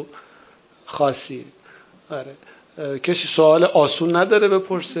پیچیده و خاصی. آره کسی سوال آسون نداره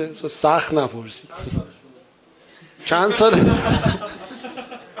بپرسه، سخت نپرسید. چند سال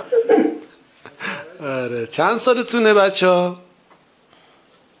آره چند سالتونه بچه‌ها؟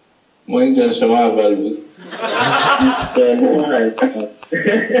 ما اینجا شما اول بود.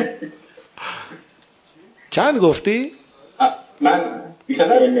 چند گفتی؟ من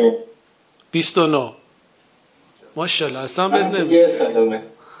 29. ماشاءالله اصلا بدنم. یه سالمه.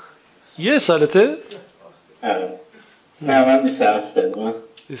 یه سالته؟ آره. نه من 27 سالمه.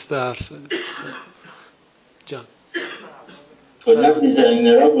 27 سال. جان. کلا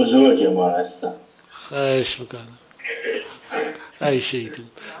دیزاینرها بزرگ ما هستن. خواهش میکنم. ای شیطون.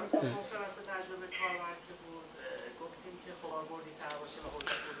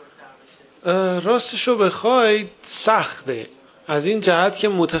 راستشو بخواید سخته از این جهت که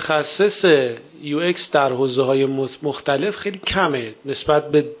متخصص یو ایکس در حوزه‌های مختلف خیلی کمه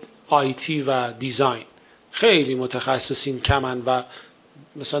نسبت به آیتی و دیزاین. خیلی متخصصین کمن و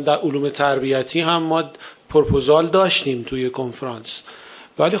مثلا در علوم تربیتی هم ما پروپوزال داشتیم توی کنفرانس،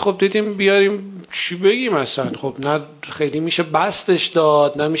 ولی خب دیدیم بیاریم چی بگیم مثلا. خب نه خیلی میشه بستش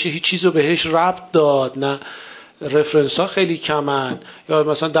داد، نه میشه هیچ چیزو بهش ربط داد، نه رفرنس ها خیلی کمن. یا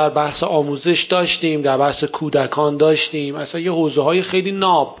مثلا در بحث آموزش داشتیم، در بحث کودکان داشتیم، اصلا یه حوزه های خیلی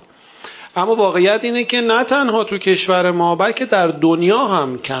ناب. اما واقعیت اینه که نه تنها تو کشور ما بلکه در دنیا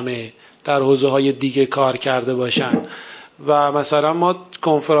هم کمه در حوزه های دیگه کار کرده باشن. و مثلا ما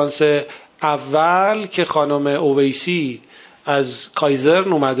کنفرانس اول که خانم اویسی از کایزر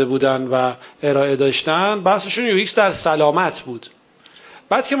اومده بودن و ارائه داشتن، بحثشون یو ایکس در سلامت بود.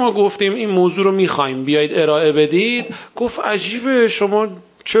 بعد که ما گفتیم این موضوع رو میخوایم بیایید ارائه بدید، گفت عجیبه شما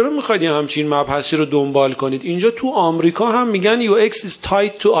چرا میخواید همچین مبحثی رو دنبال کنید؟ اینجا تو آمریکا هم میگن UX is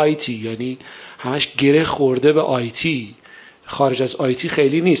tied to IT، یعنی همش گره خورده به آیتی، خارج از آیتی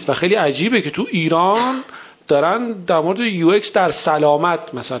خیلی نیست. و خیلی عجیبه که تو ایران دارن در مورد UX در سلامت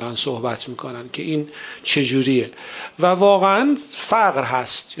مثلا صحبت میکنن که این چجوریه. و واقعا فقر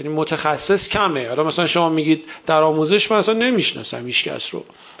هست، یعنی متخصص کمه. حالا مثلا شما میگید در آموزش من اصلا نمیشناسم هیچ کس رو،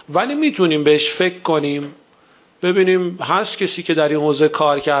 ولی میتونیم بهش فکر کنیم ببینیم هست کسی که در این حوزه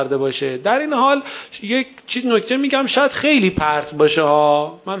کار کرده باشه. در این حال یک چیز نکته میگم، شاید خیلی پرت باشه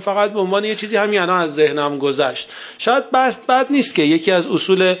ها، من فقط به عنوان یه چیزی همین الان از ذهنم گذشت. شاید بد نیست که یکی از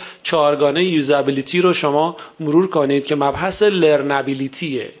اصول چهارگانه یوزابیلیتی رو شما مرور کنید که مبحث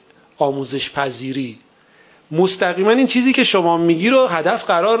لرنابیلیتیه، آموزش پذیری. مستقیما این چیزی که شما میگی رو هدف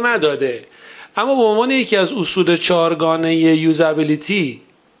قرار نداده، اما به عنوان یکی از اصول چهارگانه یوزابیلیتی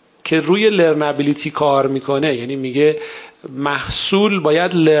که روی لرنابیلیتی کار میکنه، یعنی میگه محصول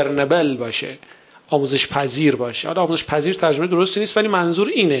باید لرنبل باشه، آموزش پذیر باشه. حالا آموزش پذیر ترجمه درستی نیست، ولی منظور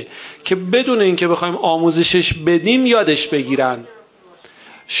اینه که بدون اینکه بخوایم آموزشش بدیم یادش بگیرن.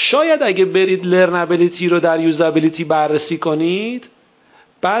 شاید اگه برید لرنابیلیتی رو در یوزابیلیتی بررسی کنید،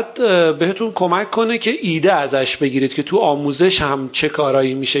 بعد بهتون کمک کنه که ایده ازش بگیرید که تو آموزش هم چه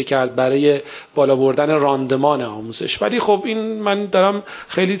کارایی میشه کرد برای بالا بردن راندمان آموزش. ولی خب این من دارم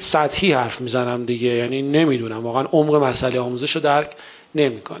خیلی سطحی حرف میزنم دیگه، یعنی نمیدونم واقعا عمق مسئله آموزش رو درک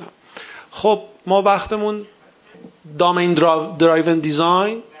نمیکنم. خب ما وقتمون دامین درایون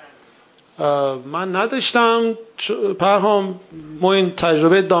دیزاین من نداشتم. پرهام ما این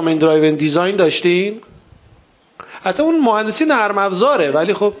تجربه دامین درایون دیزاین داشتیم. حتی اون مهندسی نرم افزاره،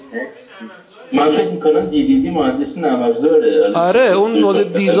 ولی خب من فکر میکنم دیدی مهندسی نرم افزاره. آره اون موضوع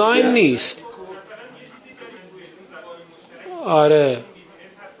دیزاین نیست. آره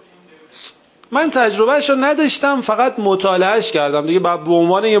من تجربهش رو نداشتم، فقط مطالعهش کردم دیگه. به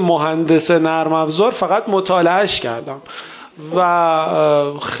عنوان یه مهندس نرم افزار فقط مطالعهش کردم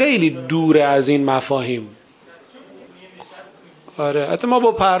و خیلی دوره از این مفاهیم. آره حتی ما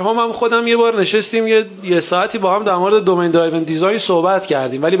با پرهام هم خودم یه بار نشستیم یه ساعتی با هم در مورد دومین درایون دیزاین صحبت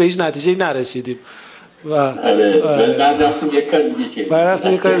کردیم، ولی به هیچ نتیجه‌ای نرسیدیم. بعد رفتیم یه کار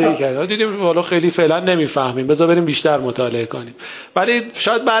دیگه کردیم. دیدیم والا خیلی فعلا نمیفهمیم، بذار بریم بیشتر مطالعه کنیم. ولی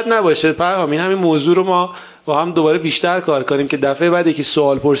شاید بد نباشه پرهام همین موضوع رو ما با هم دوباره بیشتر کار کنیم که دفعه بعد یکی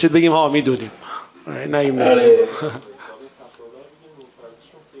سوال پرسید بگیم ها میدونیم. نگیم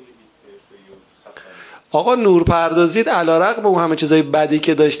آقا نورپردازید علیرغم اون همه چیزای بدی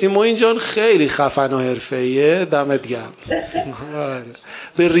که داشتیم ما اینجا خیلی خفن و حرفه‌ایه. دمت گرم.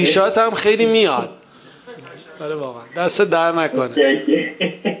 به ریشات هم خیلی میاد. آره واقعا دست در نکنه.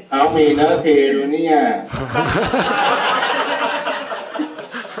 امینا پیرونیه.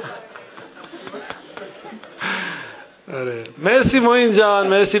 آره مرسی معین جان،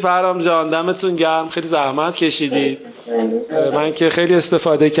 مرسی پرهام جان، دمتون گرم، خیلی زحمت کشیدید. من که خیلی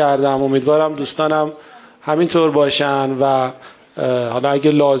استفاده کردم، امیدوارم دوستانم همینطور باشن و حالا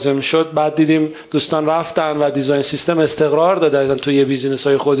اگه لازم شد بعد دیدیم دوستان رفتن و دیزاین سیستم استقرار دادن توی بیزینس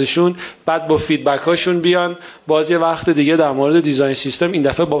های خودشون، بعد با فیدبک هاشون بیان باز یه وقت دیگه در مورد دیزاین سیستم، این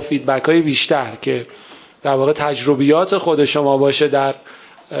دفعه با فیدبک های بیشتر که در واقع تجربیات خود شما باشه در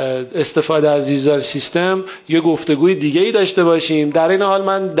استفاده از دیزاین سیستم، یه گفتگوی دیگه ای داشته باشیم. در این حال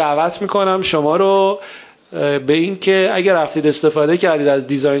من دعوت میکنم شما رو به این که اگر رفتید استفاده کردید از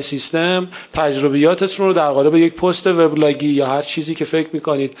دیزاین سیستم، تجربیاتتون رو در قالب یک پست وبلاگی یا هر چیزی که فکر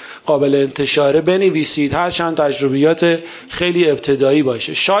میکنید قابل انتشاره بنویسید، هر چند تجربیات خیلی ابتدایی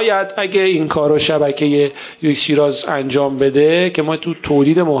باشه. شاید اگه این کارو شبکه ایکس شیراز انجام بده که ما تو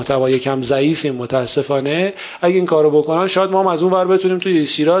تولید محتوا یکم ضعیفیم متاسفانه، اگه این کارو بکنن شاید ما هم از اون ور بتونیم تو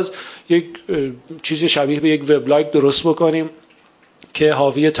ایکس شیراز یک چیز شبیه به یک وبلاگ درست بکنیم که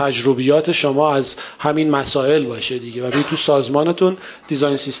حاوی تجربیات شما از همین مسائل باشه دیگه، و ببینید تو سازمانتون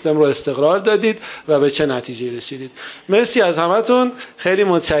دیزاین سیستم رو استقرار دادید و به چه نتیجه رسیدید. مرسی از همتون، خیلی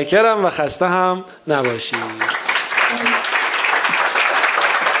متشکرم و خسته هم نباشید.